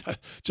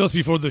just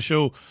before the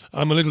show,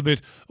 I'm a little bit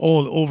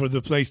all over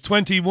the place.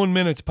 21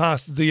 minutes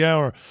past the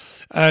hour.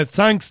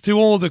 Thanks to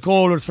all the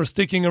callers for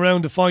sticking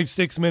around the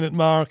 5-6 minute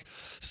mark.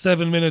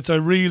 7 minutes, I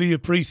really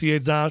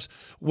appreciate that.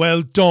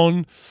 Well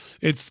done.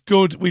 It's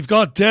good. We've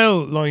got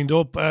Del lined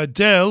up.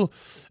 Del,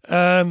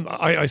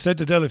 I said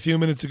to Del a few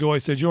minutes ago, I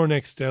said, you're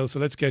next, Del, so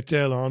let's get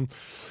Del on.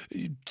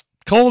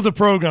 Call the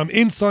programme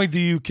inside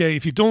the UK.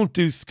 If you don't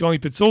do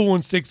Skype, it's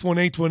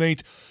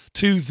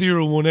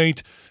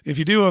 01618182018. If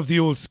you do have the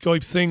old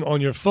Skype thing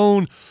on your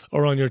phone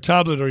or on your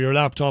tablet or your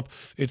laptop,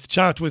 it's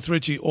Chat with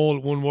Richie, all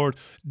one word.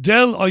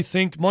 Del, I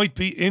think, might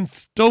be in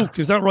Stoke.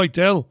 Is that right,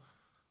 Del?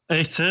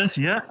 It is,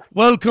 yeah.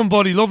 Welcome,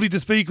 buddy. Lovely to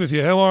speak with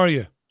you. How are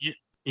you?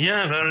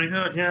 Yeah, very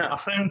good, yeah. I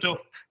phoned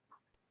up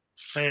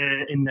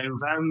in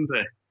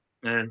November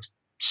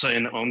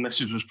saying that my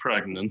missus was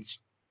pregnant.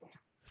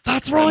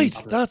 That's right.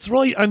 That's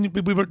right. And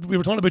we were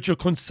talking about your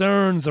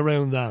concerns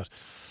around that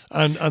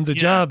and the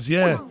jabs,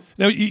 yeah.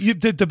 Now,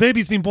 the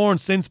baby's been born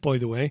since, by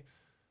the way.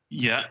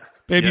 Yeah.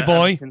 Baby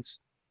boy.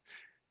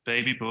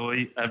 Baby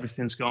boy.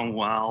 Everything's gone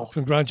well.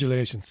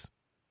 Congratulations.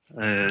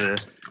 Yeah,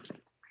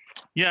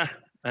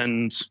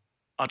 and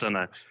I don't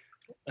know.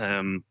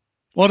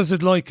 What is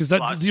it like? Because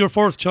that's your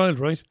first child,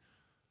 right?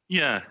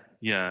 Yeah.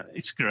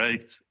 It's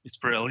great. It's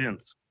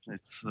brilliant.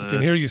 It's. I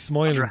can hear you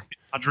smiling.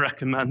 I'd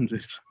recommend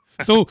it.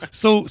 So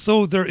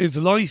there is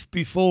life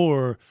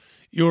before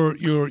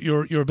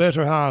your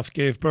better half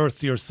gave birth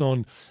to your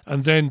son,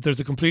 and then there's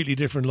a completely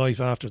different life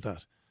after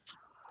that.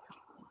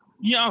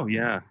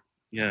 Yeah.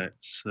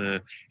 It's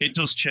it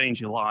does change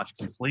your life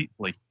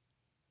completely,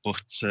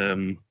 but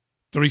the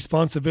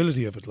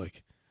responsibility of it,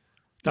 like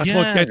that's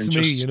what gets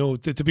me,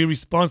 to be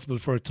responsible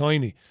for a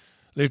tiny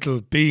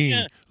little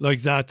being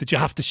like that you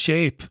have to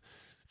shape,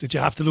 that you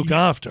have to look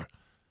after.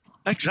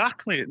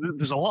 Exactly.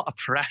 There's a lot of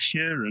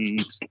pressure, and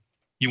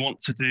you want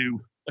to do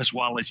as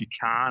well as you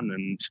can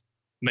and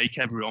make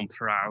everyone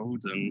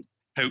proud, and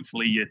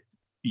hopefully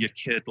your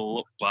kid will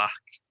look back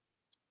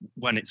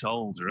when it's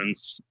older and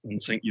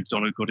think you've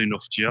done a good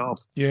enough job.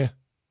 Yeah.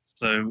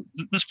 So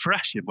there's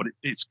pressure, but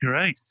it's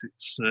great.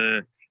 It's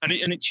and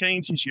it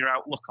changes your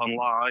outlook on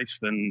life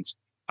and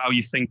how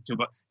you think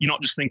about. You're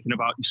not just thinking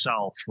about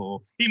yourself, or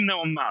even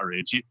though I'm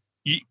married, you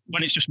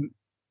when it's just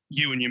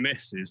you and your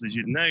missus, as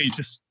you know,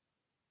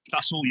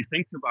 that's all you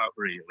think about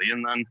really,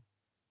 and then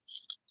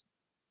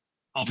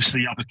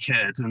obviously you have a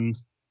kid and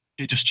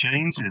it just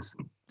changes.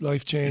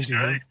 Life changes. It's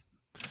great.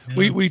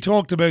 Yeah. We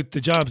talked about the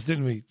jabs,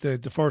 didn't we?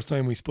 The first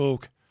time we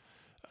spoke.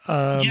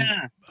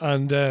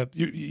 And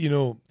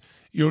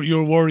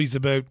your worries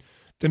about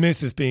the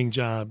missus being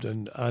jabbed,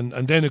 and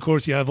then of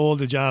course you have all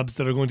the jabs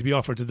that are going to be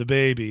offered to the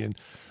baby and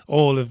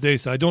all of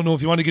this. I don't know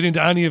if you want to get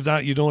into any of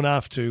that. You don't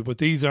have to, but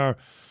these are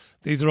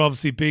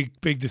obviously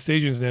big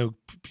decisions now.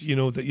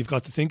 That you've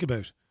got to think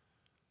about.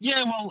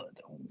 Yeah, well,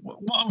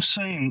 what I was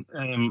saying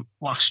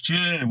last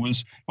year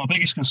was my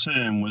biggest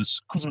concern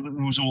was because it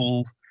was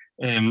all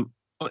in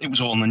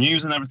the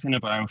news and everything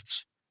about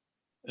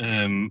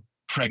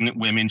pregnant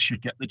women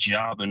should get the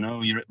jab,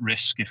 and you're at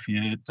risk if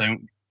you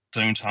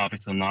don't have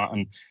it and that.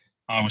 And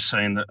I was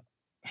saying that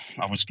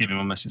I was giving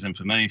my missus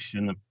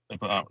information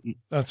about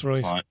that's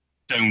right, like,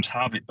 don't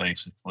have it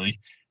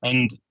basically,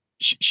 and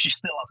she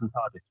still hasn't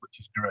had it, which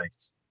is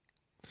great.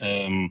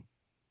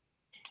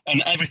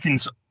 And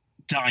everything's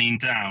dying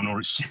down, or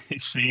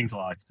it seems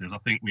like it is. I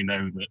think we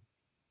know that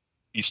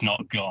it's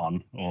not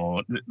gone,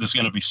 or there's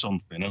going to be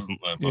something, isn't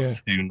there? But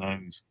who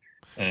knows?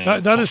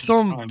 That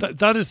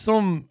is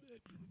some.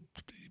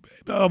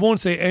 I won't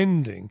say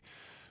ending,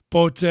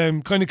 but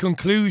kind of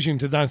conclusion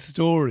to that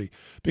story.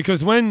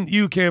 Because when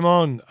you came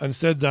on and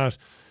said that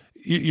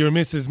your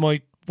missus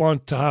might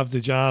want to have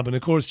the jab, and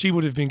of course she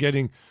would have been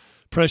getting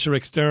pressure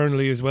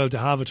externally as well to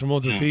have it from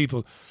other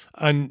people,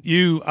 and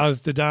you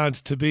as the dad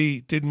to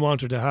be didn't want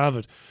her to have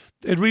it.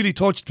 It really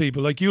touched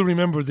people. Like, you'll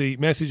remember the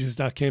messages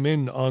that came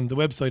in on the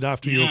website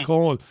after your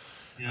call,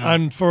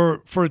 and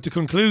for it to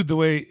conclude the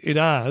way it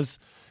has,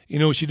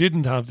 she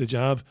didn't have the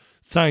jab.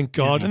 Thank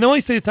God. And now I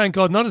say thank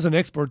God, not as an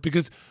expert,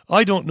 because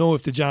I don't know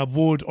if the jab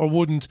would or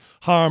wouldn't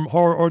harm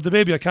her or the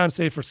baby. I can't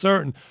say for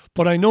certain,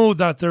 but I know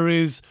that there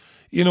is,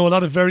 a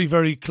lot of very,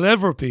 very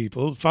clever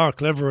people, far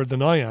cleverer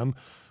than I am,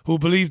 who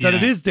believe that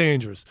it is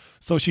dangerous.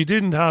 So she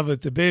didn't have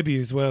it, the baby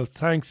as well.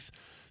 Thanks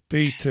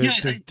be to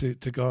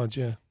God,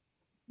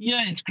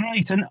 Yeah, it's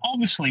great. And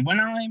obviously,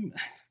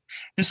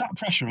 there's that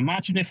pressure.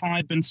 Imagine if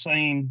I'd been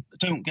saying,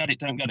 don't get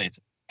it,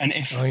 And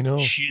if I know.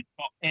 she had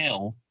got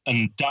ill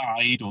and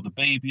died, or the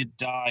baby had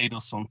died, or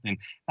something,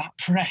 that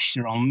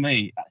pressure on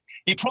me,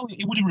 it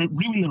would have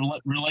ruined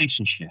the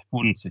relationship,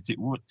 wouldn't it? It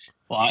would,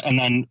 like, and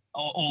then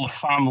all the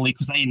family,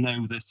 because they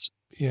know that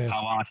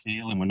how I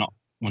feel, and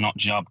we're not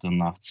jabbed on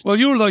that. Well,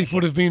 your life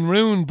would have been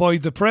ruined by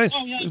the press,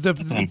 Oh,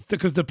 yeah,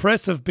 because the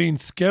press have been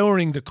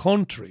scouring the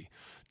country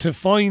to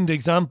find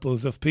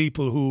examples of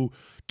people who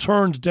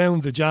turned down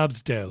the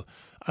jabs, Del,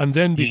 and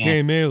then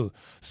became ill.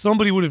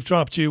 Somebody would have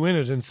dropped you in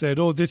it and said,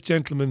 "Oh, this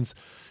gentleman's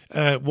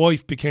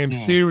wife became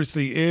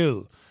seriously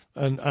ill,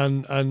 and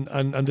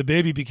the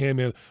baby became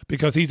ill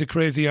because he's a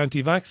crazy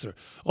anti-vaxxer."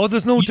 Oh,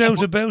 there's no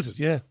doubt about it.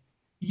 Yeah.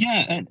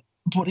 Yeah,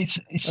 but it's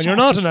and you're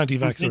not an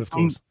anti-vaxxer, of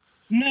course.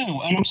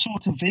 No, and I'm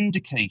sort of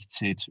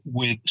vindicated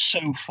with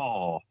so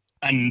far,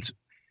 and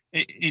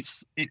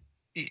it's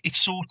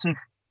sort of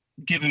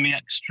given me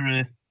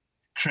extra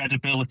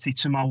credibility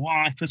to my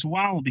wife as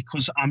well,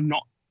 because I'm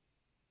not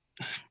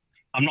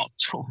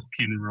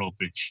talking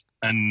rubbish,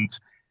 and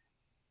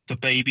the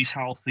baby's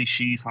healthy,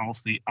 she's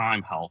healthy,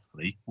 I'm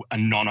healthy,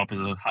 and none of us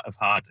have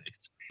had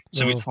it.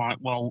 So it's like,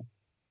 well,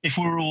 if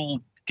we're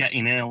all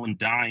getting ill and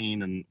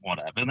dying and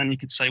whatever, then you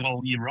could say,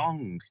 well, you're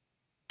wrong.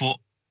 But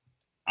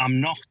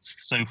I'm not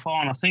so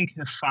far. And I think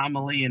her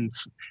family and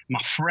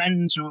my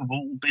friends who have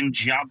all been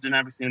jabbed and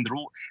everything,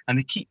 and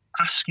they keep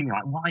asking me,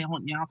 like, why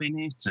aren't you having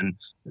it? And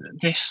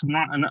this and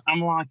that. And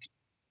I'm like,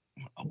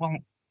 well,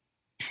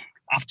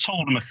 I've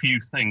told them a few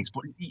things,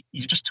 but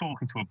you're just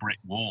talking to a brick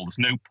wall. There's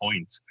no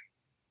point.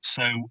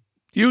 So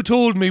you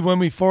told me when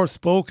we first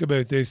spoke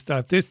about this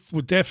that this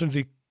would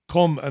definitely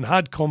come and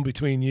had come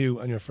between you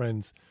and your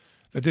friends,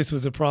 that this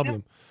was a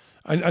problem.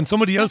 Yeah. And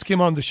somebody else came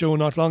on the show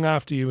not long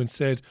after you and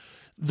said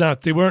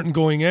that they weren't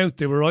going out,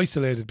 they were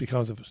isolated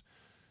because of it,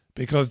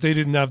 because they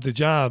didn't have the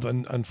jab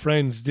and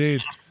friends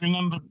did. I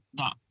remember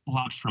that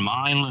lad from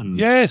Ireland.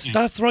 Yes,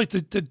 that's right.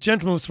 The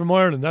gentleman was from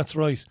Ireland. That's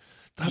right.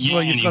 That's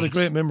right. You've got a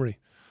great memory.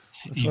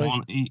 That's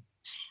right.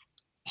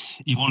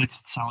 He wanted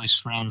to tell his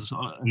friends,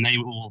 and they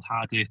all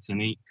had it,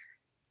 and he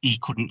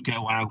couldn't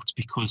go out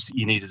because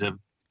you needed a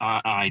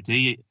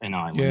ID in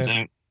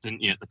Ireland,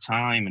 didn't you, at the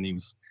time? And he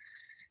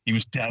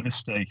was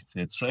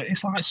devastated. So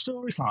it's like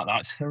stories like that.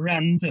 It's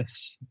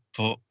horrendous,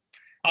 but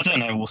I don't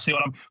know. We'll see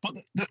what But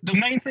the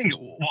main thing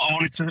what I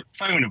wanted to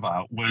phone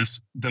about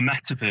was the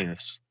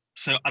metaverse.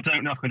 So I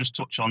don't know if I can just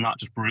touch on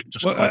that.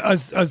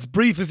 As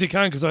brief as you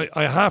can, because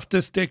I have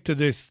to stick to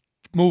this.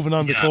 Moving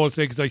on the call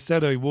today, because I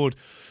said I would.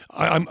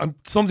 I'm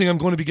something I'm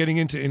going to be getting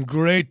into in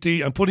great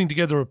detail. I'm putting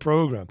together a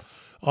program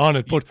on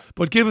it,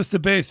 but give us the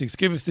basics,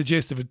 give us the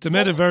gist of it. The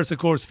metaverse, of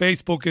course,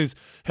 Facebook is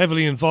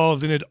heavily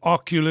involved in it.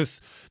 Oculus,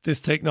 this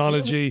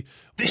technology.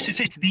 This is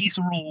it. These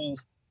are all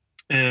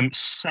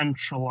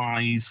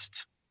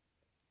centralized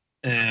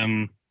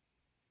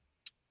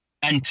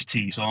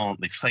entities,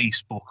 aren't they?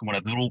 Facebook and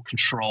whatever. They're all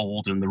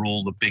controlled, and they're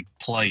all the big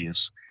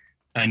players.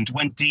 And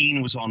when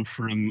Dean was on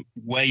from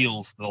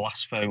Wales, the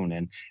last phone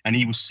in, and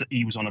he was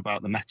on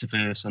about the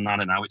metaverse and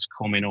that, and how it's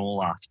coming, all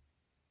that.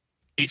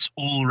 It's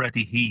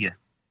already here,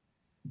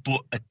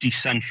 but a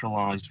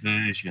decentralized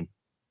version,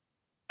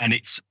 and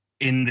it's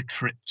in the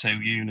crypto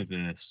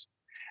universe.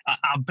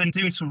 I've been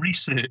doing some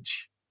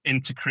research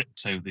into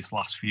crypto this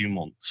last few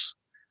months,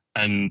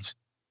 and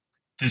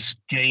there's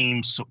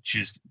games such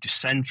as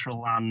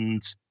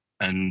Decentraland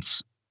and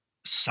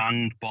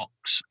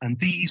Sandbox, and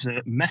these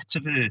are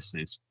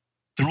metaverses.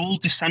 They're all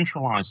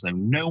decentralized, though.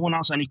 No one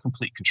has any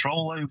complete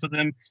control over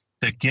them.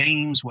 They're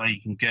games where you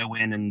can go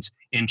in and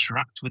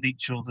interact with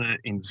each other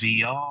in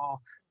VR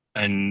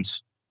and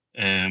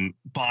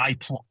buy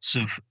plots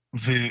of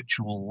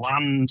virtual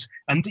land.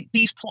 And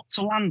these plots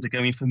of land are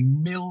going for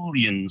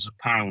millions of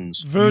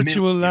pounds.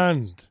 Virtual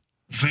land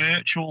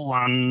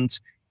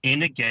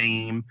in a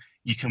game.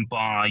 You can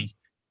buy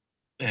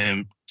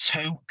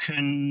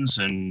tokens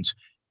and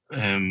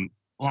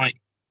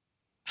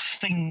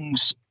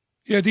things.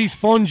 Yeah, these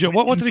fungo.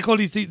 What do they call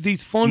these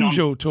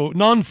fungo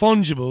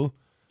non-fungible?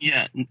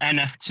 Yeah,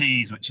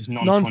 NFTs, which is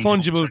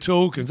non-fungible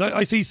tokens.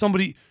 I see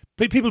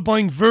people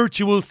buying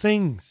virtual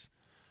things.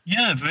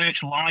 Yeah,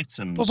 virtual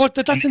items. But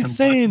that's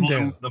insane,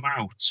 though. Them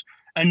out,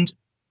 and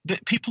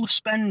people are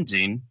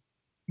spending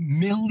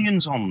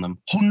millions on them,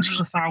 hundreds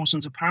of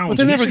thousands of pounds. But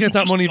they never get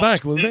that money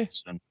back, will they?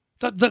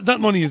 That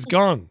money is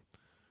gone.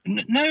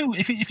 No,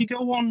 if you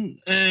go on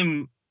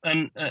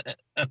an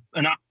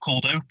app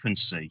called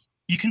OpenSea,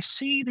 you can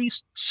see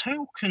these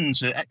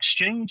tokens are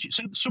exchanged.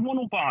 So someone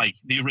will buy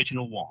the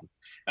original one,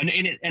 and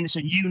it's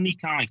a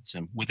unique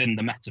item within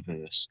the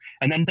metaverse.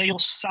 And then they'll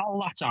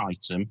sell that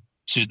item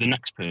to the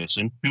next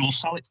person, who will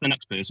sell it to the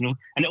next person, and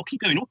it'll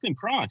keep going up in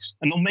price,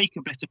 and they'll make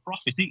a bit of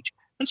profit each.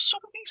 And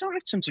some of these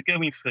items are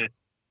going for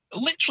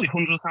literally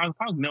hundreds of thousands of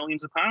pounds,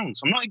 millions of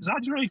pounds. I'm not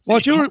exaggerating.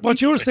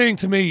 What you're saying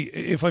to me,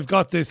 if I've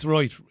got this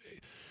right,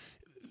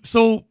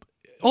 so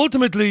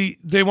ultimately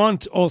they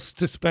want us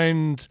to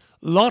spend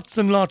lots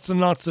and lots and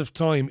lots of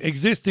time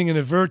existing in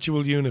a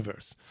virtual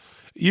universe,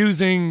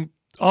 using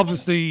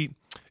obviously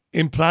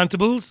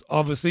implantables,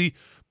 obviously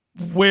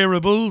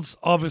wearables,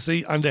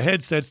 obviously, and the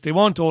headsets. They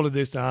want all of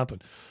this to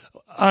happen.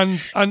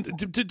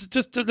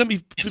 Just let me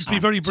be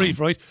very brief,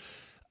 right?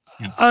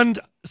 Yeah. And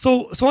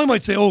so I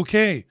might say,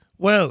 okay,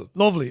 well,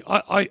 lovely.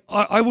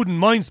 I wouldn't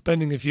mind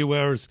spending a few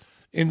hours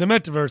in the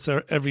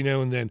metaverse every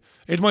now and then.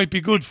 It might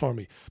be good for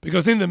me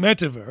because in the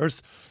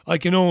metaverse I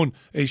can own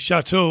a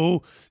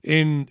chateau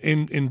in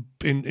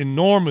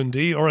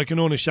Normandy, or I can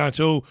own a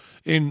chateau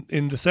in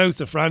the south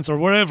of France or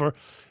wherever.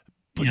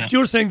 But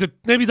you're saying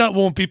that maybe that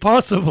won't be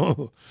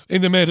possible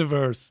in the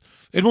metaverse.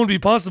 It won't be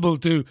possible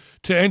to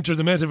enter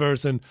the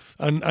metaverse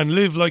and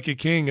live like a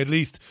king, at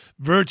least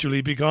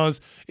virtually, because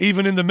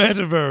even in the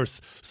metaverse,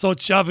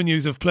 such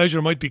avenues of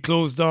pleasure might be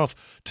closed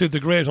off to the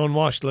great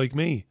unwashed like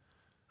me.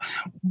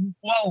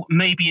 Well,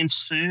 maybe in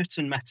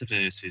certain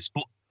metaverses,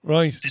 but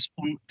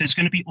there's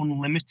going to be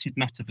unlimited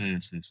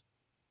metaverses.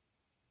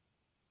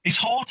 It's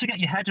hard to get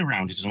your head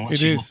around it unless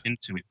you look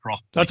into it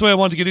properly. That's why I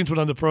want to get into it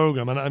on the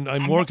programme, and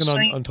I'm working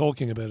on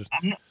talking about it.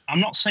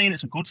 I'm not saying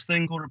it's a good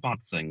thing or a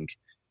bad thing.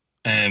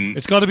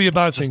 It's got to be a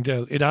bad thing,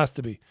 Del. It has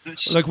to be.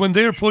 Like when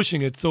they're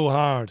pushing it so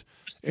hard,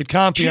 it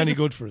can't be any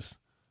good for us.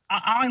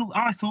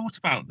 I thought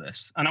about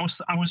this, and I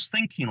was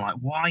thinking, like,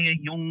 why are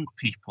young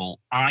people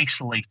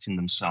isolating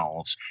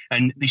themselves?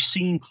 And they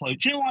seem close.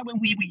 Do you know, like when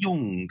we were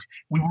young,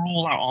 we were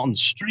all out on the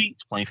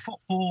streets playing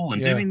football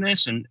and doing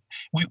this, and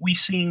we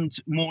seemed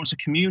more as a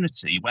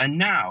community. Where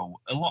now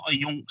a lot of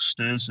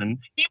youngsters and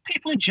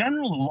people in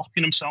general are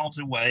locking themselves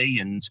away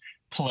and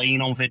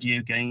playing on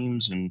video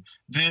games and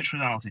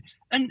virtual reality.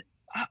 And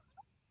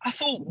I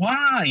thought,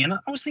 why? And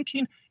I was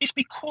thinking, it's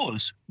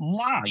because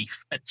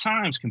life at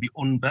times can be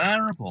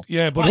unbearable.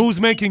 Yeah, but who's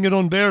making it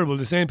unbearable?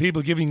 The same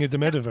people giving it the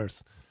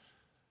metaverse.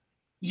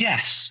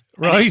 Yes.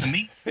 Right.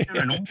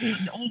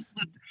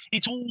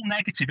 It's all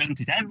negative,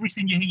 isn't it?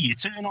 Everything you hear, you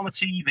turn on the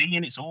TV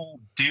and it's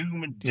all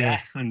doom and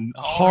death and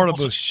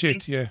horrible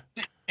shit,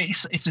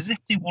 It's as if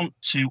they want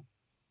to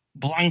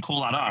blank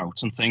all that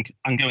out and think,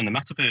 I'm going the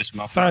metaverse with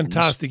my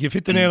Fantastic. friends. You've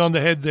hit the nail on the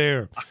head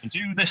there. I can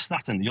do this,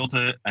 that and the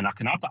other, and I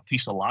can have that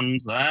piece of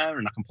land there,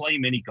 and I can play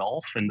mini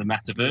golf in the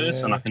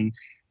metaverse, and I can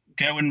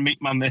go and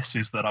meet my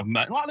missus that I've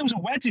met. Like, there was a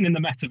wedding in the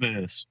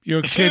metaverse.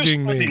 You're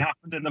kidding me. The first wedding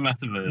happened in the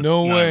metaverse.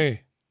 No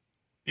way.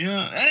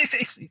 Yeah,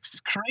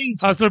 it's crazy.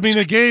 Has there been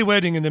a gay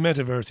wedding in the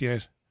metaverse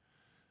yet?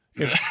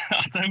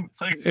 I don't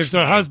think. If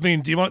there has been,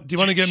 do you want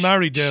to get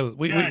married, Del?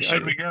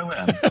 Should we go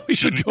in? We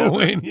should go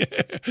in. Yeah,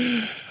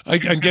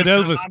 and get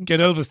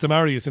Elvis to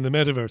marry us in the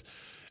metaverse.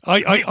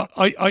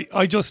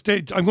 I just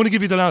stay. I'm going to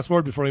give you the last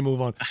word before I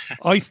move on.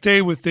 I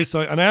stay with this,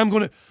 and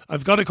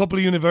I've got a couple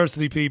of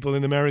university people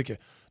in America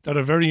that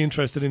are very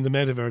interested in the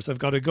metaverse. I've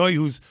got a guy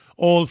who's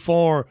all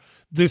for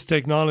this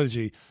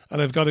technology,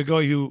 and I've got a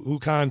guy who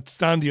can't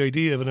stand the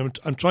idea of it.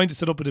 I'm trying to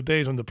set up a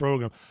debate on the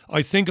program.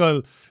 I think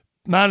I'll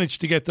manage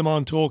to get them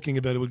on talking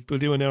about it. We'll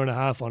do an hour and a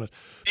half on it.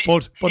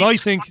 But I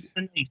think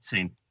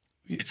fascinating.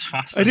 It's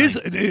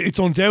fascinating. It's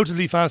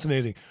undoubtedly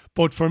fascinating.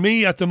 But for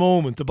me at the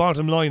moment, the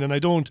bottom line, and I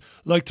don't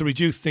like to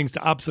reduce things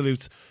to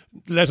absolutes,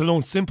 let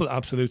alone simple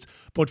absolutes,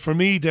 but for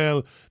me,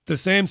 Del, the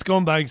same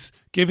scumbags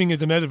giving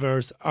it the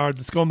metaverse are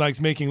the scumbags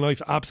making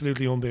life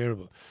absolutely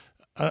unbearable.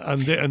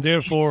 And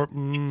therefore,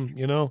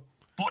 you know.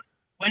 But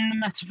when the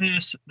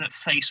metaverse that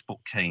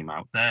Facebook came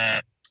out,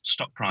 their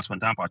stock price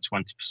went down by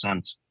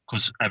 20%.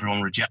 Because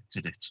everyone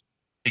rejected it.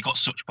 It got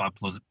such bad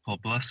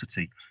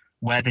publicity,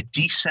 where the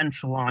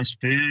decentralized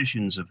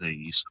versions of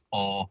these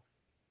are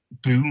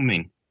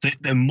booming.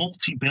 They're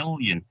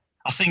multi-billion.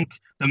 I think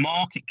the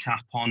market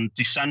cap on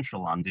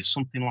Decentraland is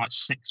something like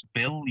 6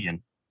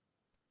 billion.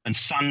 And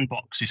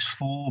Sandbox is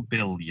 4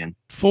 billion.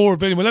 4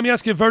 billion. Well, let me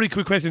ask you a very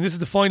quick question. This is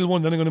the final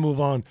one, then I'm going to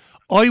move on.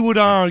 I would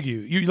argue,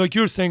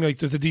 you're saying, like,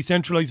 there's a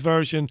decentralized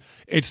version.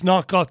 It's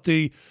not got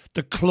the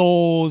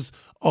clause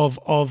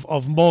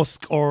of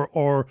Musk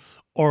or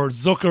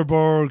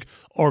Zuckerberg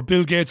or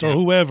Bill Gates or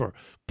whoever.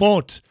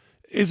 But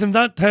isn't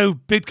that how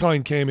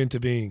Bitcoin came into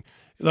being?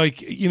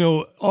 Like,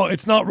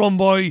 it's not run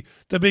by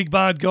the big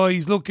bad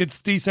guys. Look,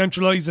 it's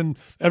decentralized and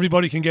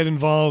everybody can get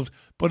involved.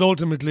 But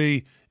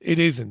ultimately, it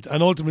isn't.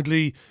 And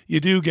ultimately,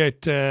 you do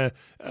get, a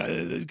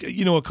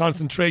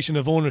concentration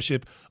of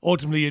ownership.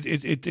 Ultimately,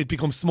 it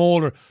becomes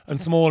smaller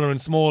and smaller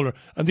and smaller.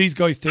 And these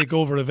guys take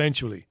over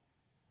eventually.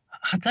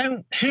 I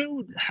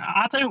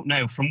don't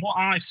know. From what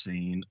I've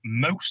seen,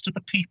 most of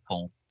the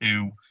people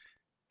who,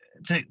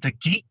 the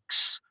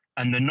geeks,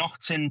 and they're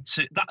not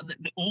into that,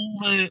 all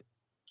the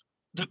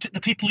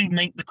people who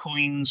make the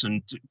coins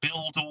and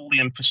build all the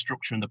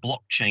infrastructure and the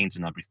blockchains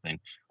and everything,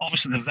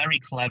 obviously they're very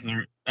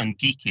clever and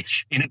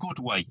geekish in a good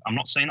way. I'm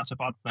not saying that's a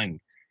bad thing.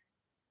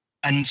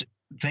 And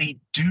they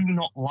do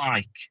not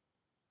like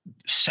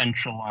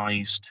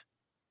centralized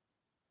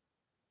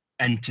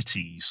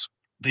entities.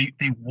 They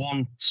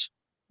want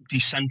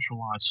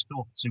decentralized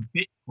stuff. So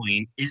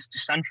Bitcoin is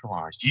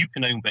decentralized. You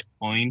can own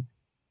Bitcoin,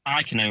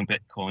 I can own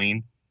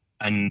Bitcoin,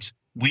 and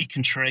we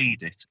can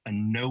trade it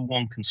and no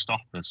one can stop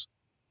us.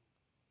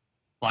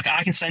 Like,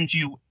 I can send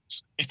you,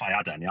 if I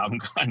had any, I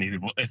haven't got any,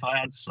 but if I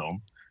had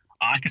some,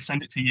 I could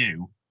send it to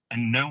you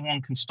and no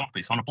one can stop it.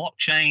 It's on a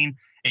blockchain,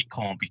 it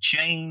can't be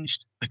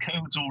changed, the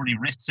code's already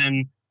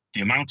written,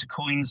 the amount of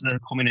coins that are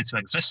coming into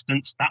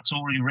existence, that's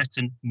already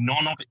written.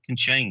 None of it can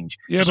change.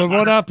 Yeah, but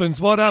what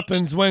happens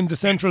when the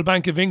Central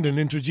Bank of England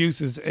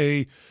introduces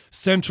a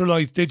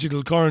centralised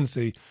digital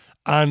currency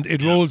and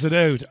it rolls it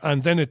out,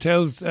 and then it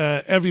tells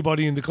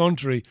everybody in the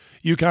country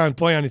you can't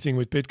buy anything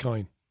with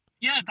Bitcoin?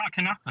 Yeah, that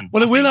can happen.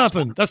 Well, it will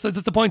happen. That's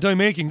the point I'm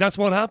making. That's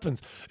what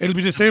happens. It'll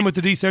be the same with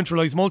the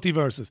decentralised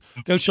multiverses.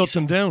 They'll shut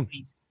them down.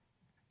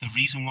 The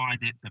reason why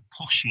they're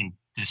pushing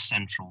the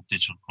central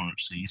digital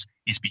currencies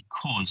is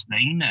because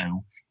they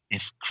know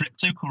if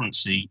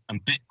cryptocurrency and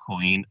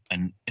Bitcoin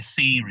and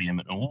Ethereum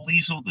and all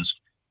these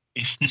others,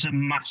 if there's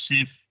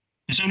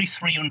only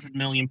 300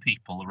 million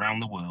people around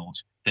the world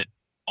that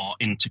are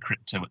into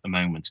crypto at the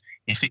moment.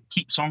 If it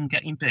keeps on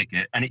getting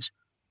bigger, and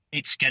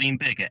it's getting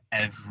bigger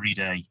every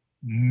day,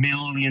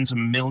 millions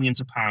and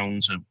millions of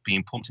pounds are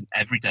being pumped in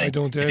every day. I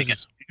don't doubt If it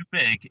gets too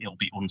big, it'll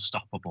be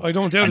unstoppable. I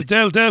don't doubt it.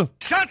 Del.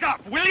 Shut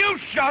up! Will you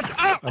shut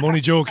up? I'm only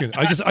joking.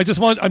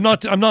 I'm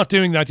not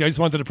doing that yet. I just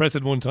wanted to press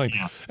it one time.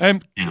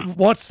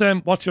 What's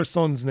your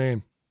son's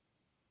name?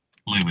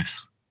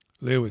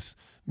 Lewis.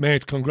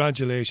 Mate,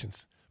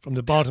 congratulations from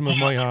the bottom of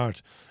my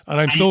heart. And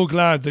I'm so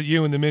glad that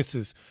you and the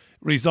missus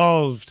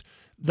resolved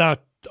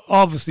that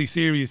obviously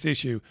serious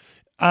issue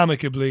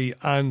amicably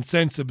and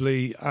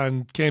sensibly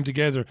and came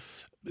together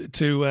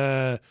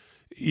to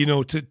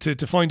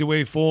find a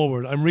way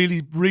forward. I'm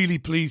really, really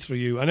pleased for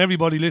you and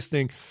everybody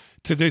listening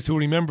to this who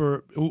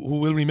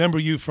will remember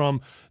you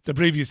from the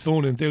previous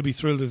phone, and they'll be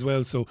thrilled as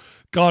well. So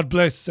God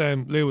bless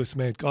Lewis,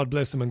 mate. God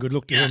bless him, and good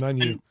luck to him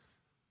and you.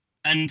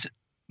 And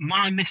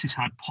my missus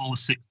had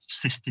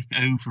polycystic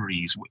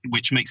ovaries,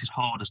 which makes it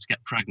harder to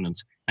get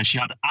pregnant. And she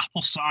had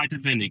apple cider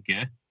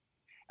vinegar,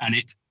 and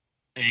it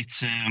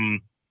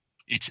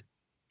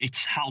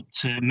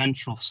helped her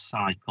menstrual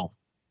cycle,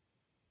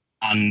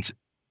 and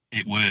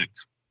it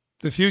worked.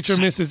 The future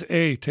Mrs.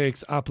 A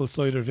takes apple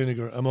cider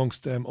vinegar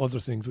amongst other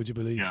things, would you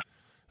believe? Yeah.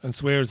 And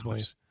swears by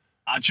it.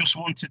 I just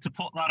wanted to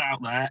put that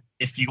out there.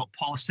 If you got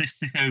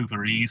polycystic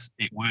ovaries,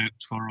 it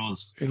worked for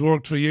us. It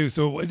worked for you.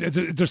 So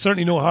there's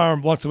certainly no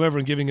harm whatsoever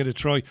in giving it a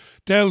try.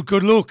 Del,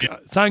 good luck. Yeah.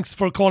 Thanks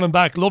for calling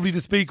back. Lovely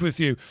to speak with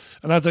you.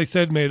 And as I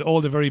said, mate,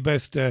 all the very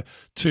best to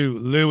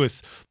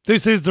Lewis.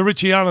 This is the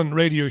Richie Allen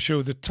Radio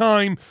Show. The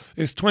time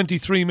is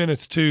 23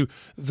 minutes to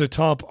the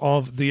top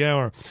of the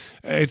hour.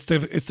 It's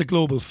the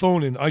global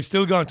phone-in. I've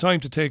still got time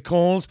to take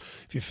calls.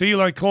 If you feel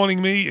like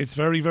calling me, it's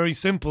very, very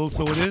simple.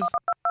 So it is.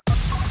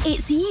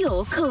 It's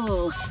your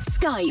call.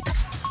 Skype,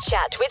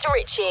 chat with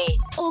Richie,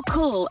 or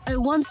call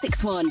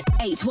 0161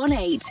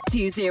 818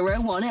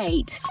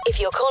 2018. If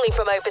you're calling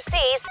from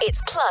overseas,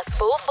 it's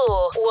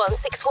 +44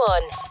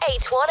 161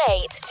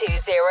 818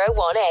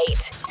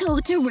 2018.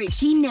 Talk to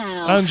Richie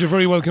now. And you're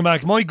very welcome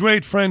back. My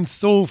great friend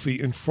Sophie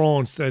in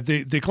France,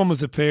 they come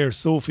as a pair,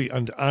 Sophie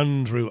and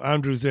Andrew.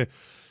 Andrew's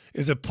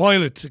is a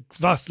pilot,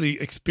 vastly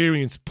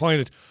experienced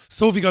pilot.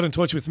 Sophie got in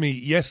touch with me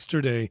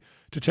yesterday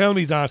to tell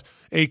me that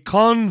a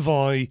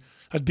convoy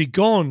had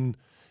begun.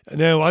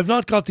 Now, I've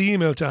not got the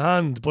email to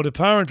hand, but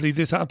apparently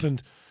this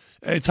happened.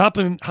 It's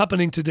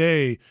happening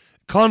today.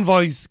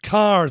 Convoys,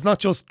 cars, not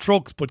just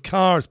trucks, but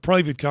cars,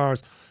 private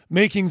cars,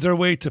 making their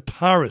way to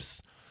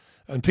Paris.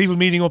 And people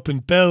meeting up in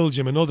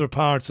Belgium and other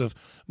parts of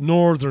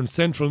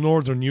central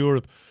northern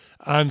Europe.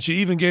 And she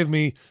even gave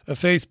me a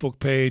Facebook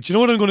page. You know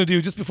what I'm going to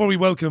do? Just before we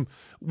welcome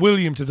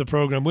William to the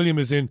programme. William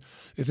is in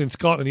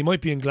Scotland. He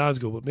might be in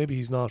Glasgow, but maybe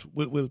he's not.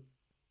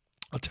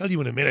 I'll tell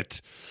you in a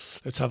minute.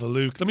 Let's have a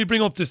look. Let me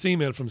bring up this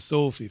email from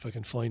Sophie, if I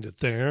can find it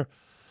there.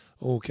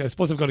 Okay, I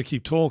suppose I've got to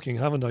keep talking,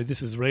 haven't I?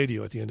 This is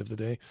radio at the end of the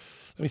day.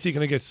 Let me see,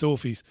 can I get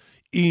Sophie's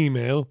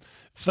email?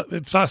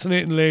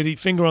 Fascinating lady,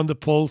 finger on the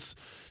pulse,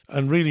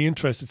 and really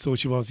interested, so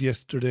she was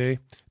yesterday.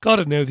 Got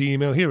it now, the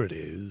email. Here it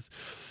is.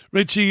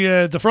 Richie,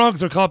 the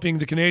frogs are copying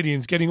the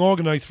Canadians, getting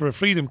organised for a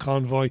freedom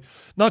convoy.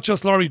 Not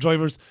just lorry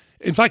drivers.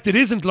 In fact, it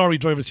isn't lorry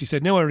drivers, she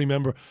said. Now I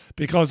remember.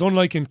 Because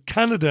unlike in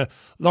Canada,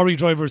 lorry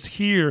drivers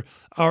here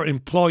are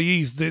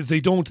employees. They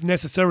don't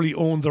necessarily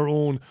own their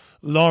own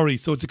lorry.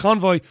 So it's a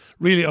convoy,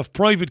 really, of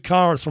private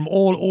cars from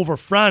all over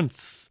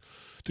France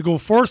to go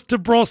first to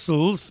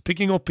Brussels,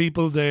 picking up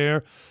people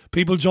there,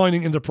 people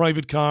joining in their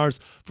private cars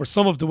for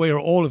some of the way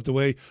or all of the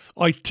way.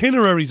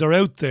 Itineraries are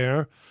out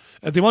there.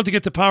 They want to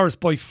get to Paris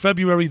by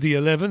February the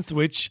 11th,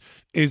 which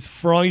is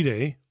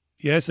Friday.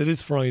 Yes, it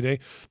is Friday.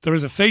 There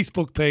is a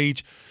Facebook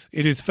page.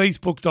 It is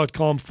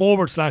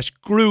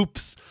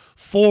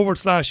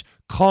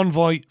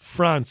facebook.com/groups/Convoy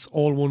France,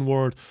 all one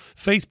word.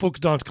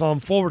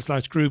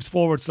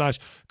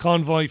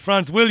 Facebook.com/groups/Convoy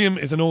France. William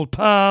is an old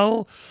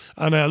pal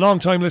and a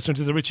long-time listener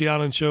to the Richie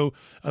Allen Show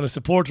and a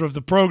supporter of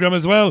the programme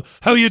as well.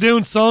 How are you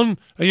doing, son?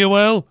 Are you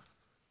well?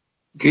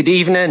 Good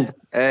evening.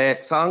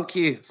 Thank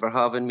you for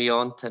having me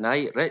on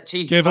tonight,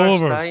 Richie. Give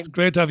over. It's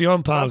great to have you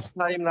on, pal. First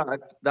time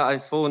that I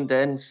phoned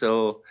in,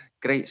 so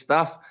great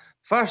stuff.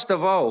 First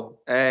of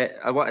all,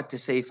 I wanted to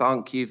say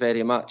thank you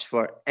very much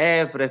for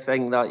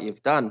everything that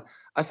you've done.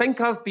 I think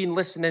I've been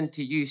listening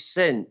to you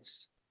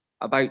since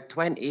about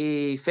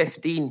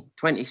 2015,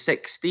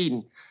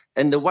 2016,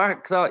 and the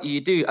work that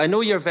you do. I know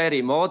you're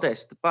very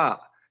modest,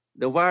 but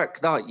the work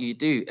that you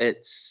do,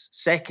 it's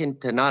second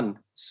to none.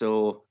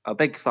 So a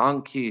big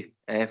thank you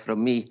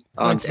from me.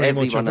 Thanks and very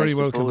everyone, much. You're very I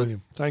welcome, suppose.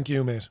 William. Thank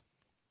you, mate.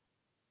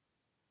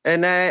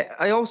 And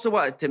I also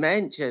wanted to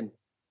mention,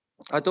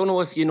 I don't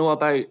know if you know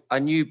about a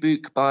new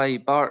book by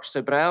Bart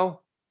Sibrel.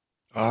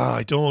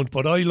 I don't,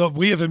 but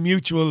we have a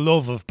mutual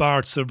love of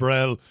Bart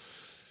Sibrel.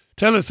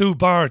 Tell us who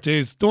Bart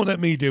is. Don't let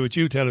me do it.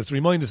 You tell us.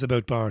 Remind us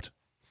about Bart.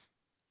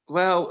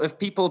 Well, if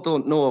people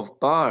don't know of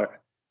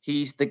Bart,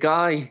 he's the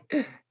guy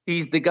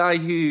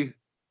who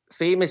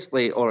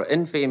famously or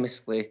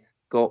infamously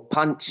got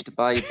punched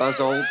by Buzz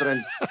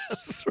Aldrin.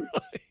 That's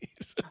right.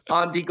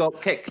 And he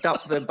got kicked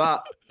up the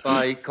butt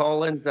by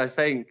Collins, I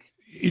think.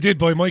 He did,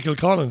 by Michael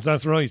Collins,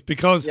 that's right.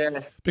 Because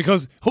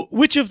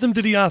which of them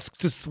did he ask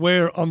to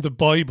swear on the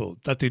Bible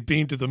that they'd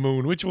been to the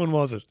moon? Which one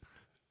was it?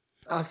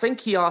 I think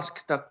he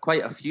asked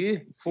quite a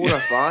few, 4 or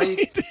 5. He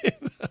did,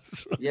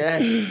 that's right. Yeah.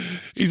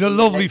 He's a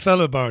lovely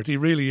fella, Bart. He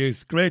really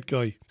is. Great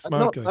guy.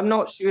 Smart guy. I'm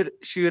not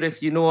sure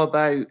if you know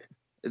about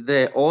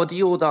the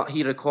audio that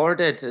he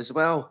recorded as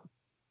well.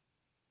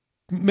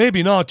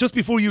 Maybe not. Just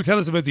before you tell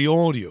us about the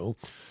audio,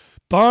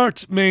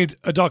 Bart made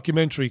a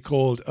documentary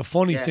called A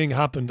Funny Thing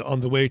Happened on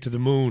the Way to the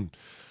Moon.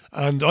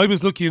 And I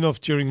was lucky enough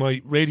during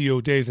my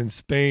radio days in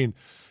Spain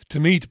to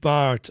meet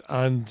Bart,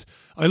 and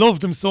I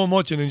loved him so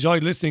much and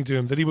enjoyed listening to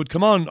him that he would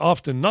come on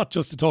often, not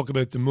just to talk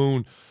about the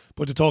moon,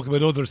 but to talk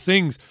about other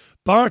things.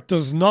 Bart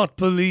does not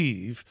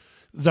believe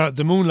that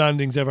the moon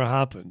landings ever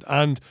happened.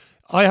 And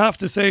I have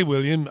to say,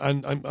 William,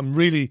 and I'm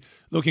really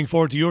looking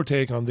forward to your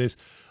take on this,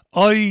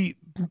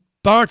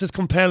 Bart is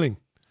compelling,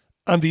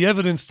 and the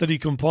evidence that he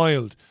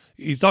compiled,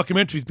 his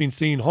documentary's been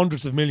seen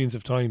hundreds of millions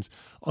of times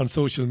on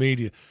social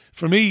media.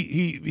 For me,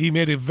 he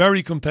made a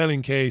very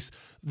compelling case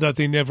that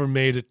they never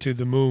made it to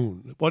the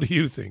moon. What do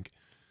you think?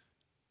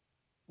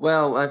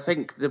 Well, I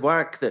think the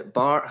work that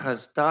Bart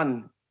has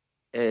done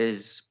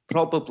is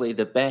probably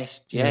the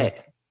best yet.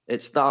 Yeah.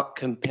 It's that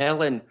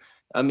compelling.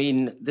 I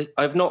mean,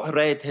 I've not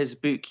read his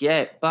book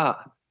yet,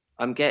 but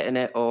I'm getting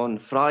it on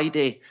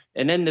Friday.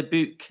 And in the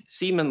book,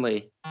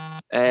 seemingly,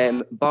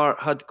 Bart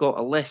had got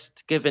a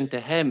list given to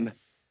him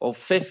of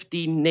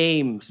 15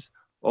 names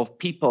of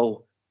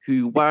people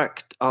who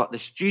worked at the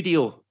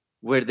studio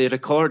where they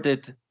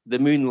recorded the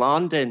moon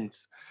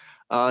landings.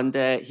 And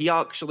he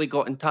actually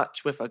got in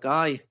touch with a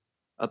guy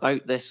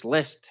about this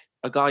list,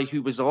 a guy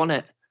who was on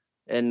it.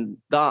 And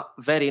that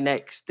very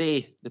next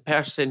day, the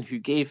person who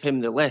gave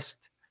him the list,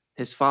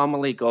 his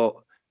family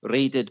got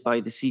raided by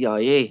the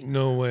CIA.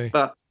 No way.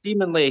 But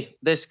seemingly,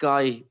 this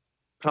guy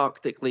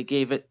practically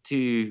gave it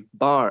to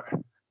Bart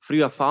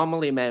through a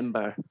family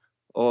member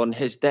on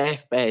his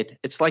deathbed.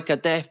 It's like a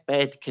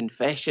deathbed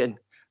confession.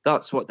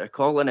 That's what they're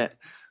calling it.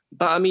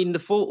 But I mean, the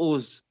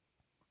photos,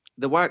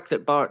 the work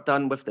that Bart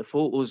done with the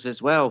photos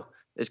as well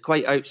is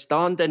quite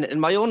outstanding. In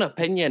my own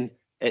opinion,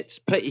 it's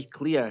pretty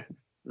clear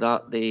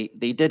that they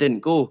didn't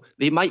go.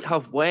 They might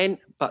have went,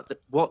 but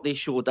what they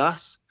showed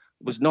us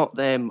was not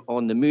them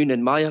on the moon,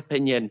 in my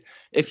opinion.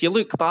 If you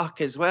look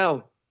back as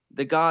well,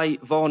 the guy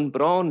von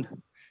Braun,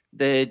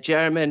 the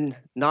German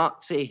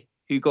Nazi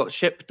who got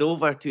shipped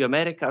over to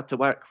America to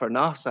work for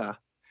NASA,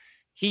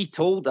 he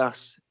told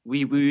us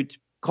we would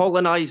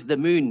colonize the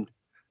moon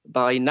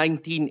by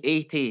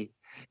 1980.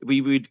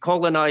 We would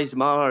colonize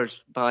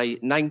Mars by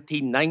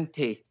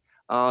 1990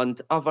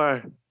 and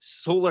other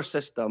solar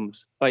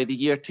systems by the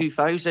year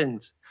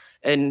 2000.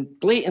 And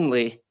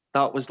blatantly,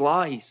 that was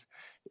lies.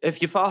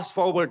 If you fast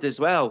forward as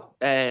well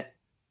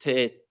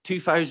to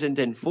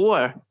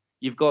 2004,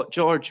 you've got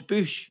George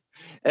Bush,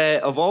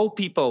 of all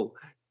people,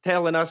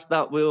 telling us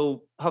that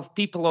we'll have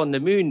people on the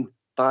moon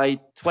by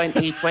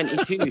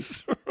 2022.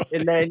 Right.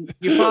 And then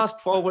you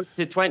fast forward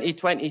to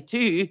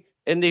 2022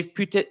 and they've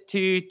put it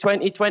to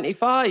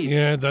 2025.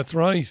 Yeah, that's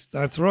right.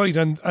 That's right.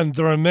 And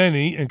there are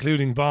many,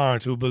 including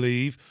Bart, who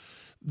believe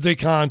they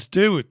can't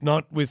do it,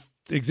 not with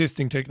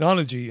existing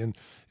technology. And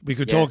we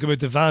could talk about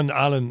the Van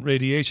Allen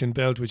radiation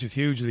belt, which is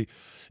hugely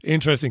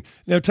interesting.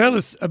 Now, tell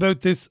us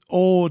about this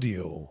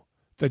audio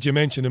that you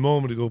mentioned a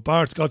moment ago.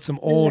 Bart's got some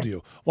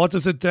audio. What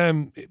does it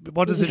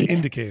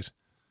indicate?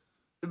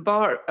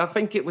 Bart, I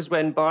think it was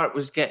when Bart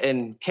was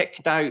getting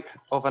kicked out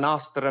of an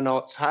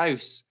astronaut's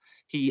house.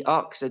 He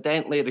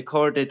accidentally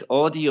recorded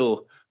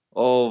audio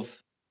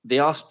of the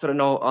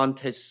astronaut and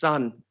his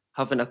son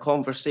having a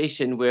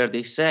conversation where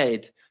they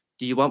said,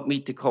 "Do you want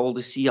me to call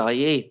the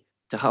CIA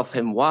to have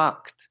him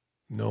whacked?"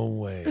 No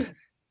way.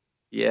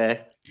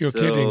 Yeah. You're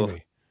kidding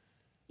me.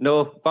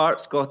 No,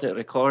 Bart's got it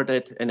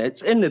recorded and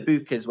it's in the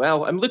book as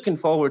well. I'm looking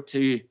forward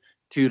to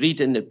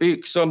reading the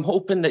book, so I'm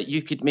hoping that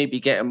you could maybe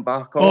get him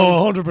back on.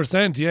 Oh,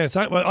 100%, yes.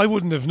 I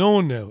wouldn't have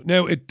known now.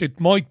 Now, it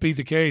might be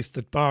the case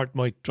that Bart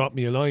might drop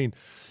me a line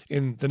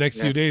in the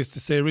next few days to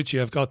say, "Richie,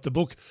 I've got the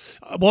book."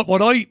 Whether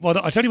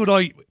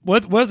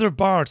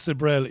Bart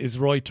Sibrel is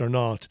right or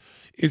not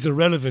is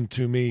irrelevant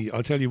to me.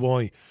 I'll tell you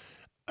why.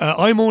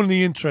 I'm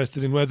only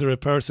interested in whether a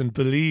person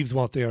believes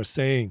what they are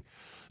saying.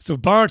 So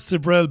Bart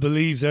Sibrel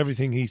believes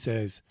everything he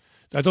says.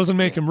 That doesn't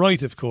make him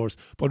right, of course,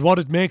 but what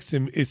it makes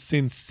him is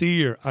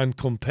sincere and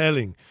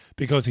compelling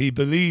because he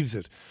believes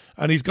it.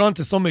 And he's gone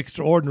to some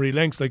extraordinary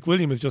lengths, like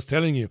William is just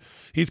telling you.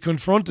 He's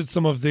confronted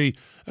some of the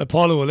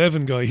Apollo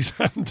 11 guys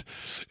and,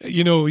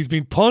 he's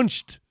been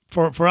punched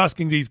for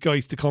asking these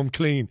guys to come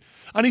clean.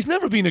 And he's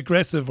never been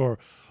aggressive or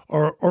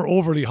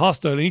overly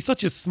hostile. And he's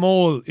such a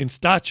small in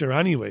stature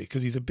anyway,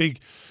 because he's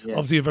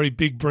obviously a very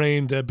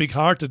big-brained,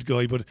 big-hearted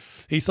guy, but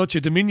he's such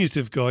a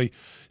diminutive guy.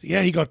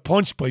 Yeah, he got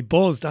punched by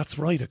Buzz, that's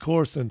right, of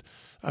course, and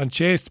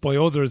chased by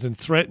others and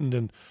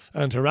threatened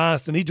and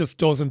harassed, and he just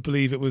doesn't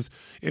believe it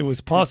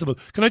was possible.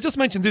 Can I just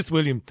mention this,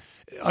 William?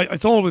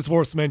 It's always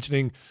worth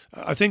mentioning.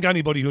 I think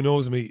anybody who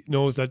knows me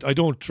knows that I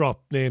don't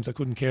drop names. I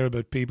couldn't care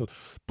about people.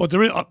 But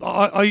there is,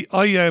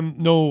 I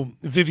know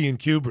Vivian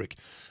Kubrick.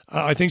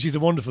 I think she's a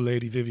wonderful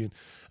lady, Vivian.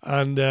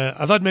 And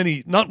I've had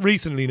many, not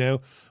recently now,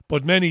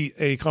 but many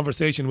a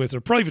conversation with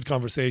her, private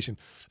conversation,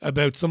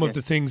 about some of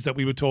the things that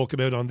we would talk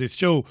about on this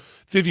show.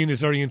 Vivian is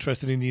very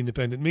interested in the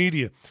independent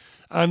media.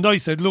 And I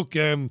said, look,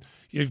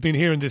 you've been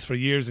hearing this for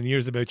years and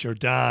years about your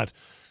dad.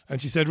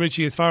 And she said,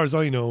 Richie, as far as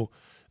I know,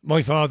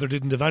 my father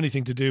didn't have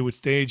anything to do with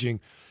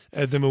staging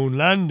the moon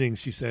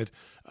landings, she said.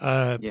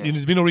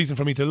 There's been no reason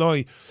for me to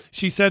lie.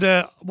 She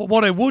said,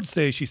 what I would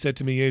say, she said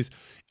to me, is,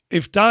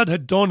 if Dad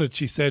had done it,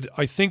 she said,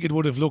 I think it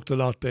would have looked a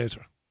lot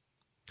better.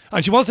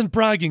 And she wasn't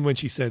bragging when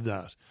she said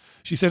that.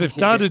 She said if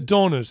Dad had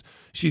done it,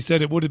 she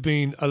said it would have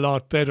been a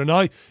lot better.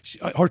 And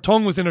her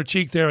tongue was in her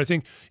cheek there. I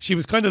think she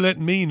was kind of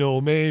letting me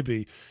know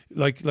maybe,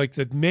 like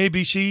that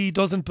maybe she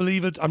doesn't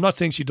believe it. I'm not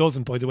saying she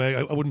doesn't, by the way.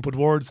 I wouldn't put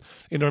words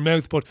in her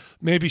mouth, but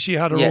maybe she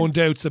had her own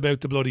doubts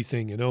about the bloody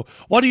thing,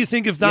 What do you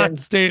think of that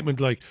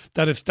statement, like,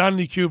 that if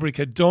Stanley Kubrick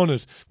had done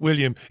it,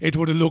 William, it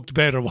would have looked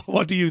better?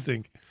 What do you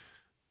think?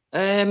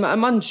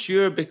 I'm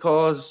unsure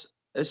because,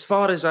 as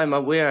far as I'm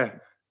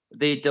aware,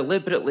 they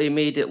deliberately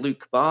made it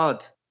look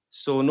bad,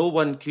 so no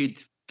one could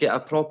get a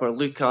proper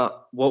look at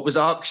what was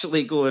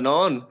actually going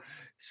on.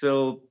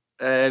 So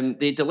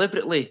they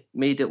deliberately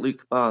made it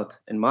look bad,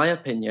 in my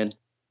opinion.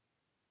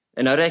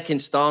 And I reckon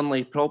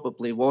Stanley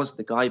probably was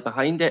the guy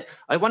behind it.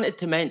 I wanted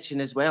to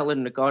mention as well,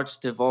 in regards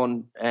to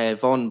von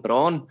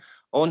Braun,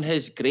 on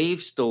his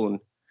gravestone,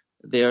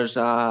 there's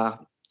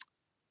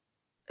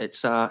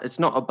it's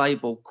not a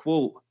Bible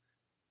quote.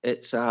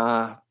 It's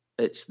the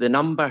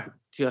number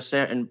to a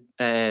certain,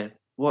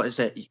 what is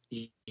it?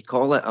 You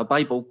call it a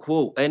Bible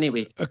quote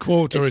anyway. A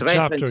quote or a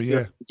chapter,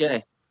 yeah. Yeah.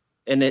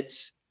 And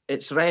it's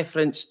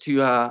reference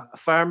to a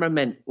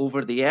firmament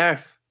over the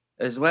earth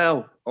as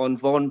well on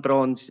von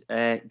Braun's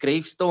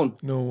gravestone.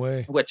 No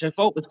way. Which I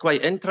thought was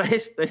quite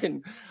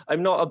interesting.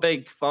 I'm not a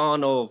big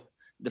fan of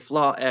the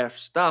flat earth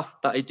stuff,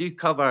 but I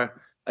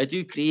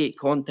do create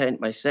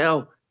content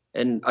myself,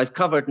 and I've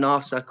covered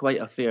NASA quite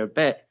a fair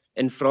bit.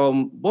 And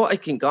from what I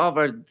can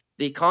gather,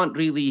 they can't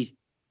really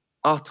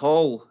at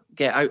all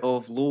get out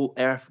of low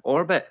Earth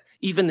orbit.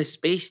 Even the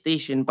space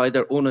station, by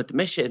their own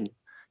admission,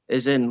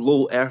 is in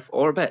low Earth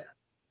orbit.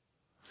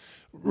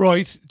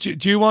 Right.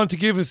 Do you want to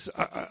give us,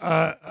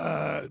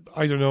 I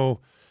don't know,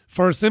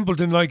 for a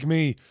simpleton like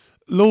me,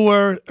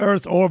 lower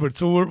Earth orbit?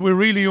 So we're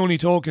really only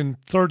talking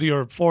 30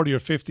 or 40 or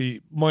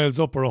 50 miles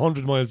up or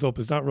 100 miles up.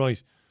 Is that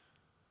right?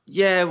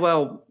 Yeah,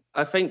 well,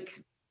 I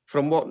think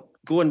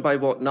going by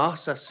what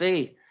NASA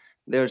say,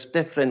 there's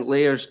different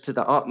layers to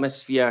the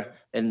atmosphere,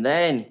 and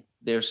then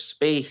there's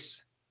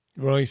space.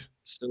 Right.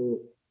 So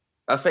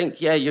I think,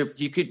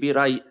 you could be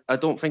right. I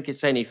don't think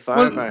it's any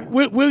further.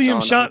 William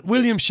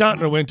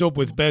Shatner went up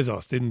with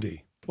Bezos, didn't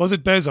he? Was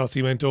it Bezos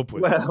he went up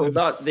with?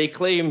 Well, they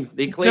claim.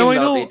 No,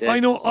 I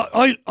know.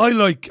 I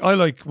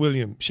like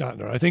William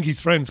Shatner. I think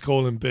his friends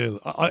call him Bill.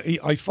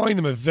 I find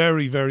him a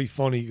very, very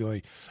funny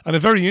guy and a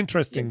very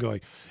interesting guy.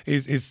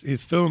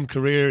 His film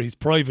career, his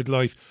private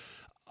life.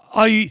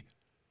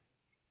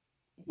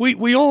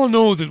 We all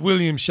know that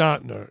William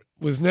Shatner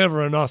was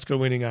never an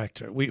Oscar-winning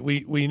actor.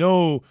 We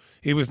know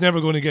he was never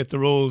going to get the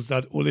roles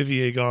that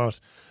Olivier got,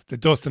 that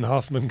Dustin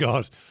Hoffman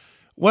got.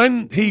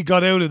 When he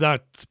got out of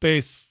that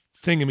space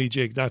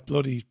thingamajig, that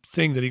bloody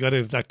thing that he got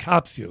out of that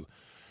capsule,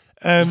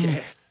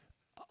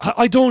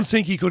 I don't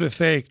think he could have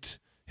faked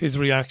his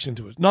reaction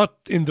to it, not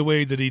in the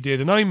way that he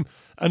did. And I'm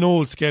an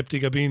old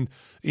skeptic. I've been,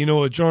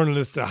 a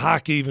journalist, a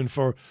hack even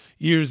for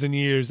years and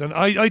years. And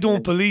I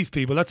don't believe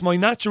people. That's my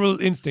natural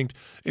instinct,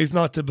 is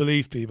not to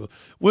believe people.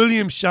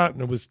 William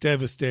Shatner was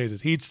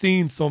devastated. He'd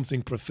seen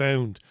something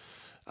profound.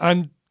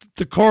 And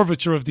the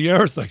curvature of the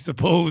earth, I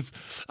suppose.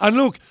 And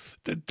look,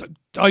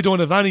 I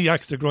don't have any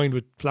axe to grind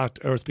with flat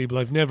earth people.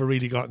 I've never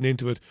really gotten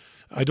into it.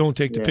 I don't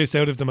take the piss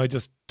out of them. I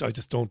just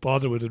don't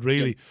bother with it,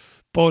 really.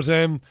 But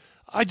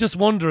I just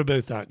wonder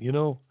about that,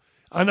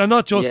 And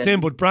not just him,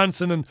 but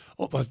Branson and...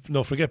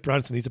 forget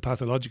Branson. He's a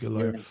pathological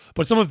lawyer. Yeah.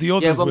 But some of the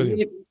others,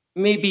 William.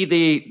 Maybe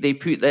they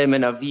put them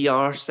in a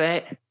VR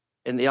set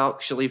and they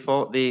actually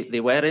thought they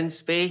were in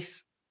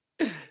space.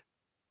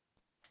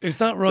 Is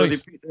that right?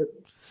 So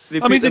they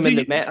put them in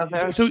the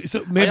metaverse.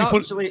 So maybe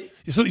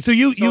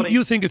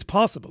you think it's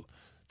possible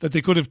that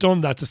they could have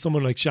done that to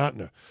someone like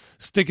Shatner,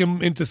 stick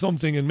him into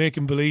something and make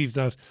him believe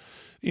that,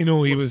 he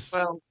was.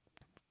 Well,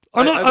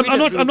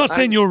 I'm not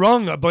saying you're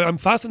wrong, but I'm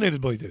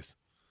fascinated by this.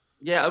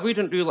 Yeah, I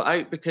wouldn't rule it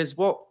out, because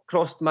what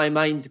crossed my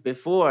mind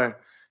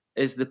before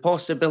is the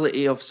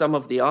possibility of some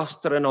of the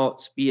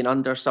astronauts being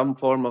under some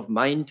form of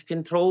mind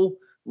control,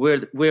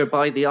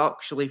 whereby they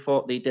actually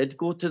thought they did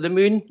go to the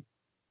moon.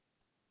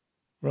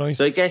 Right.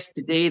 So I guess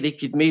today they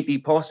could maybe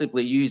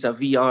possibly use a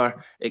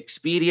VR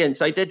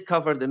experience. I did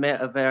cover the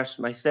metaverse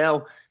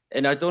myself,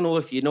 and I don't know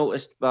if you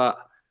noticed, but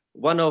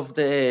one of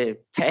the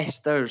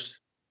testers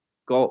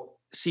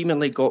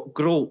seemingly got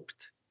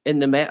groped in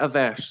the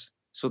metaverse.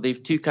 So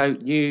they've took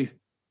out new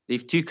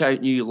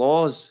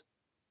laws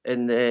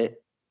and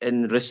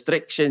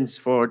restrictions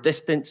for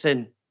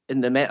distancing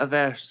in the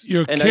metaverse.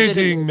 You're and kidding I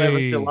didn't know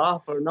me. whether to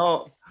laugh or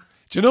not.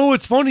 Do you know,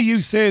 it's funny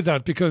you say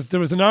that, because there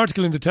was an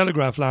article in the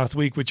Telegraph last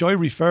week which I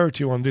referred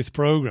to on this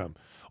programme,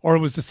 or it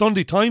was the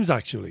Sunday Times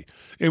actually.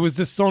 It was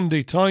the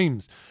Sunday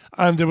Times,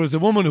 and there was a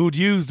woman who'd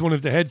used one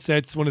of the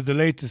headsets, one of the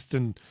latest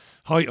and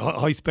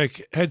high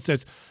spec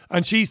headsets,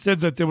 and she said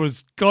that there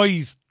was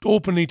guys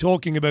openly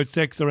talking about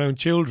sex around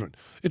children.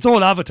 It's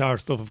all avatar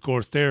stuff, of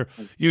course. They're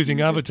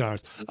using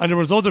avatars, and there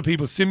was other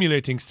people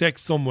simulating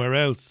sex somewhere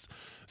else.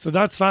 So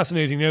that's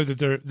fascinating now that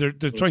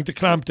they're trying to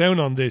clamp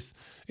down on this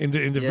in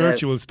the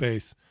virtual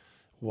space.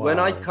 Wow. When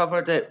I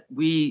covered it,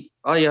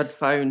 I had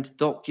found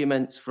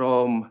documents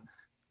from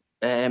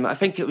I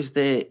think it was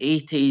the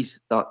 80s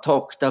that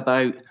talked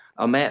about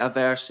a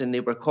metaverse, and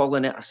they were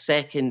calling it a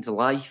second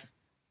life.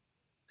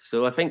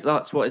 So I think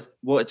that's what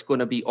it's going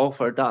to be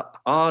offered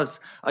up as.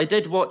 I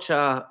did watch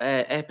a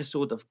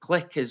episode of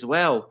Click as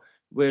well,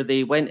 where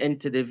they went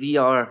into the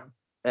VR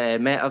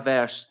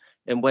metaverse,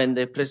 and when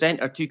the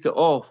presenter took it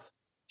off,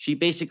 she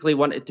basically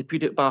wanted to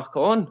put it back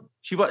on.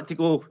 She wanted to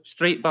go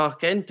straight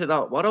back into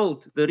that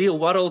world. The real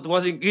world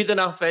wasn't good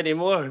enough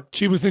anymore.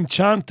 She was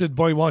enchanted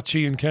by what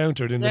she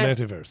encountered in the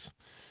metaverse.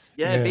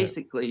 Yeah,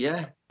 basically,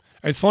 yeah.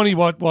 It's funny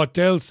what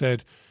Dell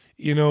said,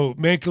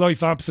 make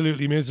life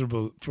absolutely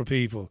miserable for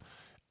people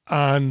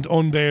and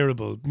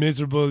unbearable,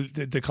 miserable,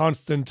 the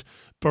constant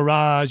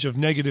barrage of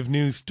negative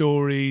news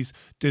stories,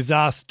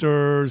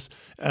 disasters,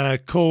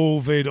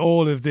 COVID,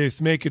 all of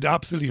this, make it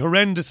absolutely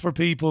horrendous for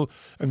people.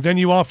 And then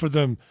you offer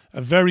them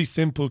a very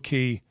simple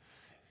key.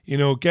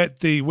 Get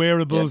the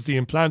wearables, the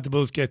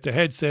implantables, get the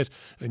headset,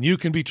 and you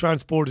can be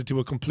transported to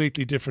a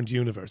completely different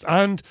universe.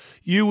 And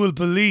you will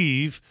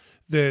believe,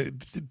 to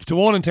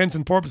all intents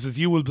and purposes,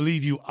 you will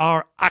believe you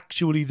are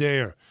actually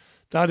there.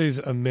 That is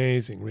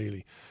amazing,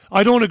 really.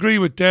 I don't agree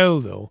with Dell,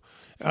 though.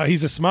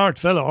 He's a smart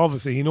fella,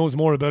 obviously. He knows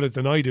more about it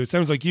than I do. It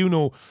sounds like you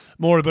know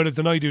more about it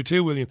than I do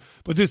too, William.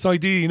 But this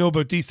idea,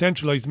 about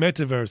decentralised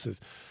metaverses,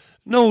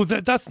 no,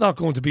 that's not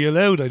going to be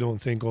allowed, I don't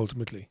think,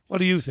 ultimately. What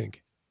do you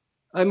think?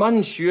 I'm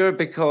unsure,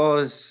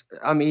 because,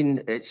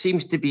 it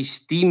seems to be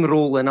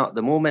steamrolling at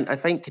the moment. I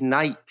think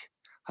Nike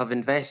have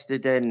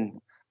invested in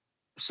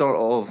sort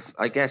of,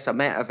 I guess, a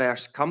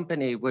metaverse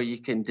company where you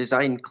can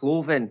design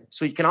clothing.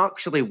 So you can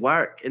actually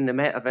work in the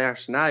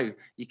metaverse now.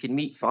 You can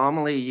meet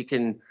family. You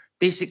can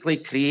basically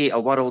create a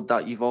world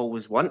that you've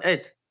always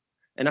wanted.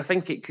 And I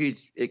think it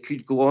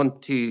could go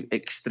on to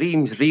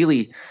extremes,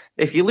 really.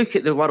 If you look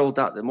at the world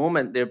at the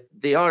moment,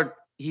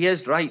 he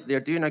is right. They're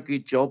doing a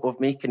good job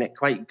of making it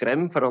quite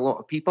grim for a lot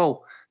of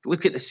people.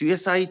 Look at the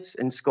suicides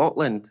in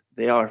Scotland.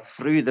 They are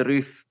through the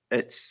roof.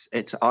 It's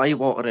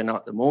eye-watering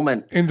at the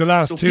moment. In the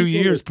last 2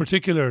 years,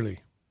 particularly.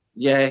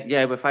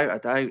 Yeah, without a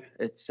doubt.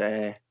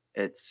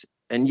 It's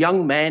and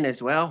young men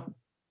as well,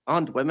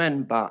 and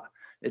women, but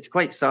it's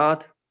quite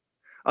sad,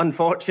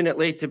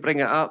 unfortunately, to bring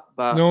it up.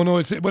 But no,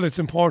 it's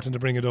important to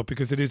bring it up,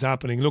 because it is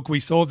happening. Look,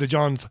 we saw the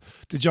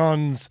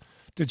Johns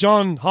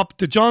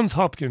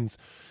Hopkins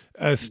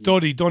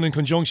study done in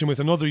conjunction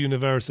with another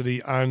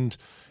university and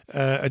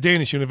a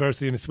Danish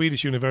university and a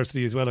Swedish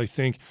university as well, I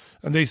think.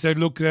 And they said,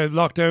 look,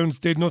 lockdowns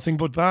did nothing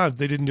but bad.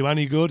 They didn't do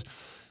any good.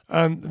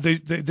 And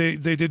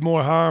they did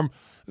more harm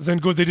than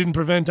good. They didn't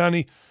prevent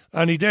any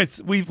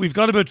deaths. We've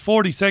got about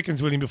 40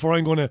 seconds, William, before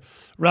I'm going to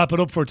wrap it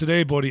up for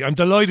today, buddy. I'm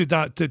delighted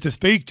that to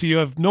speak to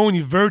you. I've known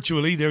you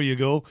virtually, there you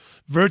go,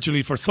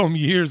 virtually for some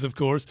years, of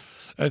course,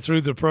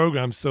 through the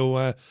programme.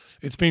 So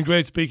it's been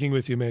great speaking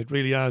with you, mate,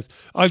 really has.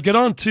 I'll get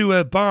on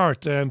to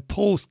Bart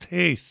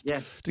post-haste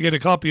to get a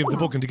copy of the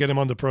book and to get him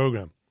on the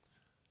programme.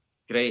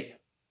 Great.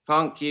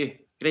 Thank you.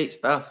 Great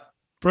stuff.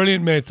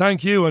 Brilliant, mate.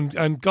 Thank you,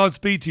 and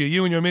Godspeed to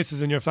you and your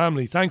missus and your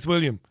family. Thanks,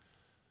 William.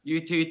 You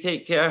too,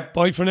 take care.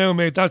 Bye for now,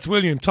 mate. That's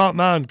William, top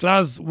man,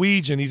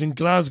 Glaswegian. He's in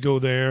Glasgow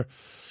there.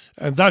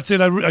 And that's it.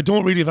 I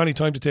don't really have any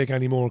time to take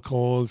any more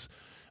calls.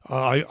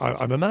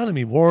 I'm a man of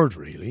my word,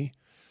 really.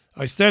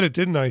 I said it,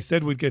 didn't I? I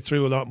said we'd get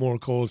through a lot more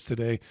calls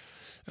today,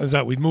 and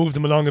that we'd move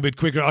them along a bit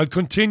quicker. I'll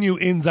continue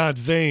in that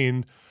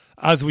vein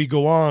as we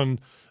go on,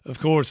 of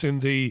course,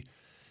 in the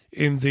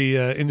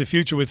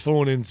future with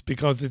phone-ins,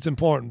 because it's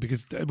important,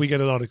 because we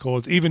get a lot of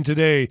calls. Even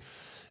today,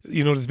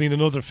 there's been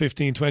another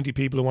 15, 20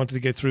 people who wanted to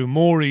get through,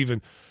 more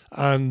even.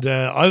 And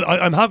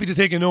I'm happy to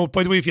take a note.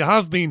 By the way, if you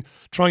have been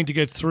trying to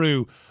get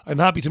through, I'm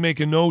happy to make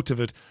a note of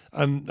it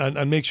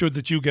and make sure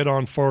that you get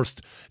on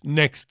first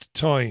next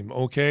time,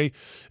 okay?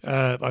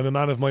 I'm a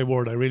man of my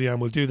word, I really am.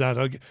 We'll do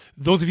that.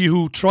 Those of you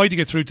who tried to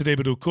get through today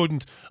but who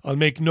couldn't, I'll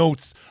make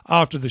notes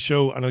after the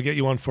show and I'll get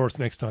you on first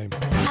next time.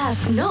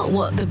 Ask not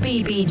what the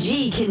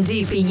BBG can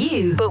do for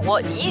you, but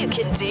what you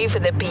can do for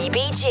the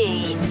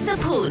BBG.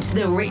 Support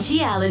The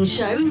Richie Allen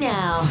Show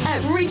now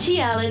at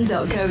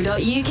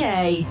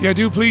richieallen.co.uk. Yeah,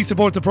 do please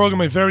support the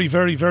programme. I very,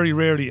 very, very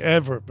rarely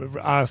ever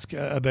ask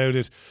about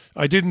it.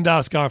 I didn't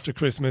ask after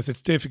Christmas.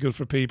 It's difficult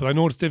for people. I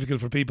know it's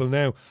difficult for people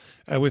now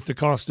with the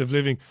cost of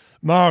living.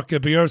 Mark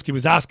Bierski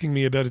was asking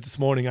me about it this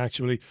morning,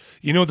 actually.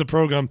 You know, the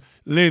programme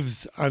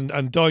lives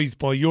and dies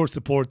by your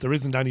support. There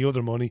isn't any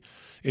other money.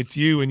 It's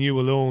you and you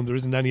alone. There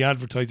isn't any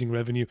advertising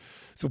revenue.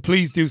 So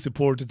please do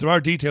support it. There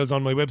are details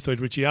on my website,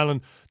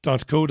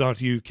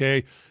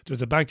 richieallen.co.uk.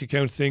 There's a bank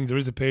account thing. There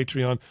is a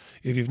Patreon.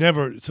 If you've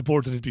never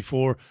supported it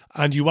before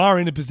and you are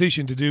in a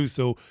position to do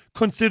so,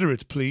 consider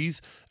it,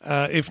 please.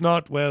 If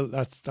not, well,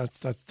 that's up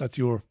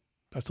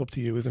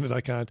to you, isn't it?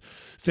 I can't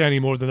say any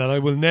more than that. I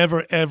will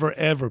never, ever,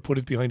 ever put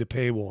it behind a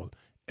paywall.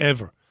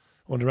 Ever.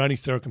 Under any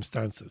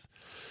circumstances.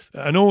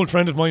 An old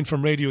friend of mine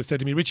from radio said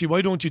to me, Richie,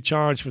 why don't you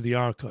charge for the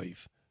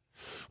archive?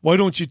 Why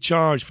don't you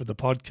charge for the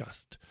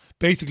podcast?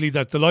 Basically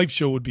that the live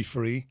show would be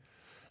free,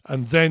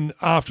 and then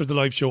after the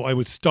live show I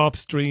would stop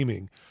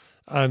streaming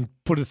and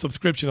put a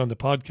subscription on the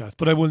podcast.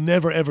 But I will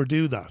never ever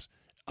do that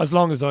as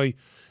long as I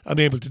am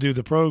able to do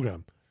the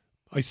programme.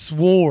 I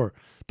swore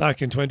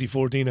back in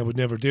 2014 I would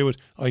never do it.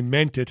 I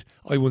meant it.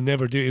 I will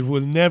never do it. It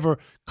will never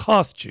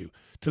cost you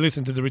to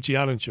listen to the Richie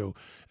Allen Show.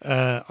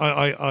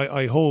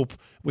 I hope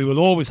we will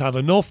always have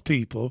enough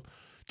people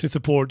to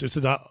support it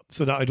so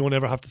that I don't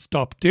ever have to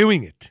stop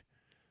doing it.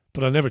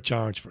 But I'll never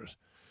charge for it,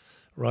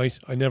 right?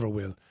 I never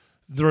will.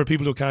 There are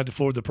people who can't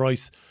afford the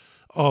price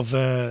of,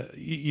 there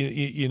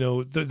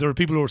are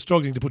people who are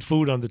struggling to put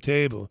food on the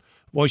table.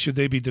 Why should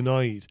they be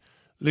denied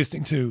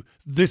listening to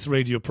this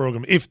radio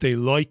programme if they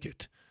like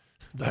it?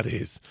 That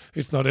is,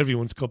 it's not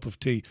everyone's cup of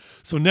tea.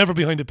 So never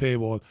behind a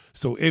paywall.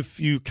 So if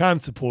you can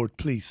support,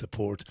 please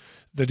support.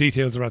 The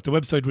details are at the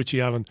website,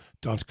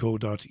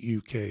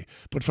 richieallen.co.uk.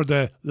 But for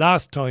the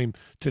last time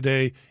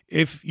today,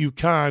 if you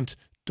can't,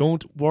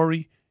 don't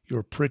worry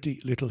your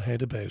pretty little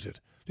head about it.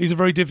 These are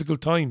very difficult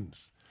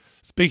times.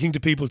 Speaking to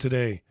people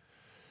today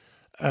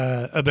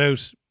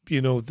about,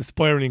 the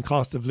spiralling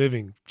cost of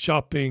living,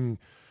 shopping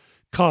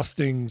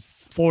costing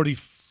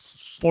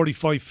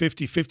 45,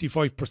 50,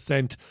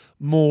 55%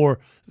 more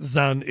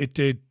than it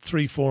did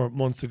 3-4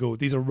 months ago.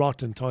 These are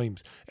rotten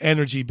times.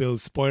 Energy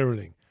bills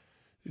spiralling.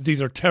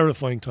 These are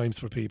terrifying times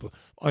for people.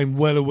 I'm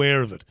well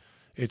aware of it.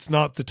 It's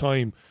not the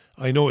time.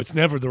 I know it's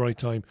never the right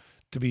time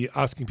to be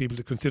asking people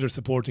to consider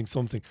supporting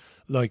something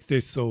like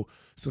this. So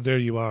there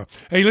you are.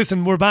 Hey,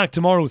 listen, we're back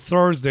tomorrow,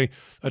 Thursday,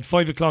 at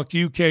 5 o'clock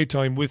UK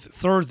time with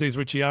Thursday's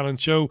Richie Allen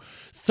Show.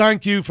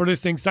 Thank you for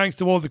listening. Thanks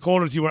to all the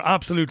callers. You were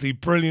absolutely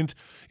brilliant.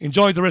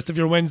 Enjoy the rest of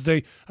your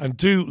Wednesday and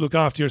do look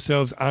after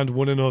yourselves and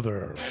one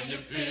another.